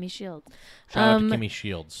 Kimmy Shields. Shout out to Kimmy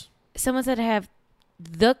Shields. Someone said I have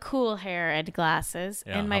the cool hair and glasses,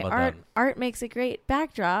 and my art makes a great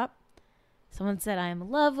backdrop. Someone said I am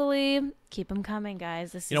lovely. Keep them coming,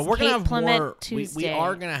 guys. This is we're Kate gonna have Clement more. Tuesday. We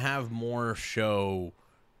are gonna have more show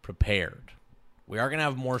prepared. We are gonna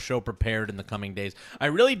have more show prepared in the coming days. I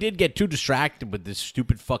really did get too distracted with this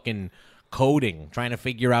stupid fucking coding, trying to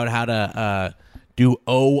figure out how to do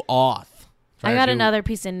OAuth. I got another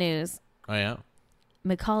piece of news. Oh yeah.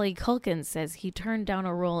 Macaulay Culkin says he turned down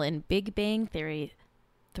a role in Big Bang Theory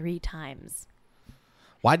 3 times.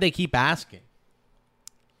 Why'd they keep asking?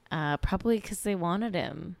 Probably because they wanted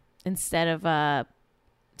him instead of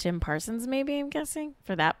Jim Parsons, maybe, I'm guessing,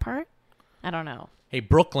 for that part. I don't know. Hey,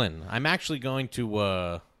 Brooklyn, I'm actually going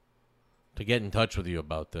to get in touch with you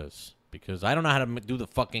about this because I don't know how to do the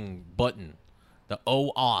fucking button, the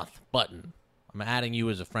OAuth button. I'm adding you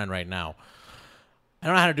as a friend right now. I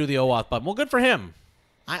don't know how to do the OAuth button. Well, good for him.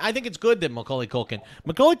 I think it's good that Macaulay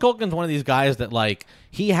Culkin's one of these guys that, like,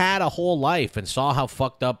 he had a whole life and saw how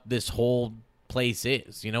fucked up this whole place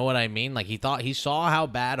is. You know what I mean? Like, he saw how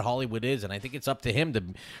bad Hollywood is, and I think it's up to him to,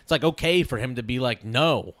 it's like okay for him to be like,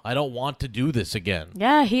 no, I don't want to do this again.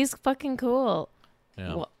 Yeah, he's fucking cool.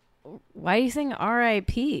 Yeah. Why are you saying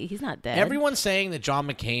R.I.P.? He's not dead. Everyone's saying that John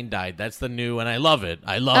McCain died. That's the new, and I love it.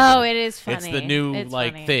 I love it. Oh, it. it is funny. It's the new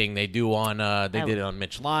funny. thing they do on. They did it on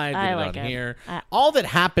Mitch Live. They did it on here. All that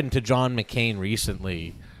happened to John McCain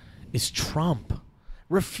recently is Trump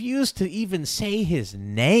refused to even say his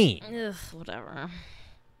name. Ugh, whatever.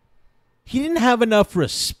 He didn't have enough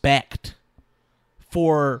respect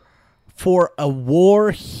for a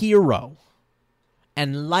war hero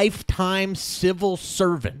and lifetime civil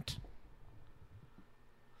servant.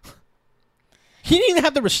 He didn't even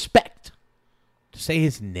have the respect to say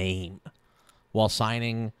his name while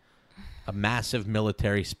signing a massive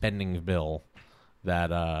military spending bill that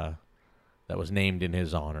was named in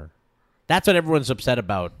his honor. That's what everyone's upset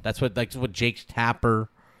about. That's what Jake Tapper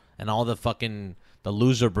and all the fucking the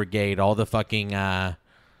loser brigade, all the fucking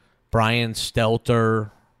Brian Stelter's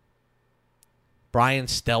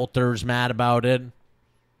mad about it.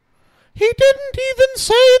 He didn't even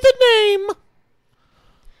say the name.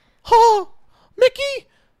 Oh, Mickey.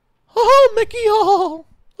 Oh, Mickey. Oh,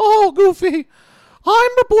 Goofy.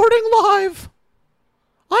 I'm reporting live.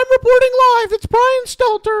 It's Brian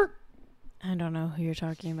Stelter. I don't know who you're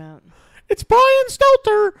talking about. It's Brian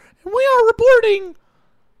Stelter, and we are reporting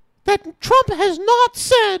that Trump has not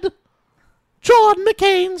said John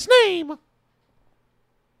McCain's name.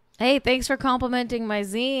 Hey, thanks for complimenting my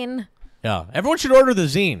zine. Yeah, everyone should order the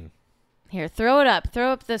zine. Here, throw it up.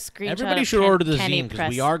 Throw up the screenshot. Everybody should order the zine because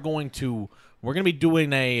we are going to We're gonna be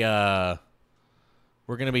doing a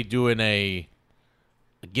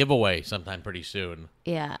giveaway sometime pretty soon.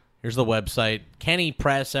 Yeah. Here's the website, Kenny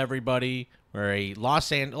Press. Everybody, we're a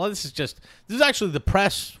Los Angeles. Well, this is actually the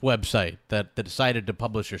press website that decided to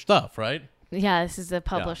publish your stuff, right? Yeah, this is the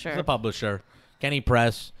publisher. Yeah, this is the publisher, Kenny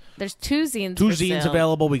Press. There's 2 zines. Two zines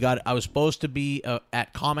available. I was supposed to be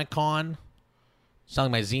at Comic-Con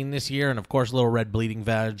selling my zine this year, and of course, Little Red Bleeding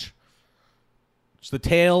Vag. It's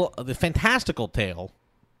the fantastical tale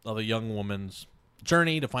of a young woman's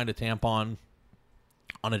journey to find a tampon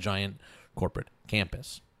on a giant corporate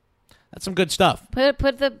campus. That's some good stuff. Put it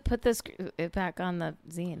back on the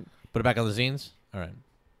zine. Put it back on the zines? All right.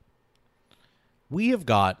 We have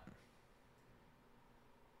got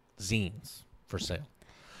zines for sale.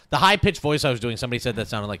 The high-pitched voice I was doing, somebody said that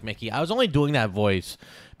sounded like Mickey. I was only doing that voice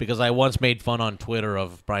because I once made fun on Twitter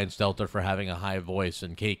of Brian Stelter for having a high voice,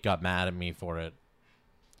 and Kate got mad at me for it.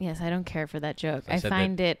 Yes, I don't care for that joke. I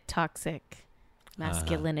find it toxic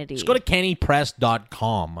masculinity. Just go to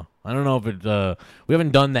kennypress.com. I don't know if it... we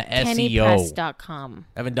haven't done the SEO. Kennypress.com.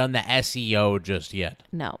 Haven't done the SEO just yet.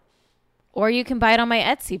 No. Or you can buy it on my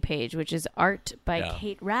Etsy page, which is Art by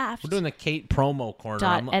Kate Raft. We're doing the Kate promo corner.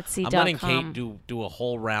 I'm Etsy.com. letting Kate do a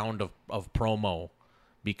whole round of promo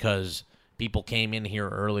because people came in here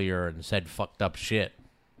earlier and said fucked up shit.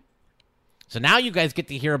 So now you guys get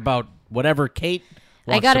to hear about whatever Kate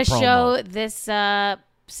wants I got to a promo. show this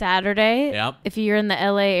Saturday. Yep. If you're in the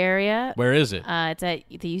LA area. Where is it? It's at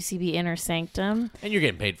the UCB Inner Sanctum. And you're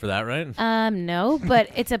getting paid for that, right? No, but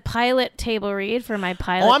it's a pilot table read for my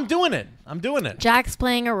pilot. Oh, I'm doing it. Jack's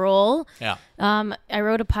playing a role. Yeah. I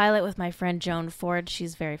wrote a pilot with my friend Joan Ford.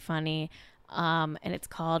 She's very funny. And it's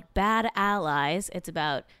called Bad Allies. It's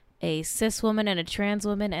about a cis woman and a trans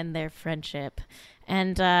woman and their friendship.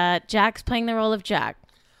 And Jack's playing the role of Jack.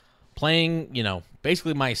 Playing,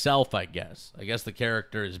 basically myself, I guess. I guess the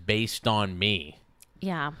character is based on me.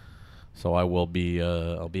 Yeah. So I will be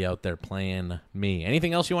I'll be out there playing me.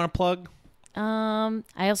 Anything else you want to plug? I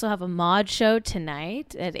also have a mod show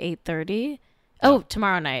tonight at 8:30. Oh,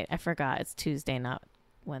 tomorrow night. I forgot. It's Tuesday, not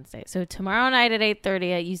Wednesday. So tomorrow night at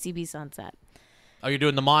 8:30 at UCB Sunset. Oh, you're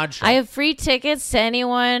doing the mod show? I have free tickets to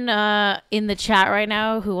anyone in the chat right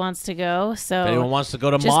now who wants to go. So if anyone wants to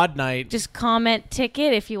go to mod night, just comment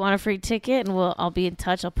ticket if you want a free ticket, and I'll be in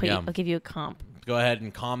touch. I'll give you a comp. Go ahead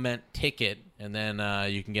and comment ticket, and then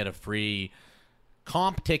you can get a free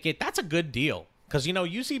comp ticket. That's a good deal because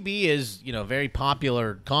UCB is very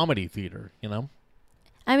popular comedy theater.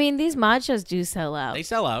 I mean, these mod shows do sell out. They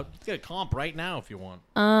sell out. You can get a comp right now if you want.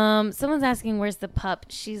 Someone's asking where's the pup.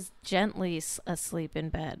 She's gently asleep in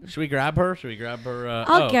bed. Should we grab her?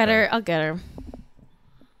 I'll get her.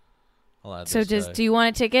 So do you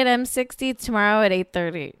want a ticket? M60 tomorrow at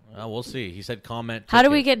 8:30. We'll see. He said comment ticket. How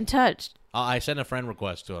do we get in touch? I sent a friend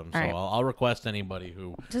request to him, so right. I'll request anybody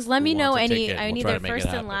who just let me know any. I need their first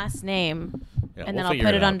and last name, and then I'll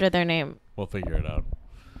put it under their name. We'll figure it out.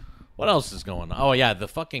 What else is going on? Oh, yeah, the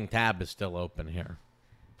fucking tab is still open here.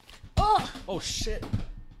 Oh, shit.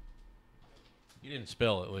 You didn't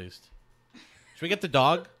spill, at least. Should we get the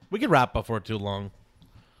dog? We could wrap before too long.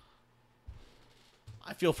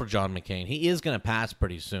 I feel for John McCain. He is going to pass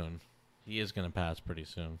pretty soon. Show's going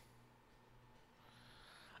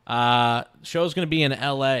to be in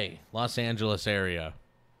L.A., Los Angeles area.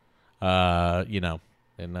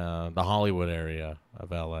 In the Hollywood area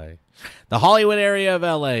of L.A. The Hollywood area of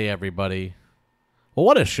L.A., everybody. Well,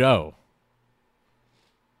 what a show.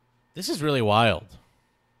 This is really wild.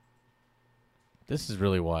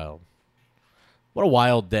 What a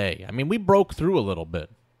wild day. I mean, we broke through a little bit.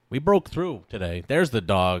 We broke through today. There's the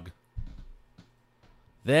dog.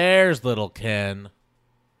 There's little Ken.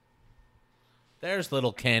 There's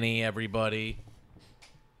little Kenny, everybody.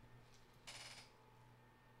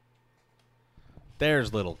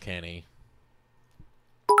 There's little Kenny.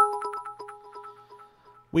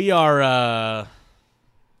 We are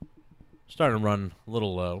starting to run a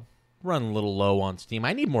little low. On steam.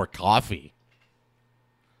 I need more coffee.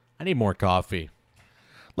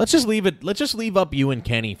 Let's just leave up you and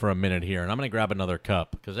Kenny for a minute here, and I'm going to grab another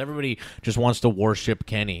cup because everybody just wants to worship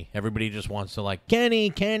Kenny. Everybody just wants to Kenny.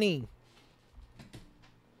 Excuse me,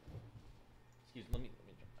 let me.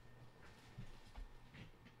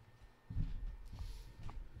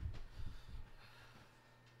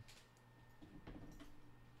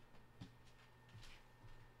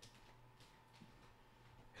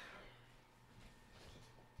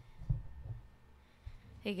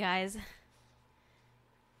 Hey, guys.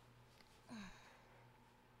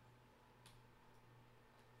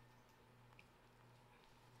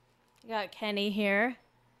 Got Kenny here.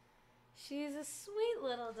 She's a sweet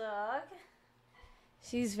little dog.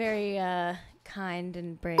 She's very kind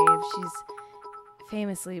and brave. She's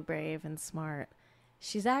famously brave and smart.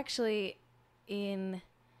 She's actually in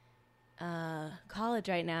college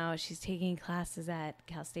right now. She's taking classes at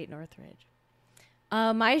Cal State Northridge.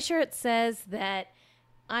 My shirt says that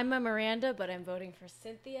I'm a Miranda, but I'm voting for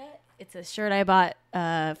Cynthia. It's a shirt I bought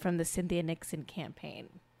from the Cynthia Nixon campaign.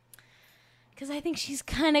 Because I think she's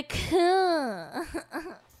kind of cool. Oh,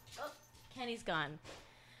 Kenny's gone.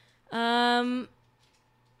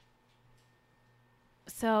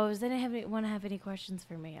 So does anyone want to have any questions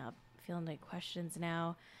for me? I'm feeling like questions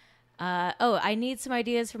now. I need some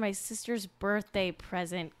ideas for my sister's birthday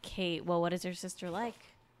present, Kate. Well, what is her sister like?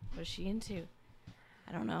 What is she into?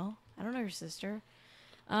 I don't know your sister.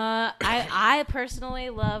 I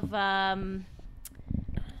personally love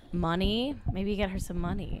money. Maybe get her some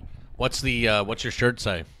money. What's your shirt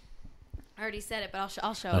say? I already said it, but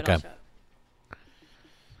I'll show Okay. it.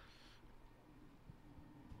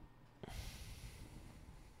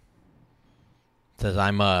 It says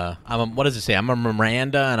what does it say? I'm a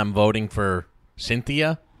Miranda and I'm voting for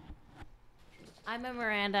Cynthia. I'm a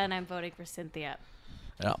Miranda and I'm voting for Cynthia.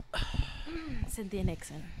 Yeah. Cynthia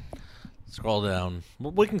Nixon. Scroll down.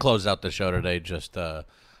 We can close out the show today. Just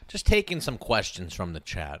taking some questions from the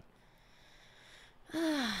chat.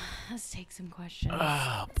 Let's take some questions.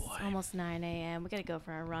 Oh boy. It's almost 9 a.m. We gotta go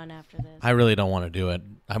for a run after this. I really don't want to do it.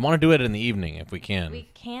 I want to do it in the evening if we can. We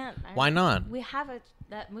can't. Why not? We have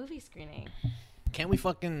that movie screening. Can't we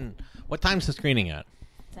fucking... What time's the screening at?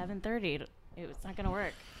 7:30. It's not gonna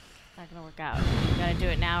work. It's not gonna work out. We gotta do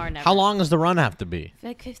it now or never. How long does the run have to be?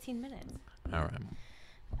 Like 15 minutes. All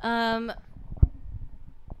right.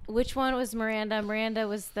 Which one was Miranda? Miranda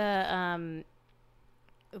was the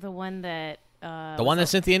one that the one that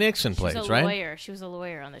Cynthia Nixon plays, right? She was a lawyer. She was a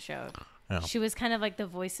lawyer on the show. Yeah. She was kind of like the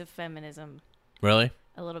voice of feminism. Really?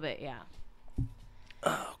 A little bit, yeah.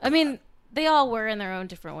 I mean, they all were in their own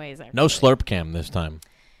different ways. No slurp cam this time.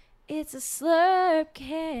 It's a slurp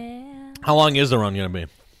cam. How long is the run going to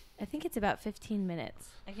be? I think it's about 15 minutes.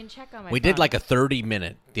 I can check on my We phone. did like a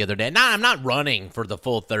 30-minute the other day. Nah, I'm not running for the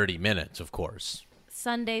full 30 minutes, of course.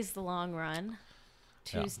 Sunday's the long run.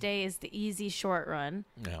 Tuesday is the easy short run.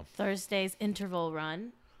 Yeah. Thursday's interval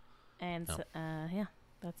run. And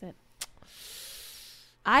that's it.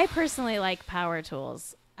 I personally like power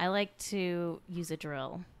tools. I like to use a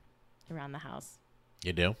drill around the house.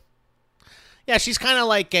 You do? Yeah, she's kind of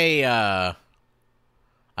like a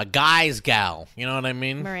guy's gal. You know what I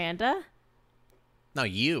mean? Miranda? No,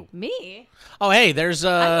 you. Me? Oh, hey, there's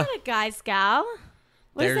I'm not a guy's gal.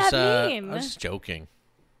 What does that mean? I was just joking.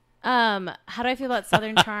 How do I feel about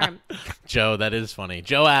Southern Charm? Joe, that is funny.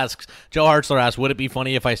 Joe Hartzler asks, would it be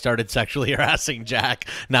funny if I started sexually harassing Jack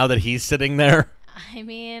now that he's sitting there? I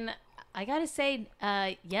mean, I gotta say,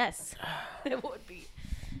 yes, it would be.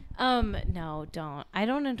 No, don't. I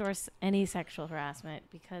don't endorse any sexual harassment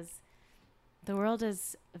because the world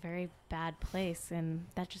is a very bad place, and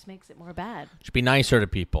that just makes it more bad. Should be nicer to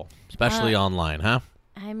people, especially online, huh?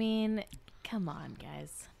 I mean, come on,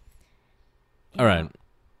 guys. All right.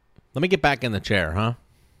 Let me get back in the chair, huh?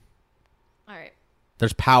 All right.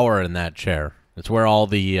 There's power in that chair. It's where all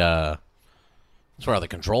the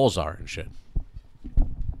controls are and shit.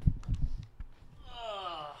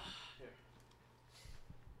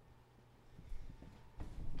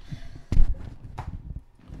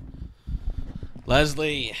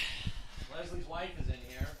 Leslie's wife is in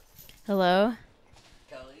here. Hello?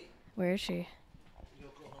 Kelly. Where is she?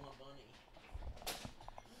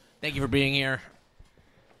 Thank you for being here.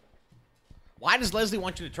 Why does Leslie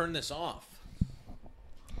want you to turn this off?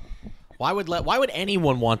 Why would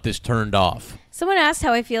anyone want this turned off? Someone asked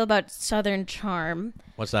how I feel about Southern Charm.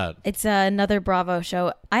 What's that? It's another Bravo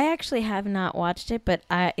show. I actually have not watched it, but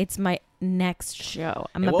it's my next show.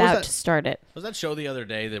 I'm about to start it. Was that show the other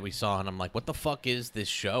day that we saw, and I'm like, what the fuck is this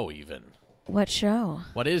show even? What show?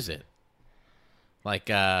 What is it? Like,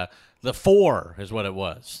 The Four is what it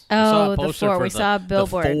was. Oh, The Four. We saw a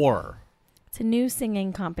billboard. The Four. It's a new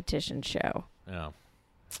singing competition show. Yeah.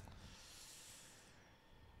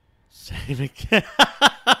 Say McCain.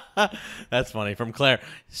 That's funny. From Claire.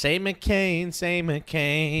 Say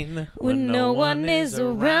McCain, when no one is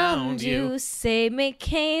around you. Say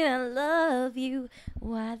McCain, I love you.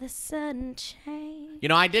 Why the sudden change? You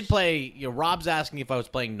know, I did play. Rob's asking if I was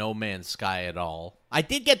playing No Man's Sky at all. I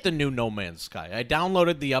did get the new No Man's Sky. I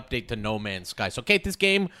downloaded the update to No Man's Sky. So, Kate, this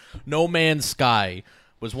game, No Man's Sky,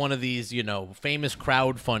 was one of these, famous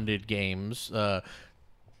crowd-funded games.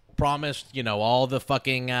 Promised, all the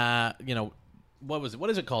fucking, what was it?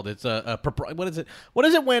 What is it called? It's what is it? What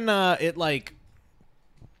is it when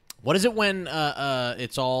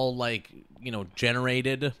it's all like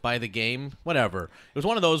generated by the game. Whatever. It was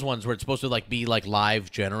one of those ones where it's supposed to like be like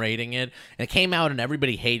live generating it, and it came out and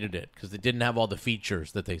everybody hated it because it didn't have all the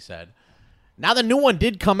features that they said. Now the new one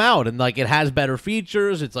did come out, and like it has better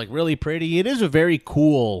features. It's like really pretty. It is a very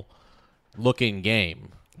cool looking game.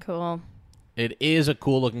 Cool. It is a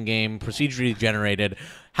cool looking game, procedurally generated.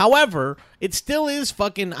 However, it still is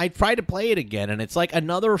fucking. I tried to play it again, and it's like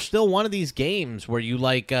another still one of these games where you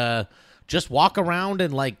like just walk around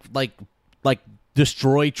and like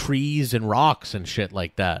destroy trees and rocks and shit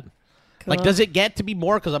like that. Cool. Like, does it get to be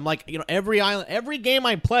more? Because I'm like, every game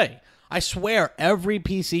I play, I swear, every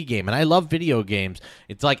PC game, and I love video games,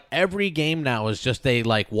 it's like every game now is just they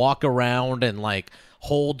like walk around and like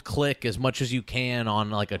hold click as much as you can on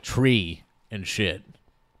like a tree and shit.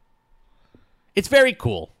 It's very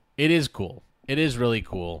cool. It is cool. It is really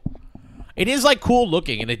cool. It is like cool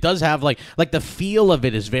looking, and it does have like the feel of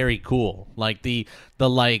it is very cool. Like the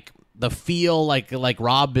feel like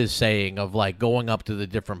Rob is saying of like going up to the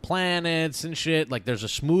different planets and shit. Like there's a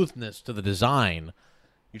smoothness to the design.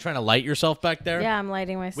 You trying to light yourself back there? Yeah, I'm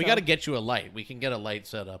lighting myself. We got to get you a light. We can get a light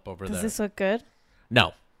set up over there. Does this look good?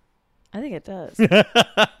 No. I think it does.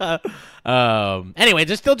 Anyway,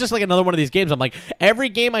 it's still just like another one of these games. I'm like, every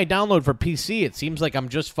game I download for PC, it seems like I'm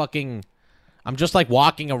just like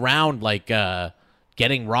walking around like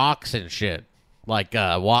getting rocks and shit. Like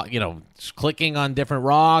just clicking on different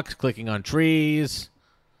rocks, clicking on trees.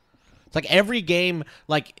 It's like every game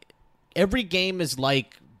is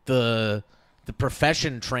like the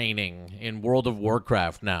profession training in World of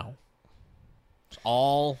Warcraft now. It's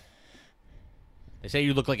all. They say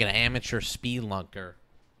you look like an amateur spelunker.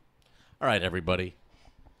 All right, everybody.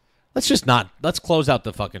 Let's close out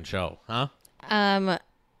the fucking show, huh?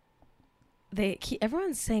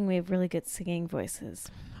 Everyone's saying we have really good singing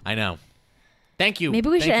voices. I know. Thank you. Maybe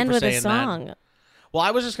we should end with a song. That. Well,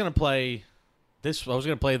 I was just going to play this. I was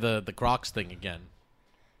going to play the Crocs thing again.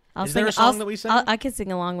 Is there a song that we sing? I can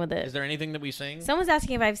sing along with it. Is there anything that we sing? Someone's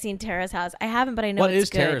asking if I've seen Terrace House. I haven't, but I know what it's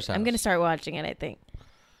is good. Terrace House? I'm going to start watching it, I think.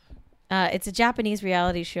 It's a Japanese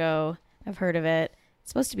reality show. I've heard of it. It's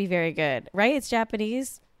supposed to be very good, right? It's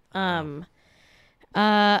Japanese. All right.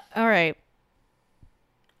 All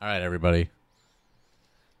right, everybody.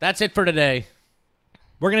 That's it for today.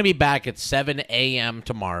 We're going to be back at 7 a.m.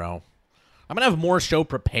 tomorrow. I'm going to have more show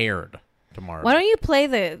prepared tomorrow. Why don't you play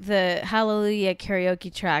the Hallelujah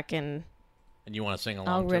karaoke track and you want to sing along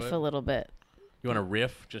I'll to riff it? a little bit. You want to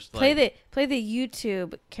riff? Just play the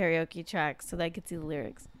YouTube karaoke track so that I could see the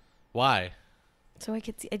lyrics. Why? So I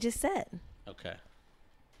could see. I just said. Okay.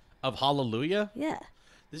 Of Hallelujah? Yeah.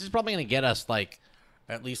 This is probably going to get us like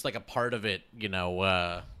at least like a part of it,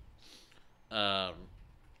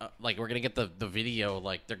 like we're going to get the video,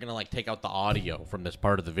 like they're going to like take out the audio from this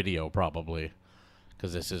part of the video probably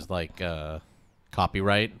because this is like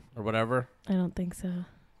copyright or whatever. I don't think so.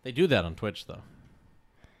 They do that on Twitch though.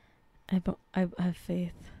 I have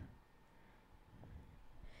faith.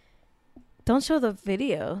 Don't show the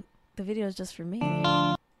video. The video is just for me.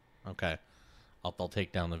 Okay. I'll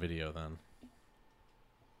take down the video then.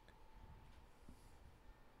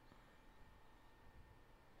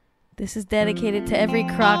 This is dedicated to every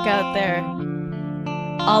croc out there.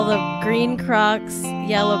 All the green crocs,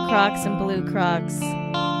 yellow crocs, and blue crocs.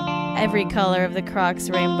 Every color of the Crocs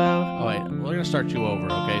rainbow. Oh, wait. We're going to start you over,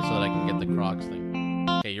 okay, so that I can get the Crocs thing.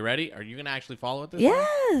 Okay, you ready? Are you going to actually follow it this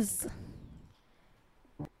Yes! time?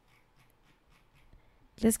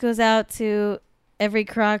 This goes out to every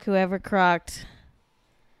croc who ever crocked.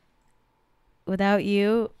 Without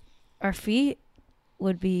you, our feet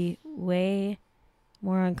would be way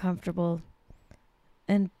more uncomfortable.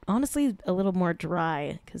 And honestly, a little more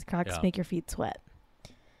dry, because Crocs make your feet sweat.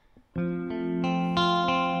 I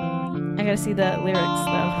gotta see the lyrics,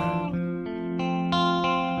 though.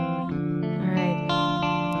 Alright.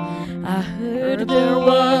 I heard there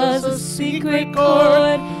was a secret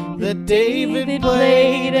chord that David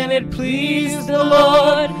played and it pleased the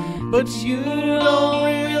Lord. But you don't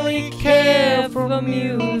really care for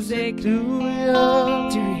music, do ya?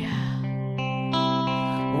 Do ya?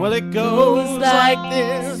 Well, it goes like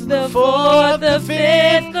this: the fourth, the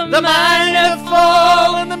fifth, the minor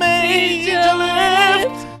fall, and the major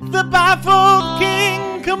lift. The baffled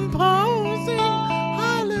king composing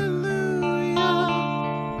hallelujah.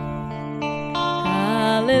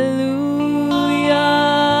 Hallelujah.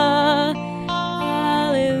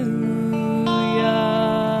 Hallelujah.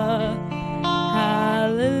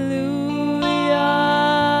 Hallelujah.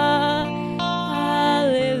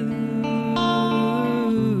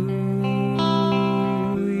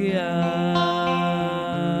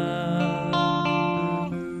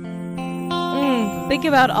 Hallelujah. Think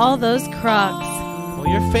about all those Crocs. Well,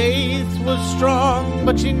 your faith was strong,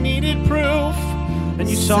 but you needed proof. And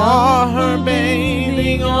you saw her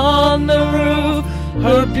bathing on the roof.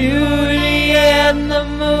 Her beauty and the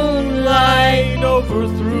moonlight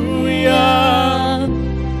overthrew ya.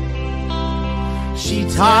 She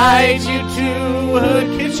tied you to her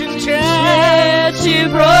kitchen chair. She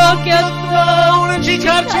broke your throat and she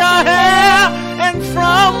cut your hair. And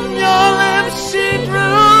from your lips she drew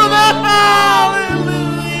the hallelujah.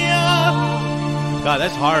 God,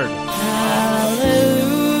 that's hard. Hallelujah.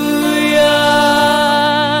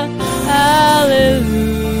 Hallelujah.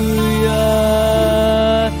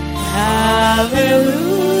 Hallelujah.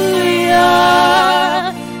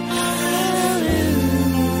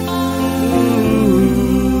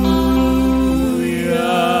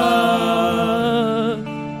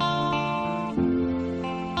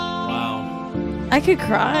 I could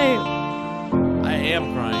cry. I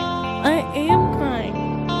am crying. I am crying.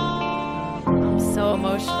 I'm so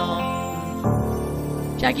emotional.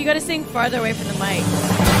 Jack, you gotta sing farther away from the mic.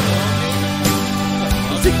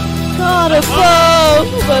 Got a bow,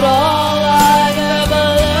 but all I ever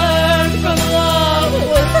learned from love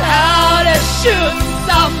was how to shoot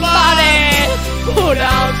somebody who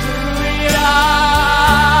down through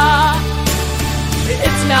ya.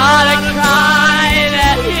 It's not a crime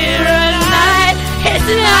that here and night. It's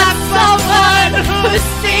not someone who's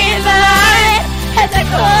seen the light. It's a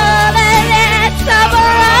cool and it's a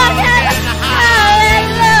broken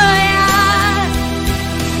hallelujah.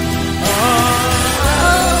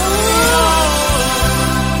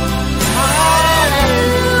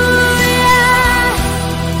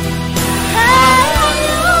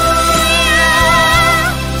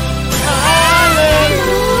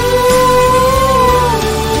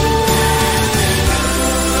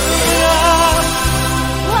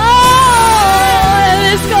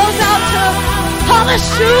 The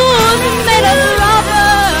shoes made of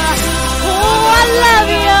rubber. Oh, I love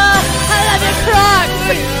you. I love your Crocs.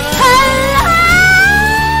 I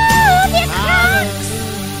love your Crocs.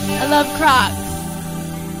 I love Crocs.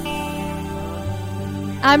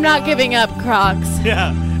 I'm not giving up Crocs.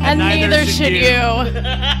 Yeah. And neither should you.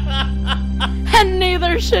 And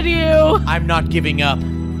neither should you. I'm not giving up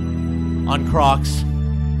on Crocs.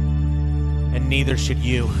 And neither should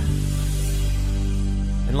you.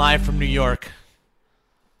 And live from New York.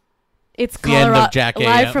 It's the end of JackAM.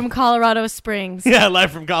 Live from Colorado Springs. Yeah,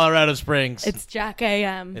 live from Colorado Springs. It's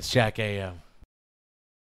JackAM. It's JackAM.